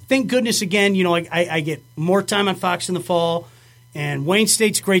mean, thank goodness again, I get more time on Fox in the fall, and Wayne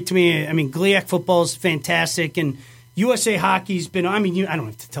State's great to me. I mean, GLIAC football is fantastic, and USA Hockey's been, I don't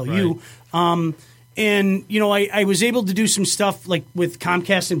have to tell you. And, I was able to do some stuff like with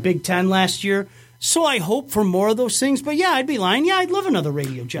Comcast and Big Ten last year. So I hope for more of those things. But, yeah, I'd be lying. Yeah, I'd love another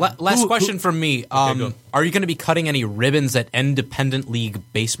radio job. Last question from me. Are you going to be cutting any ribbons at independent league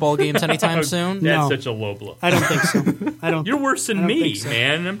baseball games anytime soon? That's such a low blow. I don't think so. You're worse than me,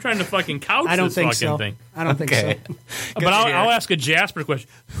 man. I'm trying to fucking couch this fucking thing. I don't think so. But I'll ask a Jasper question.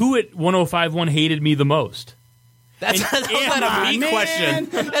 Who at 105.1 hated me the most? That's not a me question.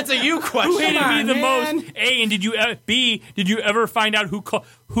 That's a you question. Who hated me the most? A, and did you ever find out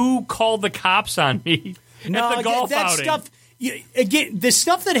who called the cops on me at the golf outing? Stuff, again, the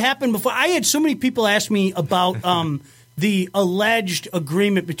stuff that happened before. I had so many people ask me about the alleged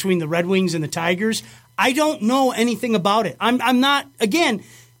agreement between the Red Wings and the Tigers. I don't know anything about it. I'm not. Again,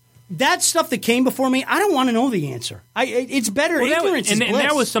 that stuff that came before me, I don't want to know the answer. It's better. Ignorance is bliss. And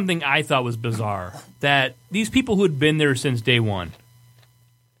that was something I thought was bizarre. That these people who had been there since day one,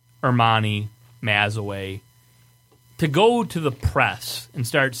 Armani, Mazaway, to go to the press and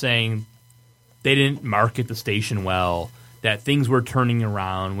start saying they didn't market the station well, that things were turning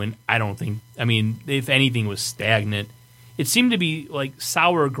around when if anything was stagnant. It seemed to be like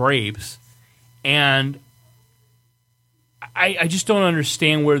sour grapes, and I just don't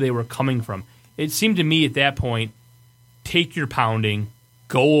understand where they were coming from. It seemed to me at that point, take your pounding,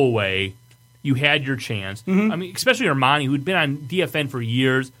 go away. You had your chance. Mm-hmm. I mean, especially Armani, who'd been on DFN for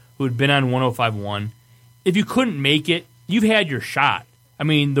years, who had been on 105.1. If you couldn't make it, you've had your shot. I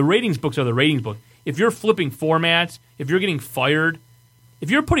mean, the ratings books are the ratings book. If you're flipping formats, if you're getting fired, if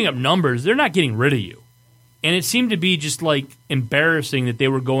you're putting up numbers, they're not getting rid of you. And it seemed to be just like embarrassing that they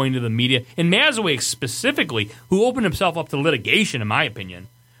were going to the media. And Mazaway specifically, who opened himself up to litigation, in my opinion,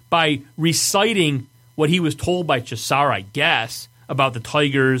 by reciting what he was told by Chisar, I guess, about the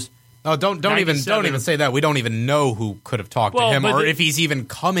Tigers. Oh, don't even say that. We don't even know who could have talked to him or if he's even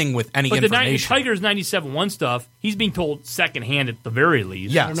coming with any information. The Tigers 97-1 stuff, he's being told secondhand at the very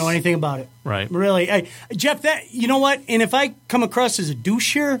least. Yes. I don't know anything about it. Right. Really. Jeff, you know what? And if I come across as a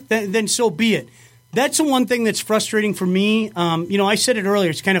douche here, then so be it. That's the one thing that's frustrating for me. I said it earlier.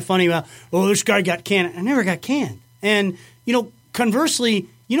 It's kind of funny about, this guy got canned. I never got canned. And, conversely,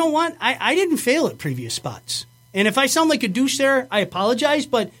 you know what? I didn't fail at previous spots. And if I sound like a douche there, I apologize,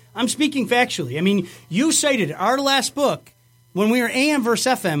 but I'm speaking factually. I mean, you cited our last book, when we were AM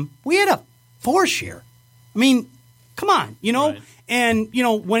versus FM, we had a 4 share. I mean, come on, Right. And,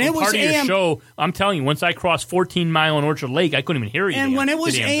 when it was part of AM. Your show, I'm telling you, once I crossed 14 Mile on Orchard Lake, I couldn't even hear you. And when it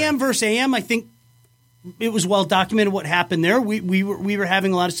was AM versus AM, I think it was well documented what happened there. We were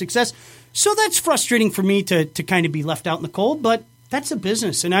having a lot of success. So that's frustrating for me to kind of be left out in the cold, but that's a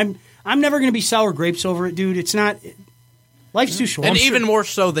business. And I'm never going to be sour grapes over it, dude. It's not. Life's too short. And even more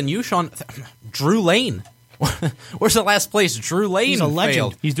so than you, Sean, Drew Lane. Where's the last place Drew Lane He's a legend.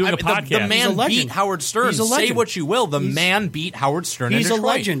 failed? He's doing a The podcast. He's a man legend. beat Howard Stern. He's a Say legend. what you will. The man beat Howard Stern He's in a Detroit.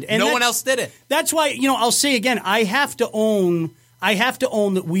 legend. And no one that's- else did it. That's why, I'll say again, I have to own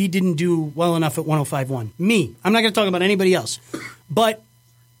that we didn't do well enough at 105.1. Me. I'm not going to talk about anybody else. But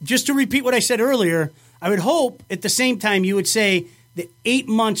just to repeat what I said earlier, I would hope at the same time you would say that 8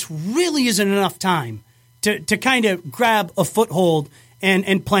 months really isn't enough time to kind of grab a foothold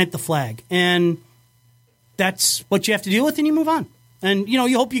and plant the flag. And that's what you have to deal with, and you move on. And,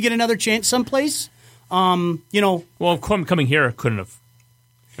 you hope you get another chance someplace. Well, coming here couldn't have.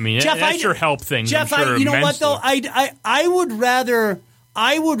 I mean, Jeff, that's your help thing. Jeff, I'm sure you know what though? immensely. I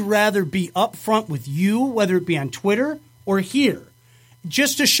would rather be upfront with you, whether it be on Twitter or here,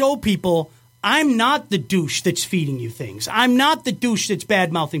 just to show people I'm not the douche that's feeding you things. I'm not the douche that's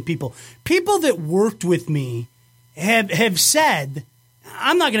bad mouthing people. People that worked with me have said,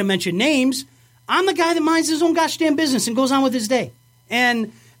 I'm not going to mention names. I'm the guy that minds his own gosh damn business and goes on with his day.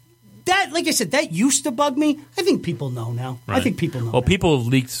 And that, like I said, that used to bug me. I think people know now. Right. I think people know. Well, now. people have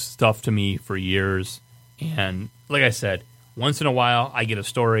leaked stuff to me for years, and like I said, once in a while I get a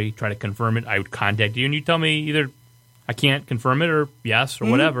story, try to confirm it. I would contact you, and you tell me either I can't confirm it or yes or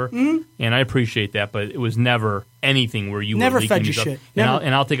whatever, and I appreciate that. But it was never anything where you Never were leaking fed me you stuff. shit. And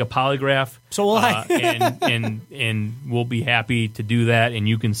Never. I'll take a polygraph. So will I. and we'll be happy to do that, and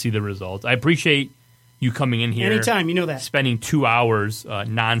you can see the results. I appreciate you coming in here Anytime, you know that. spending 2 hours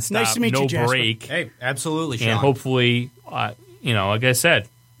nonstop, Nice to meet no you, Jasper. break. Hey, absolutely, Sean. And hopefully, like I said,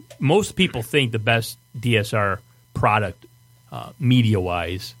 most people think the best DSR product,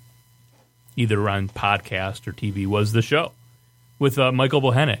 media-wise, either on podcast or TV, was the show with Michael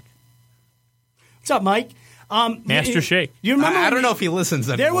Bohenik, What's up, Mike? Master Shake. You remember? I don't when know if he listens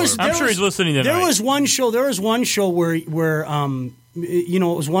anymore. I'm sure he's listening tonight. There was one show where it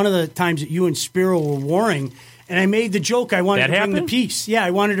was one of the times that you and Spiro were warring, and I made the joke I wanted That to bring the happened? peace. Yeah,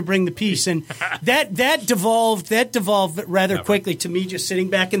 I wanted to bring the peace, and that devolved rather quickly to me just sitting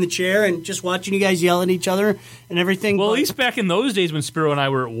back in the chair and just watching you guys yell at each other and everything. Well, But, at least back in those days when Spiro and I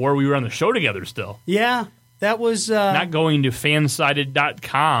were at war, we were on the show together still. yeah, that was Not going to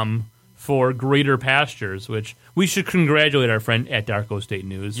fansided.com for greater pastures, which we should congratulate our friend at Darko State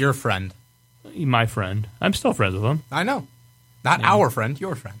News. Your friend. My friend. I'm still friends with him. I know. Not our friend,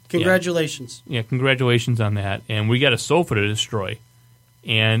 your friend. congratulations. Yeah, congratulations on that. And we got a sofa to destroy.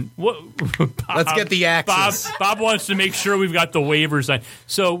 And what? Let's get the axes. Bob wants to make sure we've got the waivers signed.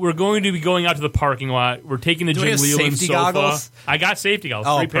 So we're going to be going out to the parking lot. We're taking the Do we Jim have Leland safety sofa. goggles? I got safety goggles.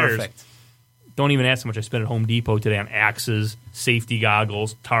 Oh, 3 pairs. perfect. Don't even ask how much I spent at Home Depot today on axes, safety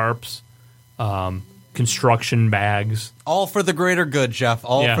goggles, tarps, construction bags. All for the greater good, Jeff.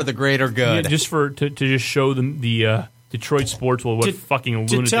 All Yeah. for the greater good. Yeah, just to just show them the Detroit sports world what fucking To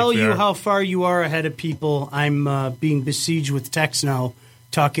lunatics tell they you are. how far you are ahead of people, I'm being besieged with texts now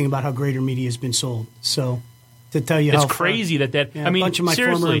talking about how Greater Media has been sold. So to tell you It's how far- crazy that Yeah, I mean, a bunch of my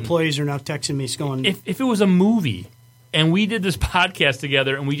seriously, former employees are now texting me going, if it was a movie and we did this podcast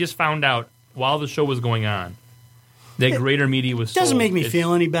together and we just found out while the show was going on that Greater Media was doesn't sold, make me it's-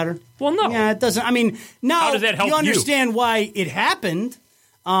 feel any better. Well, no. Yeah, it doesn't. I mean, now How does that help you you? understand why it happened,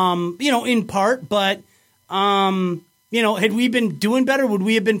 in part, but, had we been doing better, would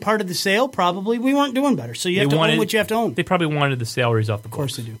we have been part of the sale? Probably. We weren't doing better. So you have to own what you have to own. They probably wanted the salaries off the Of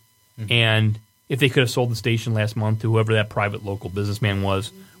course they do. And if they could have sold the station last month to whoever that private local businessman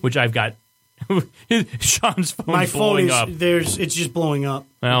was, which I've got Sean's phone's My phone blowing is, up. it's just blowing up.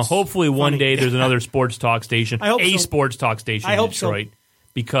 Well, It's hopefully one funny. day there's another sports talk station, I hope so. sports talk station I in hope so. Detroit,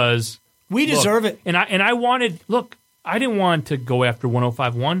 because We deserve it. And I wanted, look, I didn't want to go after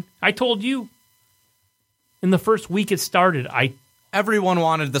 105.1. I told you in the first week it started. Everyone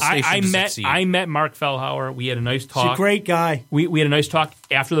wanted the station to succeed. I met Mark Fellhauer. We had a nice He's talk. a great guy. We had a nice talk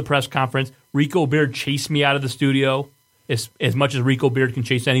after the press conference. Rico Beard chased me out of the studio as much as Rico Beard can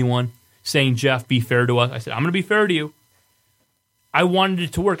chase anyone, saying, Jeff, be fair to us. I said, I'm going to be fair to you. I wanted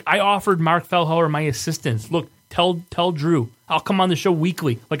it to work. I offered Mark Fellhauer my assistance. Look, tell Drew, I'll come on the show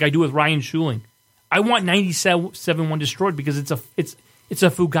weekly like I do with Ryan Schuling. I want 97.1 destroyed because it's a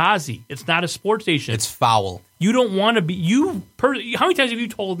Fugazi. It's not a sports station. It's foul. You don't want to be how many times have you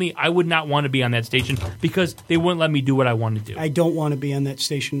told me I would not want to be on that station because they wouldn't let me do what I wanted to do? I don't want to be on that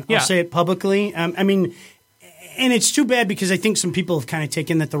station. Yeah. I'll say it publicly. I mean, and it's too bad because I think some people have kind of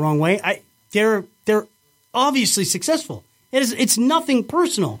taken that the wrong way. They're obviously successful. It's nothing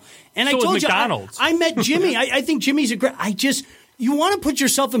personal. And So I is told McDonald's. you, I met Jimmy. I think Jimmy's a great. You want to put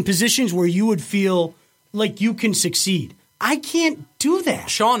yourself in positions where you would feel like you can succeed. I can't do that.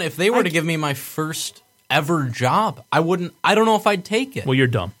 Sean, if they were to give me my first ever job. I don't know if I'd take it. Well, you're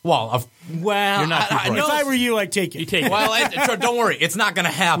dumb. Well, You're not too bright. If I were you, I'd take it. You take it. Well, don't worry, it's not going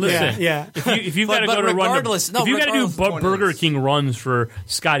to happen. Listen, Yeah. if you've got to But go to run, regardless- if you got to do regardless of 20 Burger minutes. King runs for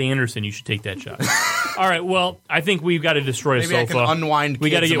Scott Anderson, you should take that job. All right. Well, I think we've got to destroy a Maybe I sofa. can unwind We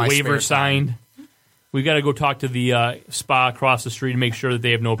got to kids in get my waivers spare time. signed. We've got to go talk to the spa across the street and make sure that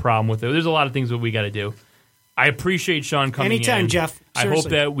they have no problem with it. There's a lot of things that we got to do. I appreciate Sean coming Anytime, in. Jeff. I hope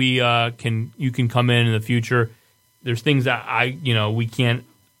Seriously. that we you can come in the future. There's things that we can't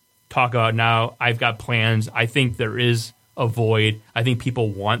talk about now. I've got plans. I think there is a void. I think people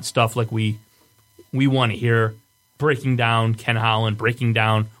want stuff like we want to hear, breaking down Ken Holland, breaking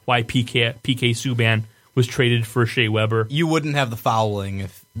down why PK Subban was traded for Shea Weber. You wouldn't have the fouling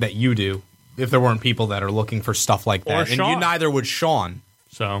that you do if there weren't people that are looking for stuff like that. And Sean. neither would Sean.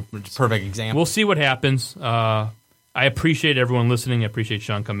 So Which is a perfect example. we'll see what happens. I appreciate everyone listening. I appreciate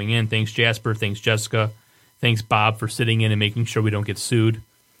Sean coming in. Thanks, Jasper. Thanks, Jessica. Thanks, Bob, for sitting in and making sure we don't get sued.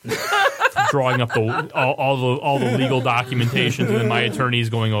 Drawing up all the legal documentation, and then my attorneys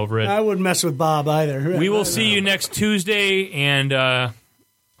going over it. I wouldn't mess with Bob either. We will see you next Tuesday, and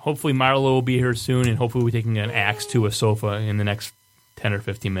hopefully Marlo will be here soon, and hopefully we're taking an axe to a sofa in the next 10 or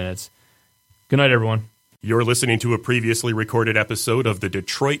 15 minutes. Good night, everyone. You're listening to a previously recorded episode of the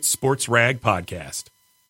Detroit Sports Rag Podcast.